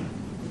idea.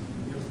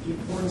 The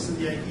importance of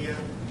the idea.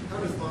 How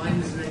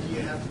defined does an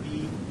idea have to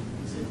be?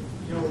 Is it,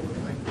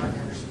 like Mark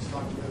Anderson's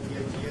talked about the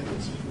idea, the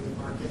team, and the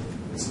market.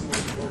 What's the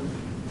most important?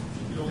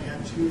 If you only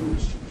have 2,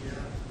 which should you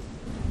have?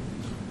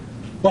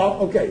 Well,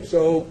 okay,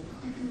 so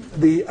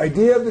the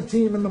idea of the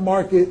team and the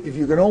market, if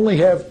you can only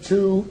have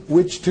 2,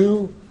 which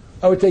 2?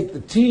 I would take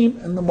the team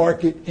and the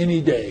market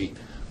any day,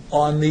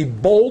 on the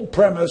bold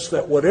premise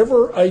that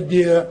whatever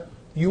idea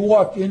you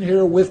walk in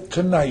here with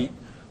tonight,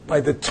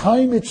 by the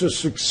time it's a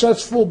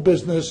successful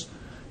business,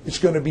 it's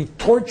going to be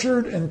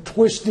tortured and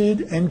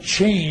twisted and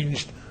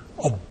changed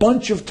a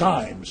bunch of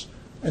times.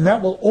 And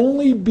that will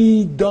only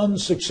be done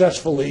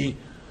successfully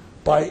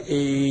by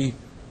a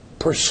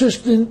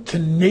persistent,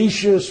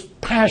 tenacious,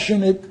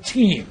 passionate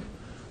team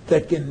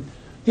that can,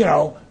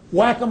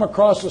 whack them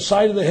across the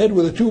side of the head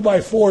with a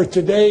 2x4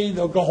 today.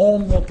 They'll go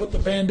home, they'll put the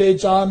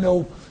Band-Aids on,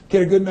 they'll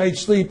get a good night's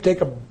sleep,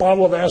 take a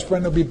bottle of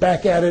aspirin, they'll be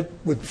back at it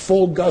with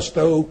full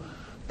gusto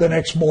the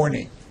next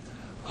morning.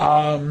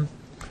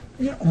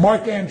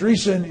 Mark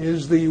Andreessen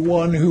is the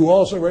one who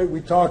also,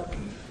 we talk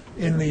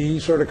in the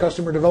sort of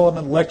customer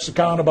development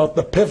lexicon about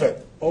the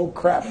pivot. Oh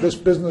crap, this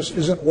business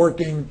isn't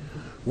working.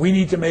 We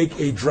need to make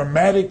a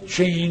dramatic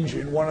change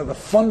in one of the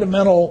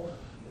fundamental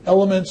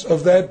elements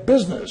of that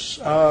business.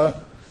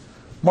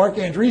 Mark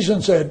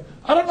Andreessen said,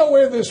 I don't know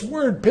where this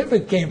word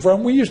pivot came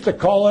from. We used to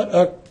call it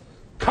a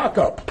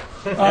cock-up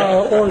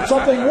or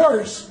something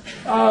worse.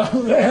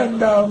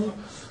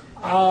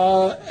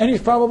 And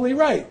he's probably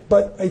right.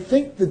 But I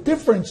think the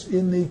difference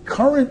in the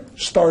current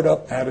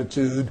startup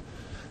attitude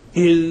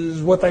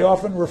is what they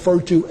often refer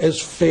to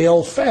as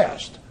fail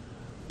fast.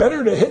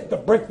 Better to hit the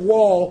brick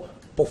wall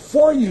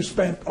before you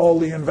spent all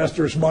the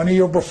investors' money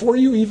or before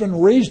you even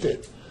raised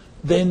it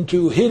than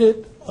to hit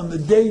it on the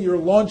day you're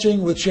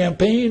launching with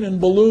champagne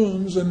and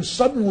balloons and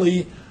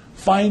suddenly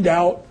find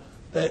out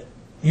that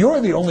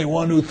you're the only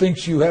one who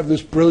thinks you have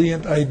this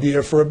brilliant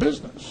idea for a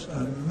business.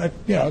 And that,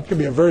 it can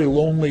be a very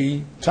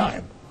lonely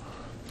time.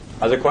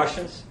 Other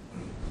questions?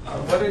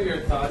 What are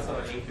your thoughts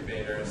on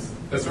incubators?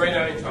 Because right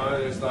now in Toronto,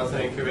 there's lots of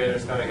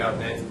incubators coming up.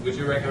 And would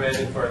you recommend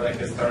it for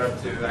like a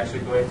startup to actually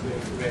go into an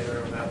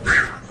incubator or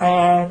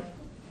not?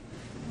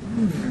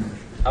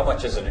 How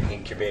much is an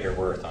incubator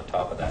worth on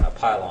top of that? I'll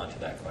pile on to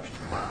that question.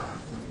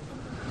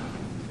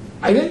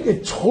 I think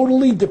it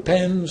totally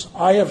depends.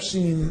 I have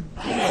seen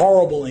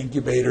horrible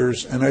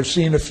incubators, and I've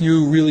seen a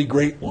few really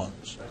great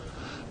ones.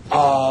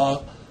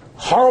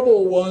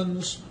 Horrible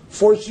ones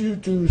force you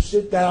to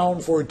sit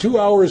down for 2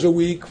 hours a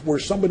week where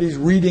somebody's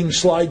reading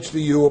slides to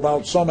you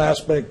about some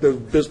aspect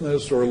of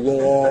business or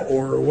law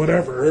or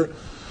whatever,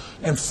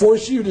 and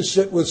force you to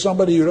sit with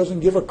somebody who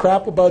doesn't give a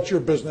crap about your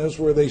business,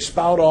 where they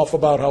spout off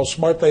about how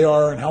smart they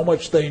are and how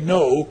much they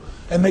know,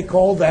 and they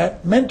call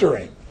that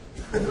mentoring.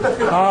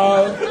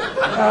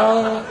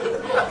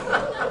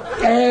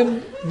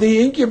 And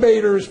the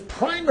incubator's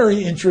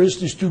primary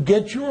interest is to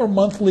get your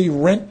monthly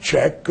rent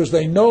check, because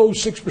they know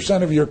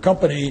 6% of your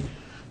company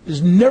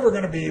is never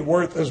going to be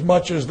worth as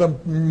much as the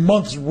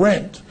month's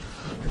rent.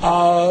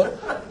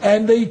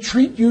 And they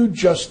treat you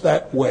just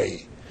that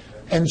way.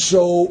 And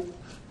so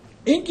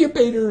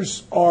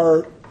incubators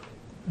are,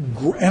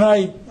 and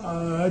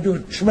I do a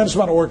tremendous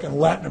amount of work in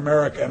Latin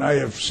America, and I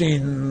have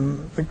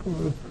seen,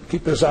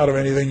 keep this out of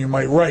anything you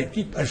might write,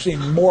 I've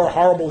seen more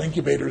horrible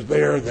incubators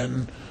there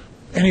than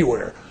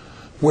anywhere,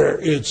 where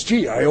it's,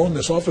 gee, I own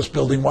this office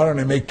building, why don't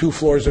I make 2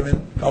 floors of it,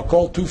 I'll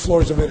call 2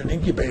 floors of it an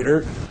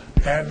incubator,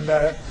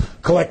 and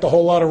collect a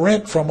whole lot of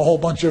rent from a whole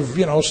bunch of,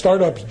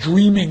 startups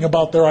dreaming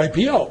about their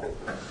IPO.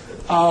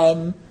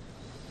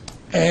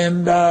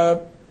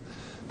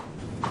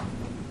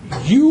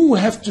 You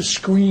have to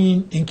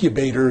screen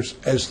incubators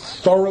as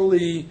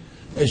thoroughly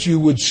as you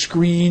would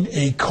screen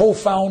a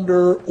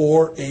co-founder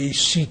or a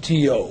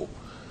CTO.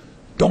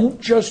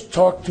 Don't just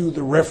talk to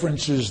the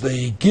references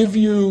they give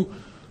you.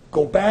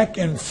 Go back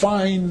and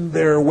find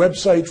their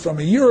website from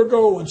a year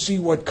ago and see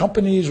what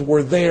companies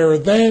were there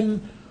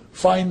then.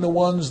 Find the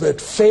ones that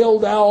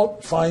failed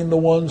out. Find the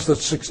ones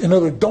that, in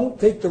other words, don't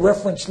take the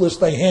reference list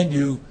they hand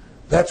you.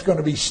 That's going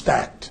to be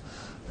stacked.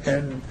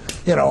 And,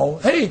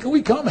 hey, can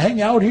we come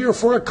hang out here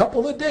for a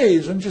couple of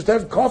days and just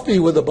have coffee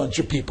with a bunch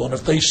of people? And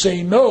if they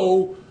say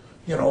no,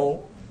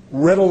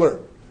 red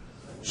alert.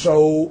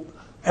 So,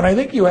 and I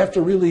think you have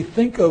to really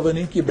think of an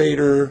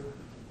incubator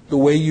the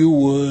way you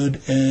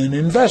would an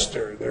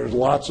investor. There's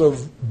lots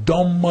of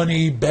dumb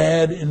money,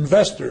 bad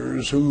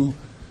investors who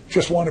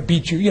just want to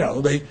beat you.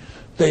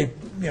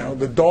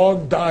 The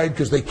dog died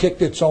because they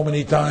kicked it so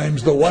many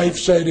times. The wife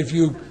said, if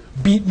you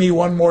beat me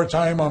one more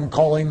time, I'm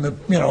calling the,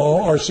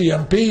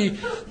 RCMP.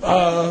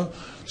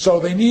 So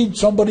they need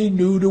somebody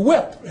new to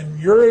whip. And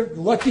you're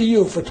lucky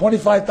you, for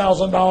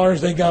 $25,000,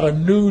 they got a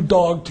new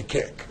dog to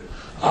kick.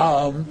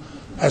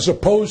 As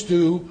opposed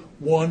to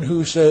one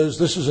who says,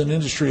 this is an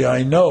industry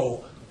I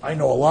know. I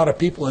know a lot of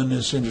people in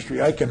this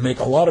industry. I can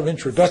make a lot of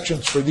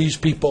introductions for these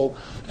people,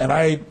 and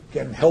I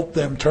can help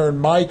them turn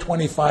my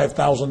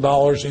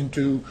 $25,000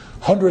 into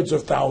hundreds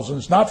of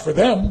thousands, not for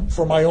them,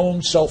 for my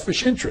own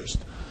selfish interest.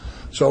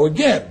 So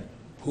again,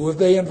 who have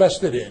they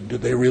invested in?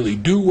 Did they really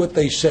do what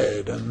they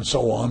said? And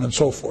so on and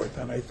so forth.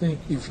 And I think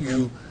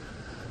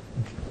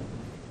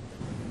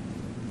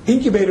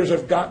incubators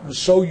have gotten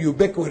so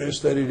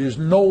ubiquitous that it is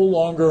no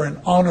longer an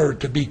honor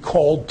to be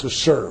called to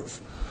serve.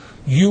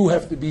 You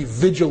have to be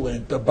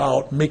vigilant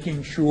about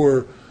making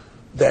sure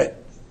that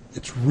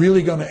it's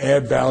really going to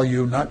add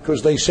value, not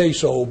because they say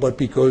so, but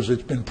because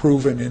it's been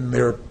proven in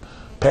their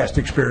past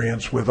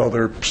experience with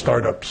other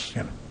startups.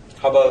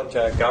 How about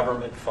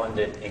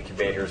government-funded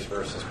incubators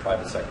versus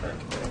private sector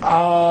incubators?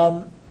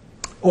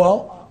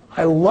 Well,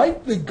 I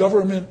like the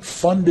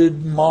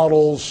government-funded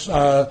models.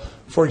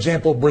 For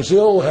example,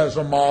 Brazil has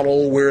a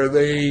model where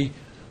they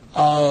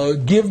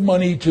give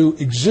money to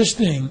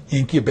existing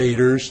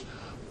incubators,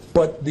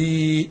 but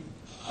they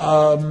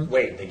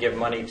give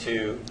money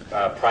to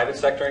private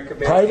sector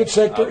incubators? Private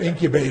sector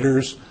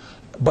incubators,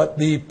 but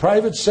the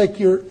private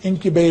sector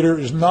incubator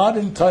is not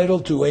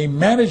entitled to a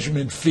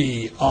management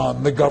fee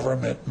on the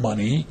government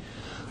money,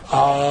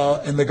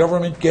 and the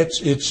government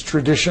gets its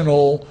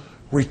traditional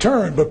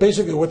return. But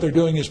basically what they're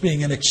doing is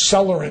being an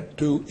accelerant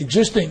to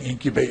existing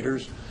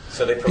incubators.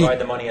 So they provide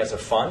the money as a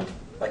fund?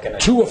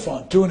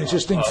 To an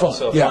existing fund.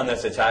 So a fund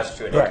that's attached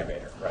to an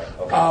incubator. Right.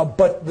 Okay.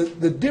 But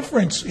the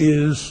difference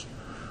is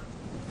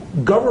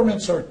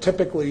governments are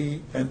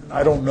typically, and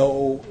I don't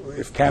know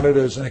if Canada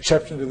is an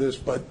exception to this,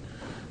 but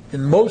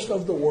in most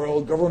of the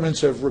world,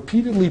 governments have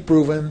repeatedly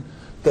proven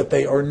that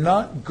they are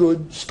not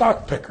good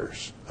stock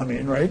pickers.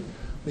 Right?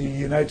 The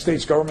United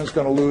States government's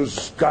going to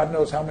lose God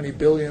knows how many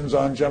billions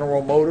on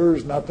General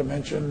Motors, not to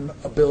mention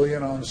 $1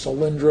 billion on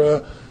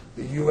Solyndra.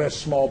 The U.S.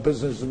 Small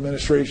Business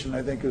Administration,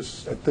 I think,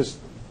 is at this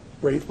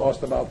rate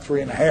lost about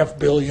 $3.5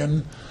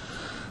 billion.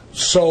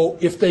 So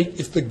if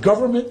the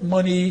government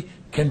money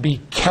can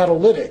be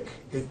catalytic,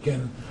 it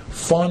can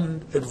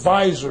fund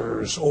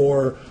advisors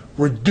or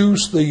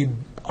reduce the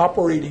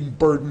operating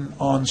burden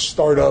on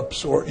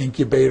startups or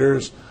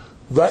incubators,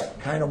 that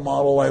kind of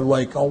model I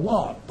like a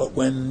lot. But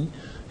when,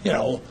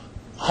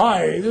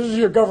 hi, this is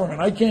your government,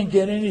 I can't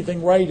get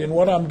anything right in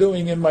what I'm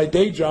doing in my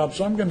day job,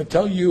 so I'm going to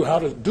tell you how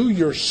to do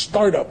your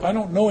startup. I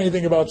don't know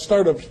anything about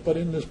startups, but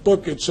in this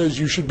book it says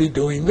you should be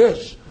doing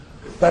this.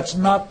 That's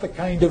not the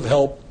kind of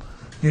help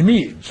you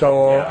need.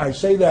 So I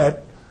say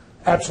that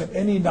absent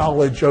any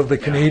knowledge of the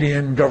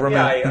Canadian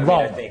government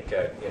involvement. I think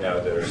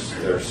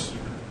there's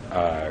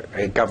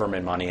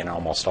government money in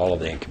almost all of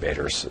the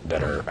incubators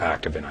that are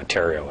active in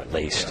Ontario, at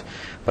least.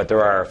 But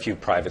there are a few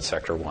private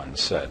sector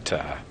ones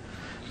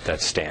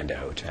that stand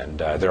out, and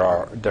there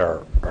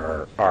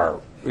are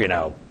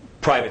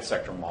private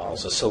sector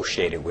models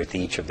associated with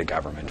each of the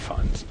government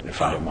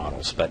funded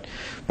models. But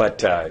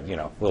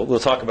we'll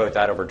talk about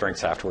that over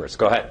drinks afterwards.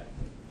 Go ahead.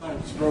 Hi,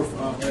 it's Dorf.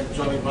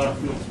 Johnny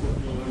Barfield spoke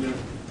earlier.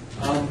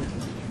 I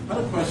had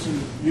a question.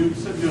 You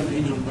said you're an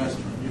angel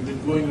investor. You've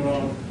been going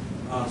around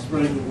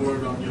spreading the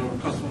word on your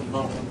customer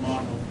development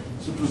model.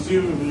 So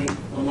presumably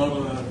a lot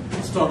of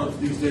the startups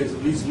these days are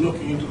at least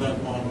looking into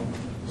that model.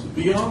 So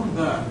beyond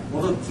that,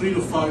 what are 3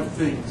 to 5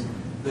 things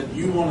that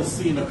you want to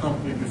see in a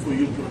company before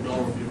you put a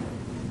dollar figure?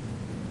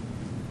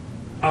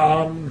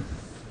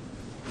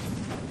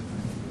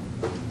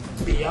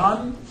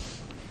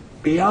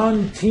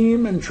 Beyond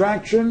team and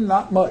traction,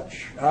 not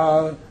much.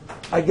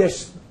 I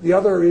guess the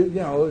other,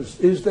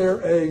 is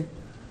there a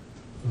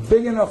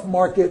big enough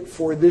market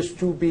for this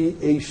to be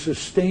a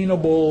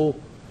sustainable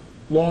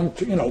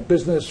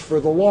business for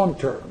the long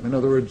term? In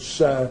other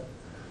words,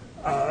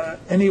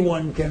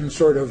 anyone can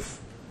sort of,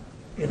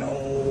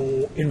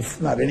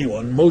 not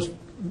anyone,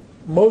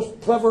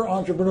 most clever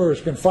entrepreneurs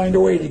can find a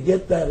way to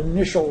get that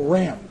initial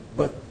ramp,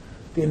 but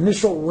the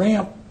initial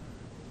ramp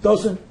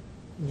doesn't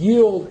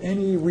yield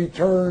any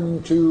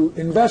return to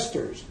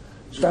investors.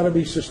 It's got to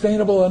be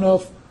sustainable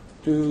enough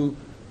to,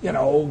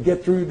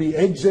 get through the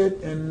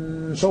exit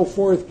and so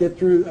forth, get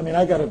through. I mean,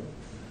 I got a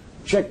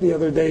check the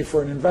other day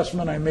for an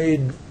investment I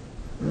made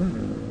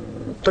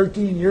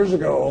 13 years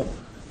ago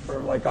for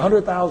like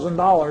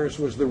 $100,000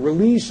 was the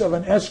release of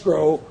an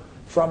escrow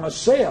from a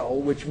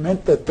sale, which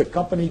meant that the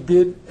company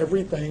did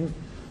everything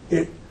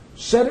it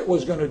said it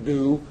was going to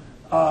do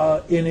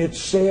in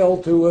its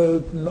sale to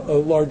a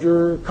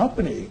larger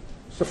company.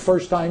 It's the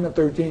first time in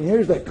 13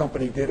 years that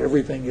company did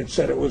everything it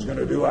said it was going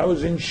to do. I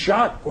was in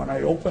shock when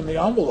I opened the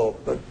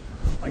envelope, but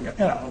I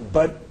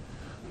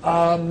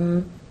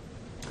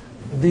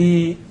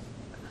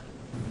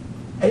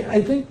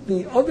think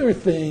the other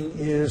thing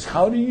is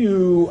how do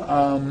you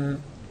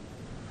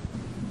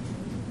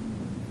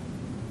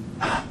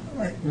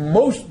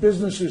most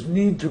businesses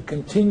need to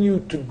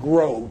continue to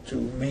grow, to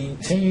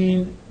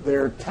maintain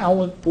their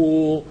talent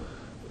pool,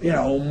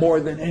 more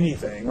than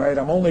anything, right?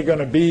 I'm only going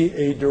to be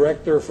a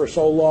director for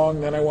so long,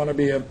 then I want to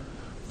be a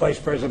vice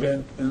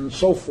president and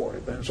so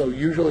forth. And so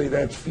usually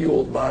that's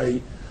fueled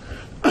by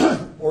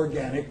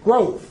organic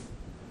growth.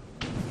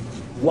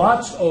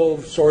 Lots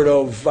of sort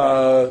of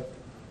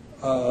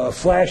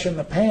flash in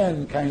the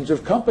pan kinds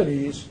of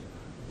companies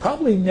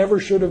probably never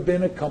should have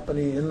been a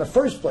company in the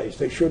first place.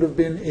 They should have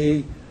been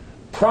a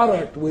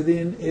product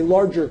within a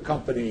larger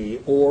company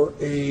or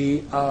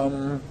a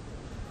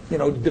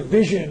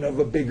division of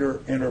a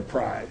bigger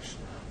enterprise.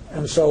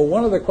 And so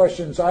one of the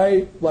questions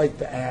I like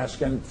to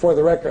ask, and for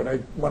the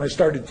record, when I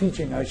started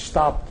teaching, I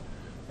stopped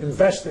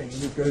investing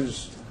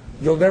because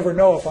you'll never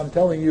know if I'm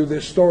telling you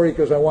this story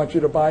because I want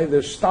you to buy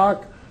this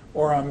stock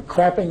or I'm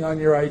crapping on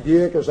your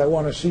idea because I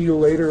want to see you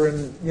later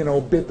and,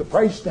 bid the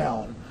price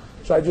down.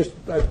 So I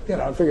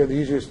figured the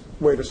easiest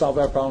way to solve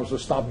that problem is to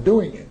stop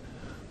doing it.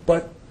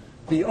 But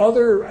the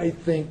other, I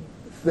think,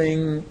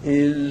 thing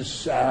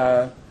is,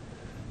 do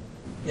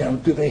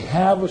they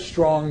have a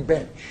strong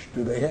bench?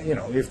 Do they,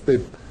 if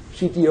the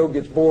CTO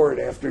gets bored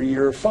after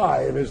year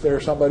 5, is there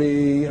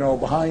somebody,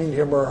 behind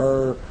him or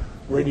her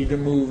ready to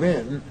move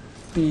in?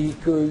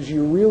 Because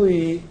you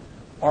really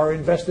are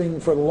investing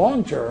for the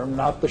long term,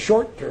 not the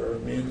short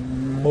term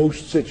in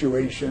most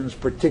situations,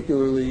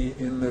 particularly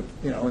in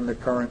the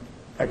current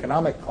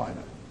economic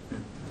climate.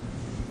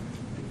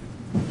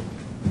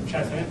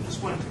 Chad, I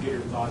just wanted to get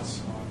your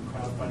thoughts on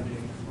crowdfunding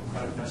or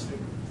crowd investing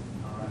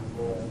and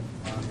role,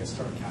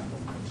 startup capital.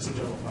 Just in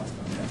general thoughts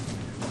about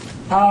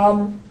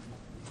that.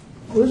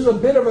 This is a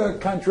bit of a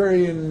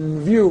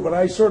contrarian view, but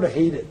I sort of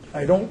hate it.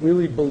 I don't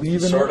really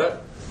believe in it.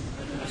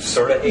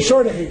 Sort of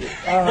hate it.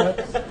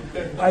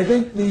 I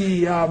think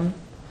and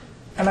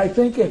I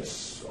think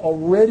it's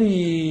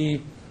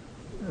already,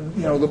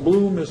 the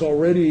bloom is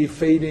already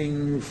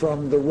fading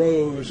from the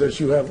rose as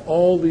you have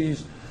all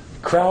these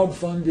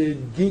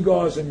crowd-funded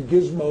gigaws and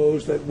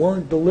gizmos that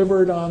weren't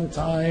delivered on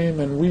time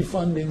and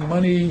refunding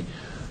money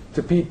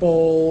to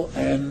people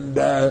and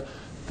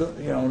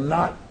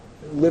not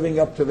living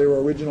up to their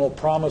original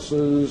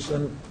promises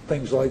and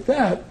things like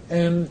that.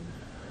 And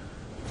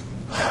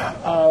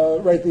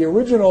the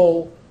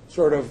original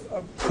sort of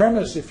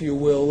premise, if you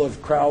will,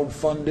 of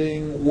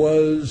crowdfunding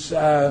was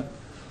to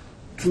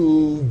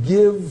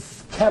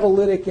give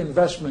catalytic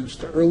investments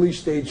to early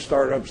stage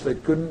startups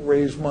that couldn't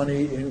raise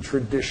money in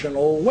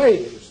traditional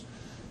ways.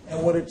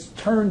 And what it's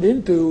turned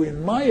into,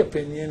 in my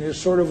opinion, is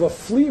sort of a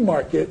flea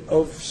market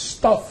of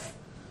stuff,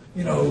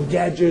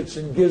 gadgets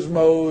and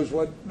gizmos.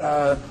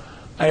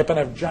 I happen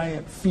to have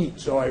giant feet,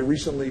 so I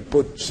recently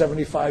put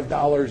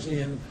 $75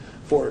 in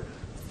for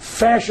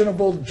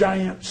fashionable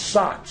giant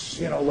socks,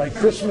 like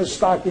Christmas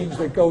stockings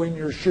that go in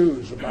your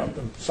shoes, about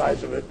the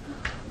size of it.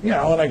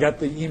 And I got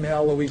the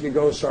email a week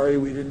ago, sorry,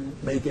 we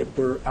didn't make it,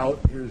 we're out,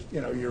 here's,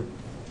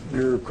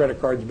 your credit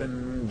card's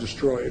been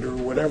destroyed or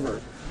whatever.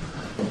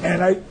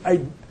 And I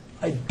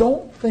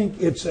don't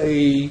think it's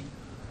a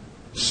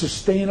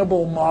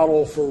sustainable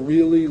model for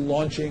really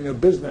launching a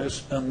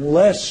business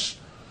unless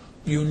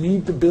you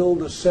need to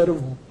build a set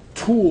of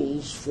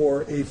tools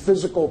for a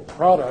physical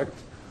product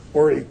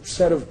or a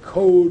set of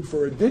code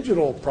for a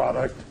digital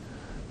product,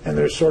 and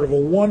there's sort of a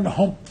one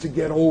hump to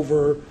get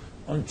over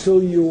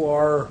until you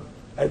are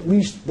at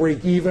least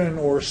break even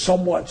or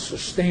somewhat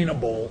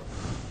sustainable.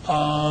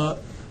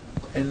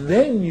 And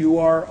then you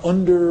are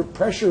under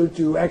pressure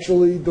to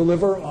actually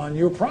deliver on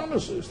your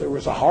promises. There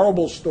was a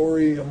horrible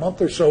story a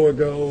month or so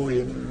ago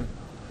in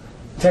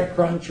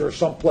TechCrunch or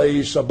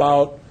someplace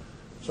about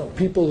some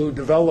people who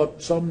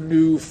developed some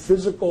new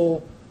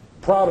physical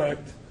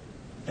product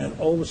and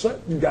all of a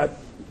sudden got,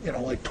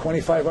 like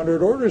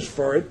 2,500 orders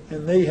for it,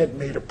 and they had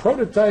made a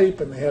prototype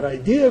and they had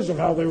ideas of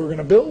how they were going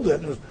to build it.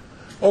 And it was,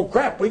 oh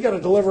crap, we got to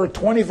deliver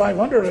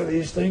 2,500 of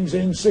these things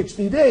in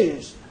 60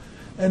 days.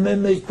 And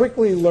then they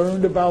quickly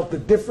learned about the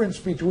difference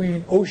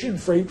between ocean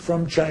freight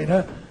from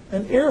China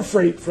and air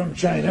freight from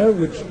China,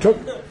 which took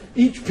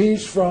each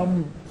piece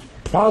from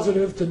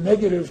positive to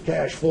negative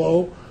cash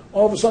flow.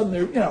 All of a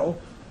sudden,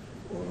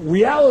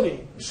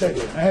 reality set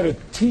in. I had a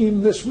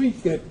team this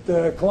week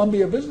at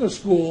Columbia Business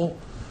School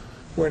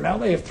where now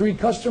they have 3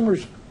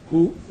 customers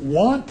who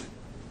want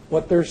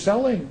what they're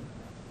selling,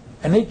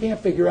 and they can't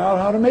figure out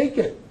how to make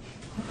it.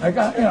 I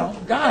got,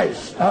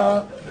 guys,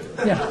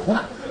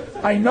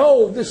 I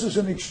know this is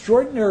an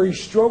extraordinary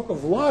stroke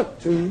of luck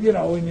to,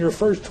 in your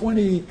first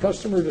 20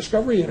 customer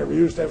discovery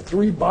interviews to have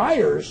 3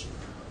 buyers,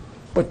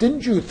 but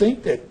didn't you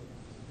think that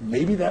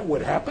maybe that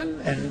would happen?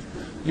 And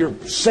your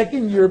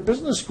second-year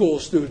business school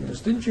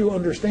students, didn't you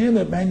understand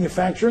that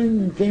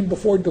manufacturing came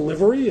before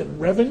delivery and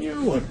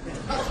revenue? And,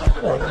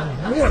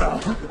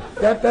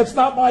 that's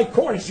not my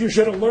course. You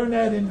should have learned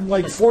that in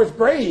like 4th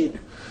grade.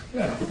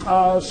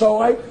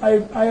 So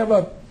I have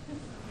a...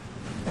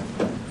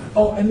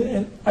 Oh,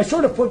 and I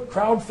sort of put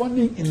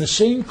crowdfunding in the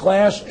same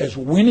class as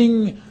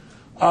winning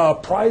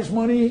prize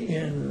money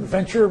in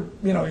venture,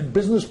 in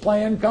business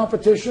plan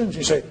competitions.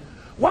 You say,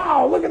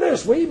 wow, look at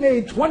this. We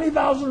made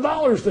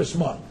 $20,000 this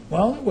month.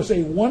 Well, it was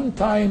a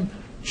one-time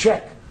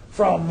check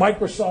from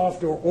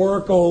Microsoft or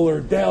Oracle or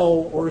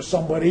Dell or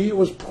somebody. It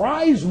was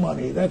prize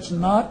money. That's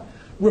not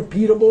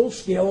repeatable,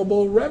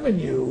 scalable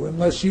revenue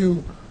unless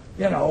you,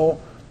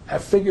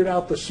 have figured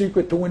out the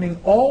secret to winning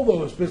all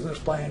those business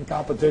plan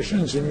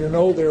competitions, and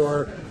there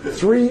are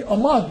 3 a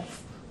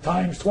month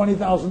times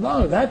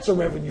 $20,000. That's a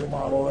revenue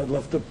model I'd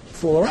love to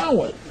fool around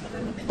with.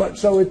 But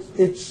so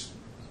it's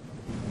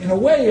in a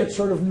way, it's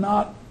sort of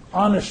not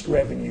honest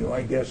revenue,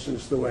 I guess,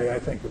 is the way I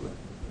think of it.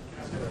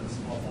 Can I ask a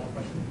small follow-up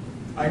question?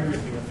 I agree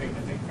with you. I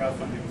think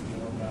crowdfunding is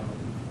more about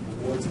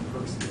rewards and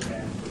perks than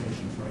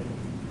donations, right?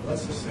 But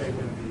let's just say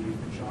when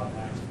the Job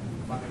Act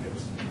funding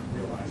gets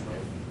realized, right?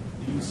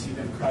 Do you see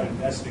them crowd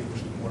investing,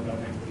 which is more about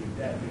equity and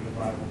debt, being a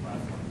viable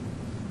platform?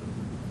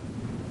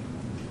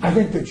 I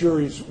think the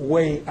jury's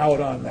way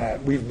out on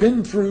that. We've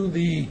been through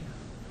the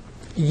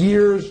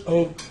years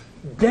of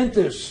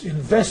dentists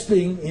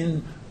investing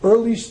in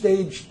early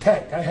stage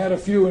tech. I had a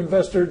few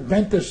investor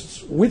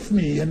dentists with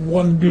me in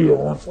one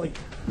deal. It's like,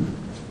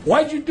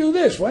 why'd you do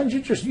this? Why didn't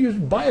you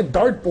just buy a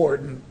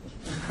dartboard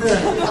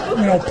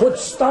and put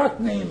stock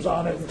names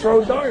on it and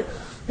throw dart?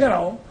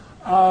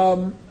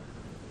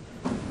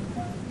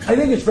 I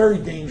think it's very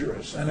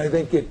dangerous, and I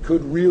think it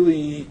could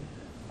really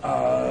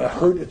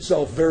hurt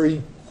itself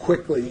very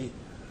quickly,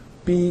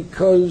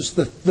 because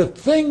the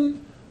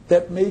thing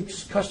that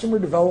makes customer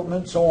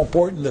development so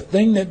important, the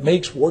thing that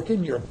makes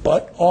working your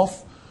butt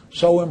off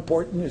so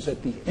important, is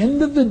at the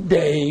end of the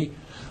day,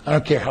 I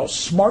don't care how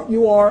smart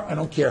you are, I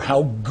don't care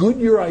how good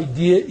your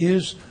idea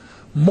is,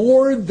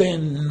 more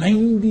than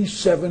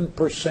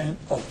 97%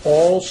 of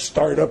all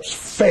startups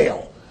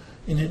fail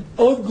in an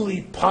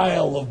ugly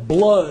pile of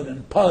blood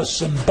and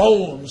pus and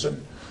bones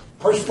and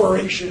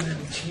perspiration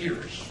and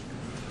tears.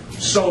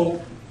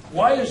 So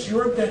why is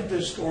your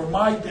dentist or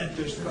my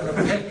dentist going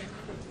to pick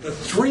the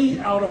 3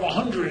 out of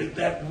 100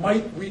 that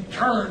might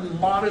return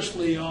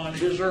modestly on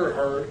his or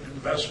her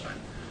investment?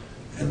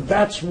 And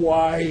that's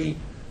why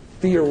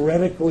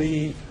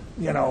theoretically,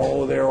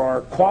 there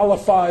are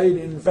qualified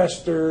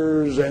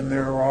investors and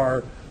there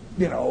are,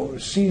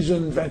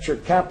 seasoned venture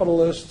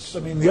capitalists. I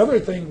mean, the other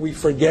thing we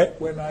forget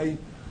when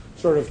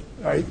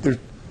there's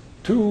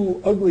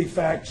 2 ugly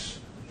facts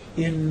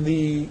in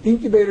the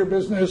incubator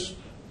business.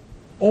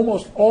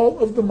 Almost all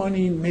of the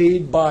money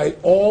made by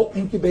all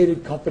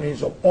incubated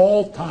companies of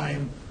all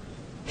time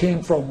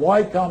came from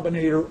Y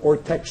Combinator or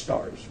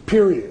Techstars,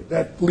 period.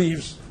 That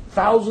leaves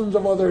thousands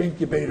of other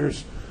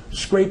incubators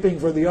scraping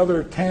for the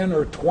other 10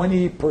 or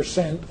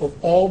 20% of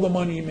all the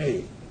money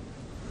made.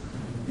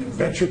 In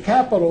venture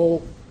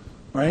capital,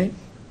 right,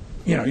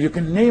 you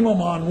can name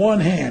them on one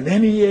hand,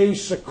 NEA,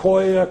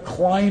 Sequoia,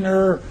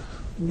 Kleiner,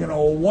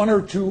 1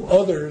 or 2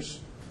 others,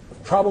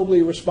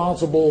 probably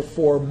responsible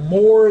for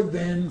more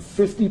than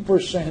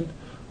 50%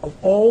 of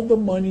all the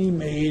money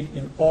made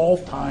in all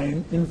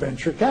time in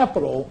venture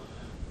capital,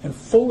 and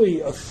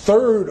fully a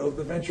third of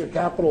the venture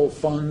capital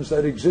funds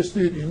that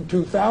existed in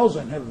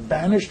 2000 have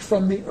vanished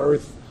from the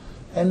earth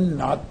and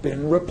not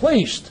been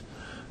replaced.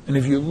 And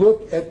if you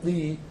look at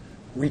the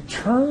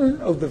return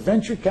of the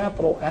venture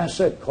capital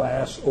asset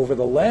class over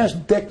the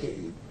last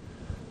decade,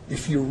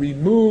 if you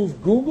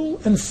remove Google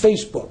and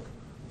Facebook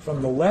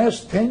from the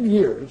last 10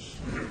 years,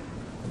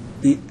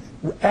 the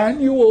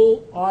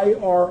annual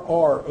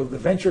IRR of the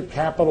venture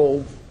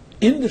capital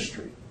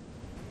industry,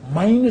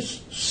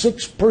 minus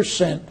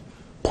 6%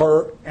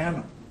 per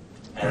annum.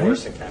 And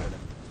worse in Canada.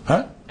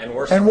 Huh? And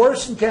worse. And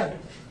worse in Canada.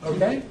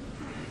 Okay?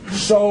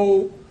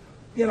 So,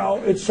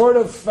 it's sort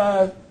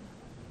of,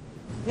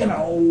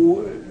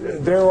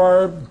 there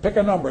are, pick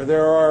a number,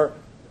 there are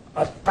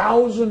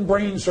 1,000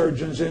 brain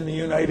surgeons in the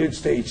United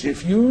States.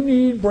 If you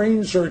need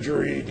brain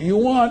surgery, do you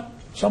want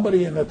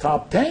somebody in the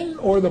top 10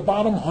 or the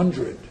bottom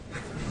 100?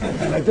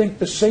 And I think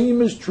the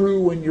same is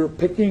true when you're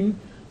picking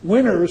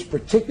winners,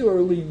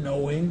 particularly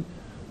knowing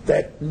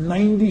that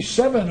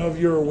 97 of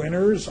your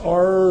winners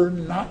are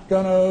not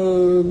going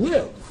to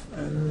live.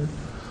 And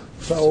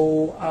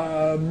so,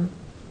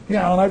 and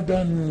I've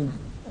done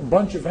a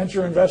bunch of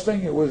venture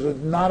investing. It was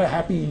not a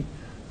happy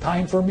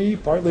time for me,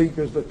 partly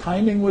because the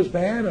timing was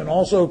bad and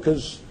also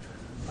because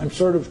I'm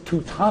sort of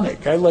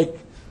Teutonic. I like,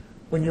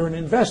 when you're an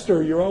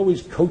investor, you're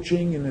always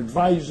coaching and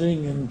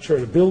advising and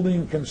sort of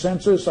building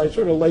consensus. I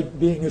sort of like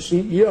being a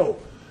CEO.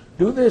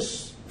 Do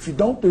this. If you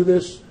don't do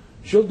this,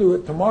 she'll do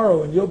it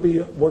tomorrow and you'll be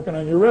working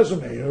on your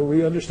resume.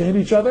 We understand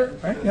each other?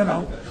 Right?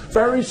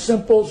 Very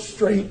simple,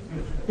 straight,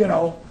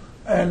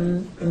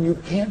 and you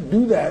can't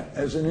do that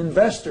as an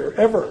investor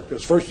ever,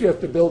 because first you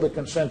have to build a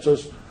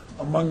consensus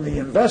among the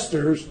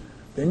investors,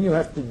 then you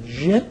have to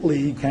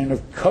gently, kind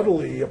of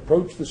cuddly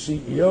approach the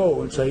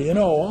CEO and say,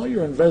 all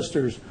your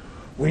investors,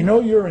 we know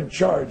you're in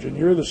charge and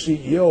you're the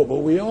CEO, but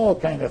we all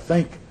kind of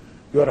think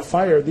you ought to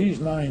fire these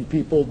 9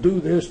 people, do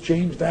this,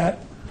 change that,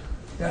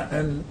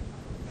 and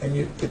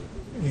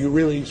you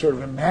really sort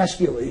of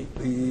emasculate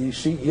the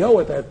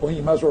CEO at that point.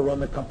 You might as well run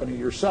the company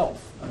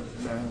yourself.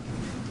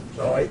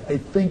 So I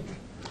think.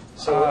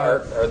 So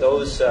are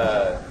those?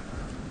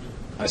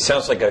 It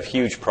sounds like a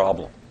huge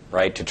problem,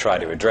 right? To try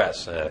to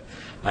address a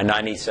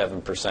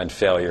 97%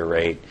 failure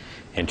rate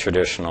in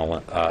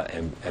traditional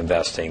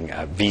investing.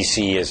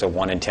 VC is a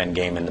 1 in 10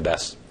 game in the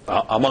best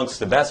amongst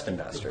the best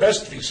investors. The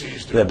best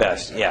VCs do. The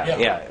best,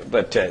 yeah.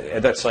 But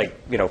that's like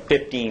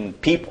 15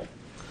 people.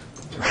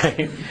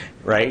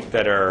 Right,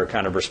 that are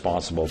kind of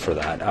responsible for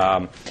that,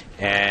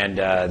 and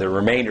the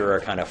remainder are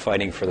kind of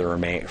fighting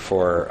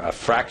for a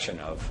fraction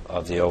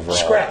of the overall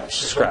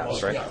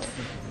scraps, right? Yeah.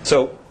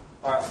 So,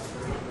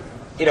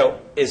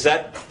 is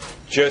that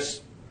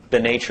just the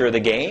nature of the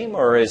game,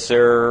 or is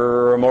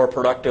there a more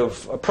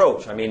productive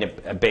approach? I mean,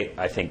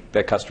 I think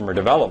that customer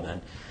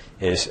development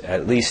is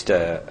at least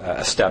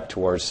a step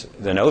towards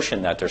the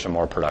notion that there's a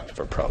more productive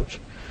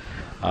approach.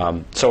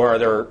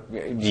 So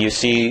do you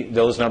see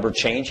those numbers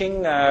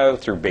changing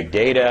through big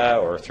data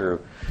or through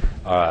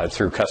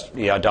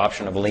the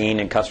adoption of lean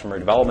and customer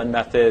development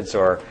methods?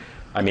 Or,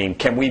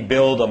 can we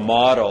build a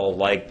model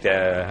like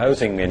the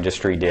housing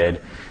industry did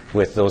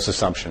with those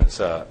assumptions?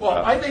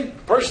 I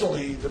think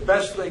personally the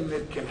best thing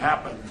that can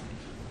happen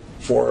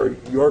for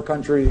your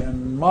country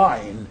and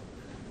mine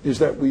is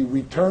that we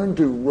return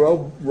to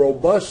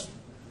robust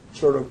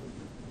sort of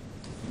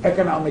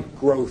economic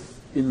growth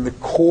in the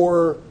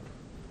core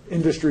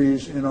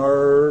industries in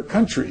our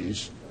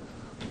countries,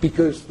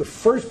 because the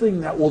first thing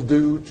that will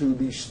do to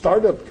the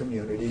startup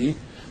community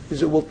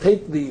is it will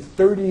take the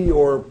 30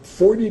 or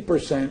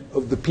 40%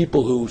 of the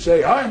people who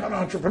say, I'm an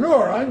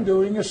entrepreneur, I'm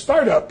doing a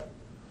startup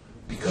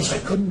because I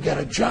couldn't get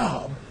a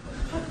job.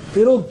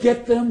 It'll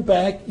get them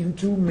back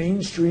into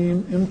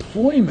mainstream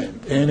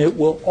employment, and it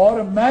will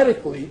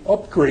automatically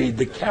upgrade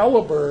the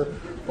caliber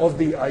of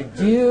the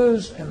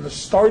ideas and the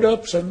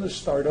startups and the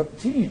startup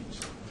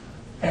teams.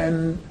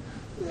 And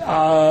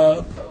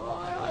so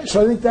I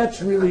think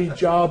that's really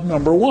job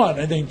number one.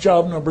 I think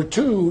job number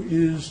two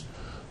is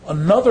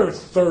another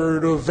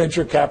third of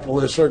venture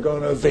capitalists are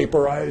going to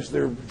vaporize.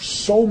 There are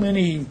so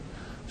many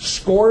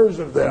scores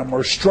of them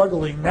are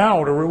struggling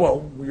now to,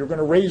 you're going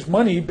to raise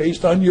money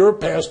based on your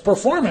past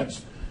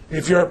performance.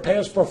 If your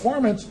past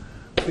performance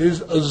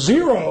is a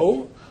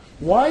 0,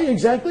 why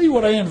exactly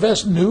would I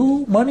invest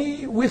new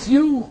money with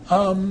you?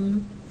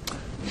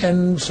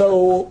 And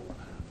so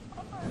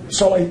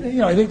I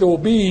think there will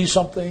be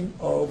something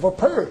of a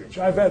purge.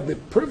 I've had the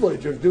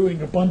privilege of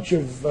doing a bunch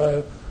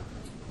of,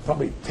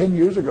 probably 10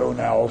 years ago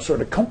now,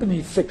 sort of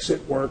company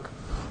fix-it work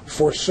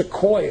for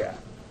Sequoia.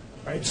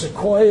 Right?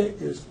 Sequoia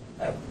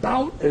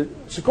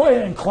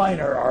and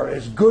Kleiner are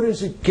as good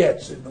as it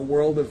gets in the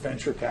world of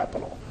venture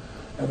capital.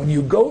 And when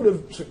you go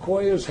to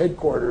Sequoia's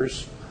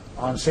headquarters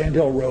on Sand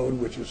Hill Road,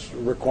 which is a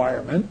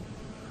requirement,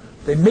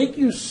 they make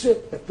you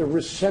sit at the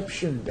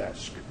reception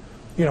desk,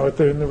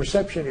 in the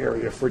reception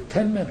area for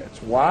 10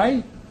 minutes.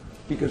 Why?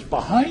 Because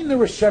behind the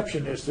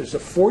receptionist is a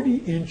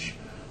 40-inch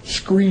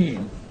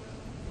screen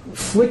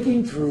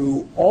flicking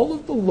through all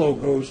of the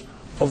logos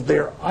of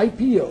their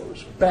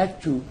IPOs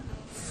back to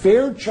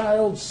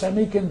Fairchild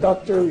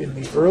Semiconductor in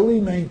the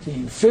early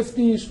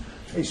 1950s,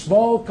 a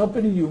small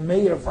company you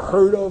may have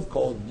heard of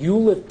called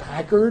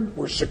Hewlett-Packard,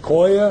 where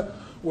Sequoia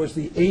was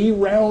the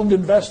A-round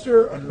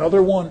investor,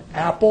 another one,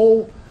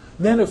 Apple,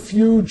 then a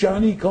few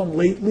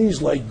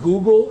Johnny-come-latelys like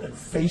Google and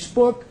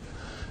Facebook.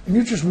 And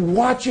you're just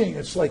watching.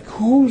 It's like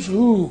who's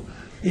who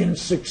in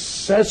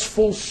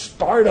successful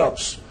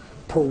startups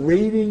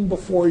parading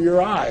before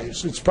your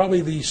eyes. It's probably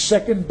the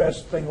second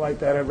best thing like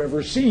that I've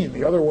ever seen.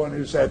 The other one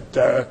is at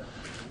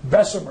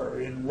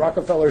Bessemer in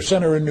Rockefeller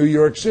Center in New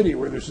York City,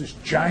 where there's this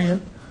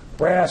giant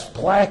brass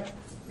plaque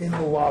in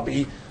the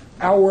lobby.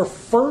 Our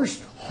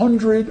first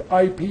 100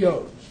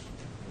 IPOs.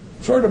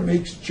 sort of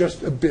makes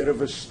just a bit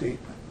of a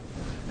statement.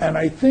 And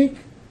I think,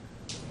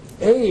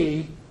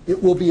 A,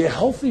 it will be a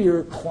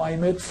healthier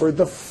climate for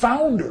the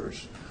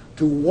founders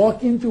to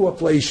walk into a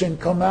place and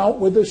come out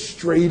with a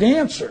straight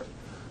answer.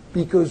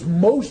 Because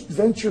most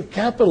venture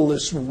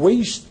capitalists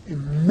waste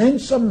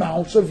immense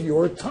amounts of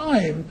your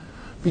time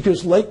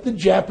because, like the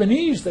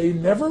Japanese, they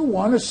never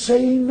want to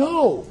say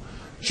no.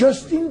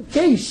 Just in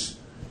case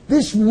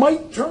this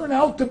might turn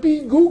out to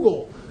be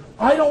Google.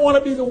 I don't want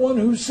to be the one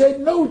who said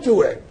no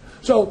to it.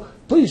 So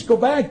please go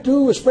back,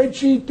 do a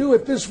spreadsheet, do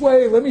it this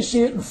way. Let me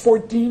see it in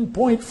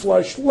 14-point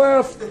flush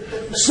left.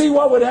 See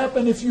what would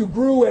happen if you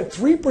grew at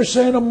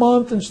 3% a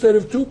month instead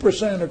of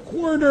 2% a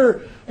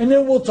quarter, and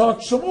then we'll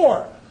talk some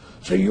more.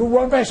 So you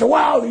run back and say,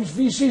 wow, these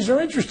VCs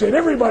are interested.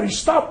 Everybody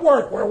stop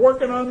work. We're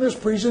working on this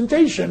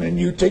presentation. And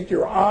you take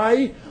your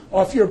eye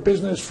off your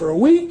business for a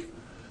week.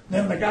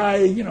 Then the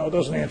guy,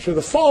 doesn't answer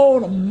the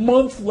phone. A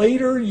month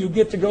later, you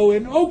get to go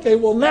in, okay,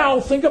 well, now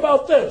think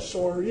about this.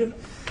 And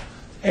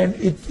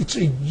it's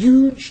a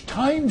huge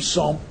time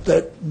sump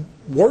that,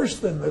 worse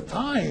than the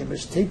time,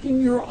 is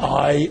taking your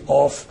eye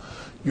off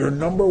your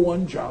number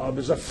one job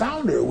as a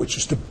founder, which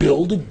is to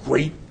build a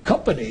great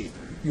company.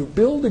 You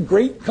build a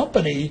great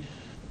company,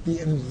 the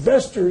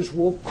investors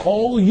will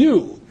call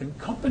you. And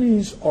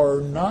companies are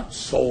not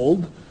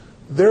sold,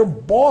 they're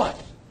bought.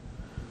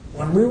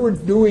 When we were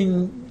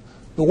doing,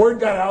 the word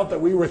got out that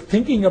we were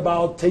thinking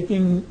about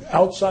taking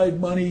outside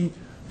money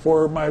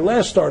for my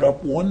last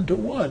startup,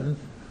 1-to-1,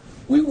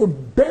 we were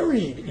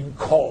buried in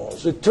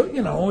calls. It took,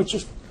 we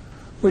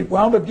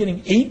wound up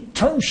getting 8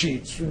 term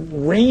sheets,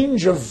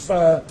 range of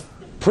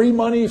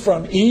pre-money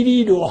from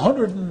 80 to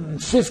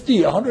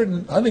 150,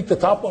 100, I think the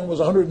top one was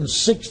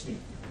 160.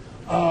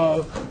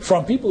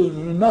 From people who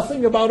knew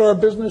nothing about our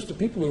business to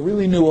people who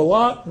really knew a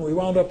lot, and we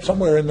wound up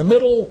somewhere in the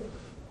middle.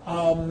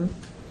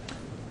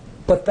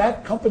 But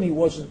that company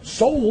wasn't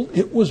sold,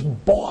 it was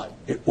bought.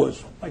 It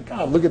was, my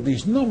God, look at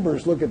these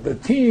numbers, look at the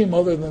team,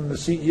 other than the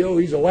CEO,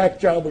 he's a whack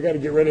job, we got to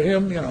get rid of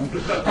him,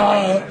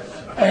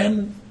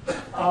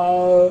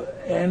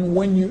 And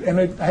when you, and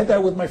I had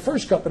that with my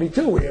first company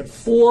too, we had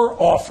 4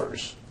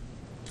 offers.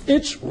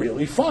 It's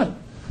really fun.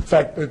 In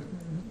fact,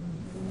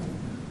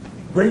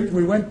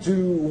 we went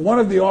to, one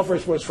of the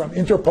offers was from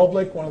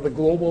Interpublic, one of the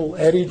global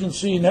ad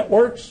agency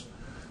networks,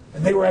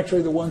 and they were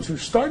actually the ones who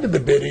started the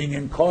bidding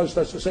and caused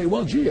us to say,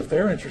 well, gee, if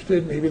they're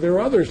interested, maybe there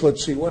are others,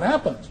 let's see what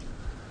happens.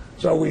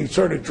 So we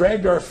sort of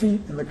dragged our feet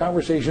in the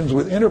conversations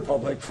with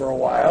Interpublic for a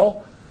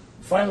while.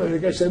 Finally, the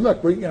guy said,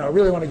 look, we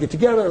really want to get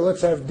together,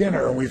 let's have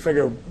dinner. And we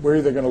figure we're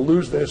either going to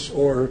lose this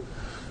or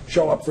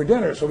show up for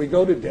dinner. So we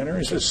go to dinner, and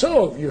he says,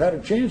 so, have you had a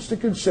chance to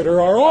consider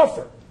our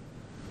offer?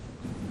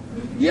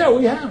 Yeah,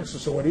 we have.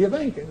 So what do you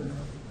think?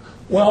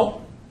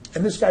 Well,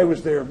 and this guy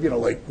was their,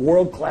 like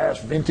world-class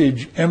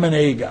vintage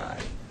M&A guy.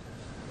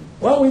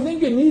 Well, we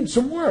think it needs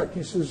some work.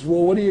 He says,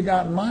 well, what do you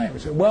got in mind? We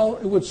said, well,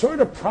 it would sort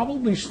of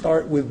probably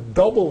start with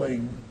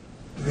doubling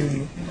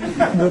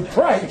the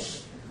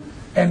price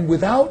and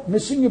without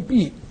missing a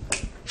beat.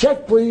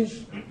 Check,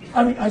 please.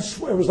 I mean, I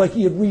swear, it was like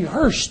he had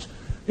rehearsed.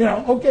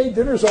 Okay,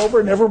 dinner's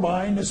over, never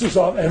mind, this is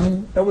off.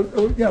 And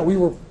we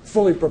were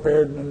fully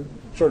prepared and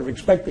sort of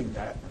expecting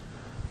that.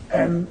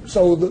 And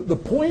so the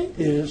point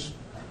is,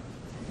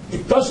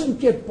 it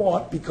doesn't get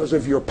bought because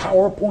of your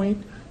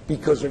PowerPoint,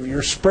 because of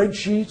your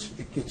spreadsheets.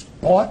 It gets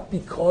bought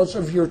because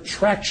of your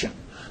traction,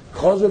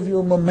 because of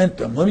your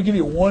momentum. Let me give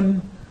you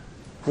one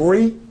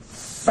great,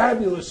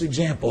 fabulous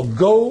example.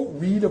 Go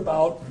read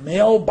about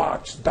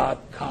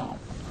Mailbox.com.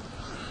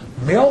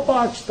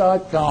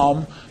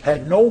 Mailbox.com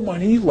had no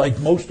money, like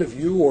most of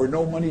you, or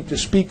no money to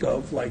speak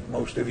of, like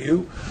most of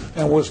you,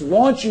 and was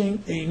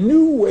launching a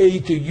new way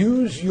to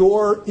use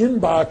your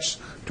inbox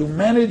to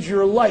manage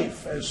your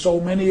life, as so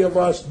many of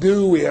us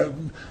do. We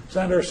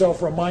send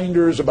ourselves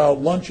reminders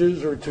about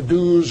lunches or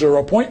to-dos or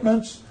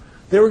appointments.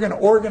 They were going to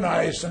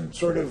organize and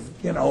sort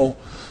of,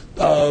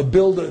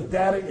 build a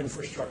data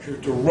infrastructure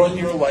to run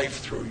your life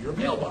through your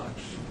mailbox.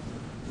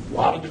 A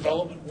lot of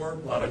development work,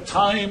 a lot of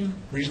time,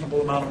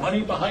 reasonable amount of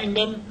money behind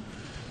them.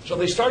 So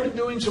they started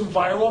doing some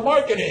viral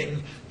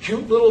marketing,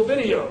 cute little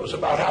videos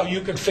about how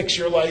you can fix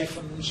your life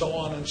and so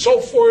on and so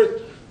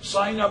forth.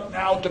 Sign up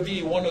now to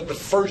be one of the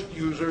first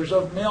users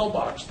of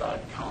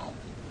Mailbox.com.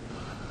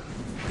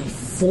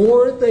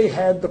 Before they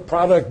had the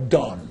product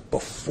done,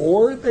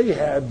 before they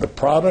had the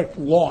product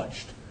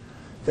launched,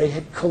 they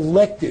had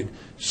collected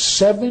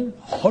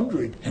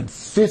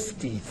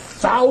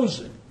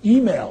 750,000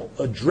 email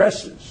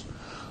addresses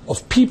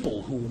of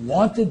people who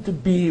wanted to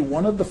be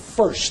one of the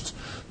first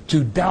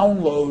to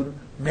download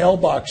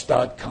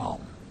Mailbox.com.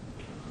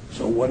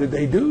 So what did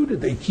they do? Did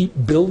they keep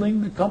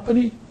building the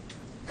company?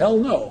 Hell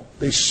no.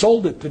 They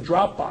sold it to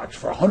Dropbox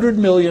for $100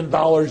 million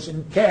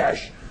in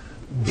cash,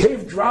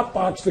 gave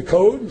Dropbox the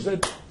code and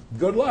said,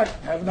 good luck,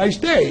 have a nice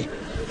day.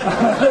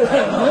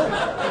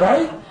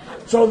 Right?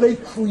 So they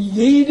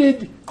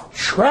created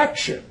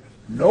traction.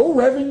 No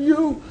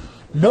revenue,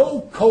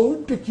 no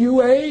code to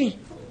QA,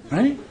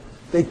 right?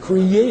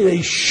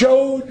 They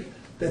showed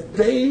that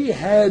they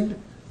had,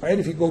 right,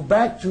 if you go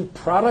back to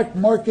product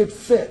market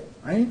fit,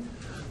 right?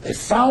 They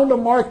found a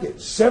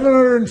market,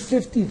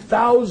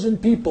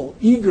 750,000 people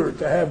eager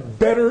to have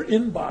better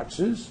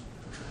inboxes,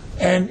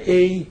 and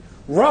a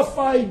rough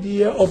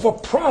idea of a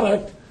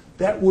product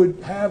that would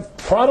have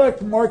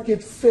product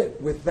market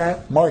fit with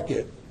that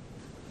market.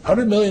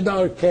 $100 million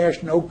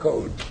cash, no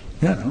code.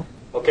 You know.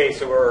 Okay,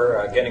 so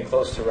we're getting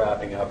close to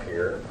wrapping up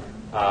here.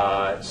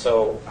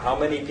 So how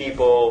many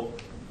people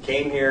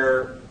came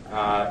here,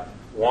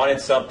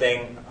 wanted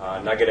something,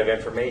 nugget of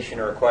information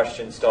or a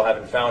question, still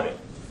haven't found it?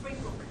 Free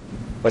book.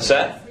 What's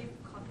that?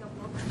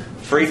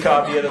 Free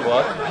copy of the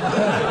book.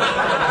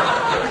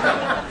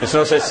 There's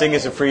no such thing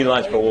as a free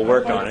lunch, but we'll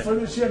work on it. For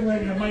this young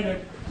lady, I might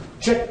have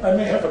checked. I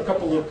may have a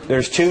couple of.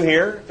 There's two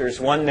here. There's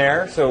one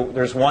there. So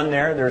there's one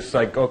there. There's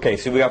like, okay,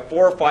 so we got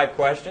 4 or 5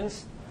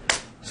 questions.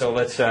 So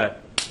let's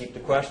keep the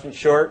questions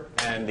short,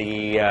 and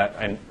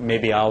and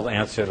maybe I'll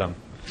answer them.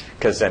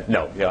 Because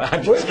no,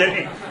 I'm just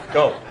kidding.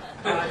 Go.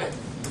 I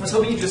was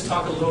hoping you just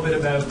talk a little bit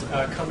about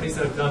companies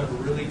that have done a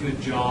really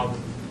good job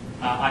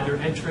either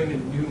entering a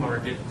new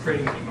market,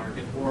 creating a new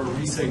market, or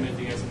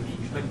resegmenting as a niche.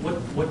 Like,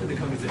 what do the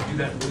companies that do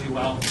that really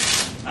well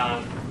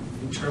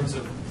in terms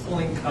of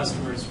pulling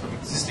customers from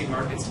existing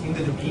markets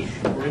into the niche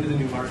or into the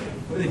new market?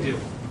 What do they do?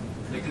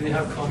 Like, do they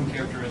have common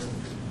characteristics?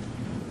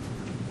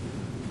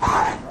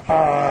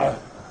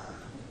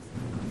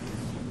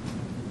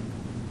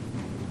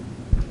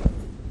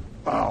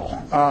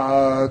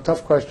 Wow.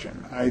 Tough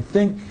question. I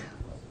think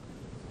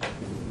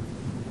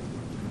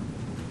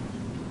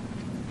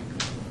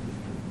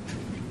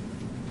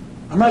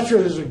I'm not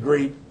sure this is a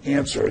great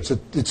answer. It's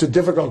a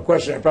difficult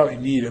question. I probably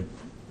need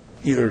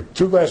either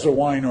 2 glasses of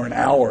wine or an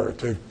hour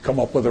to come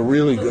up with a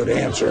really good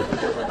answer.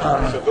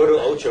 So go to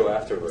Ocho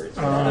afterwards.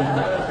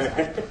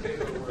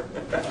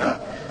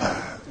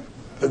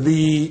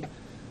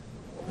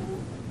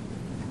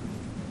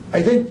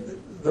 I think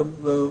the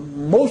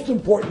most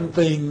important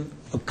thing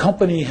a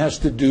company has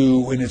to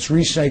do when it's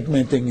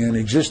resegmenting an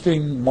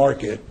existing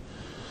market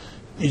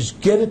is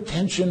get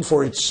attention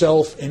for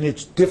itself and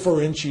its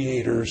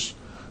differentiators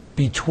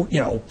between,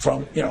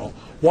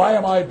 why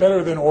am I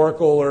better than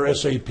Oracle or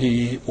SAP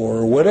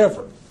or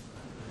whatever?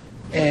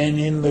 And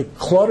in the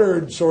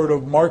cluttered sort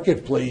of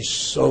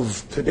marketplace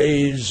of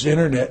today's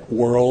internet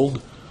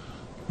world,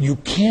 you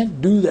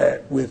can't do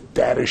that with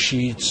data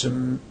sheets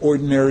and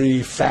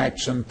ordinary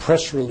facts and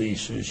press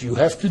releases. You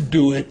have to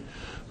do it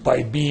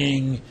by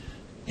being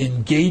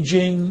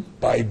engaging,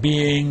 by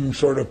being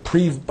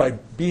by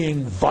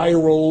being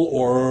viral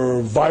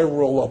or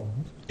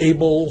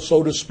viral-able,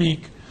 so to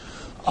speak.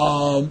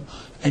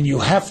 And you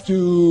have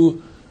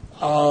to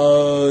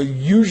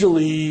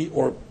usually,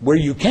 or where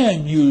you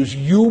can, use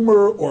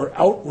humor or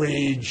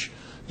outrage,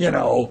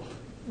 to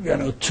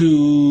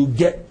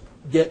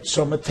get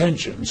some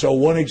attention. So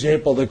one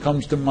example that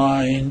comes to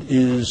mind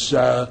is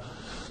a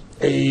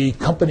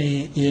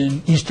company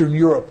in Eastern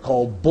Europe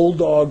called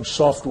Bulldog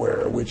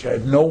Software, which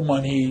had no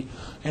money,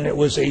 and it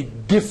was a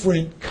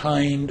different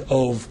kind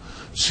of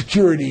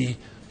security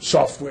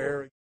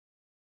software.